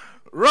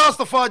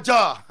 Rastafari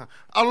Jah,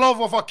 I love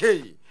WOFA.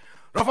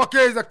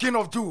 WOFA is the king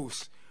of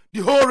Jews.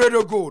 The whole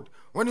Radio Gold.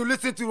 When you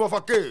listen to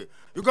WOFA,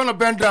 you're gonna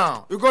bend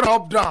down. You're gonna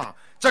up down.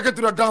 Check it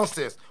to the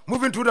downstairs.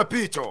 Moving to the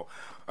picture.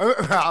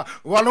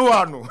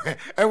 Wanu.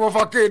 And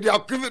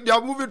WOFA, they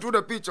are moving to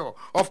the picture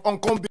of Hong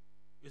Kong.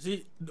 You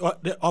see,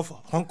 of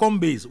Hong Kong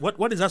base.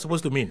 What is that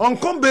supposed to mean? Hong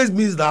Kong base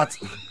means that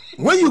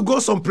when you go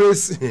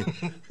someplace,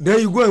 then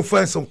you go and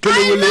find some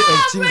kelewele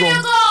and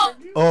chingom,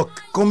 or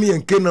come here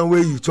and Kenan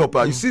where you chop.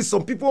 You see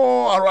some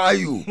people around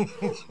you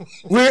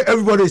where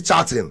everybody is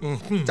chatting.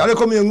 That's the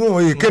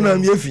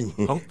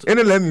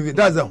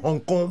Hong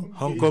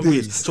Kong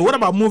base. So what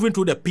about moving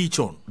to the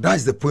Pichon?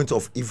 That's the point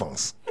of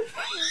Evans.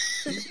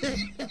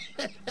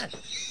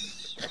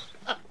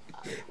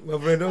 My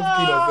friend, don't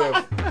kill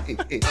yourself.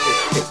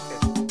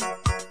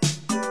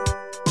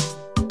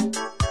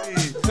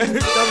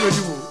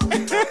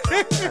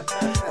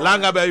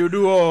 Langabell, you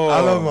do all. I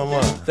love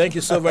Mama. Thank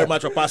you so very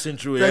much for passing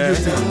through. Thank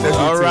you too.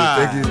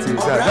 Thank you too.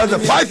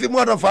 That's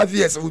more than 5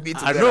 years we'll be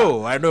together.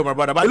 I know, my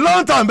brother. But a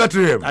long time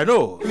better him. I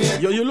know.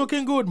 You're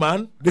looking good,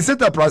 man. They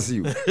set up price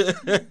you.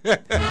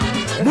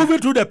 Moving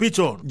to the pitch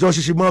on. Josh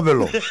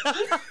Shimavelo.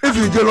 If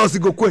you jealous, you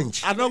go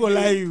quench. I'm not gonna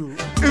lie you.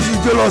 If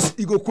you jealous,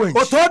 you go quench.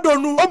 But I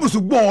don't know.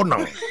 Almost born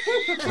now.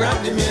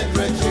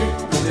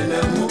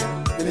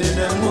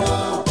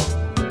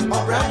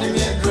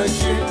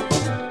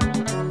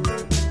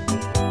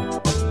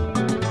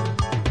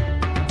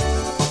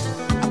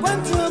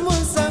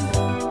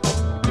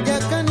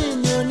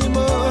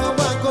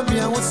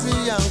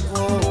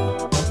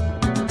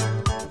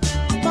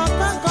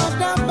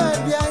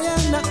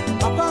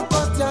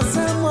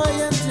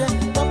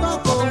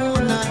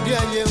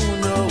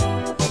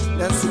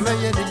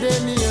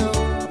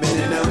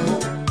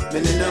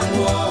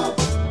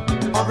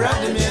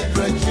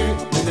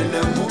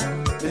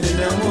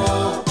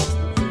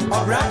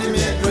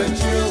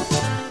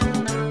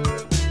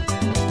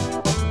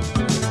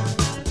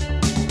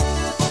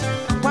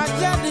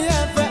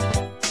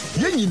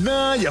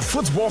 Your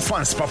football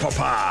fans,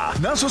 papa.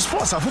 Now, so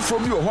sports are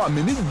from you.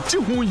 Many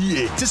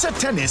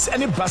tennis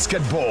and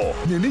basketball.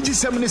 Ninja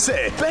 70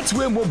 say,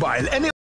 Betway Mobile.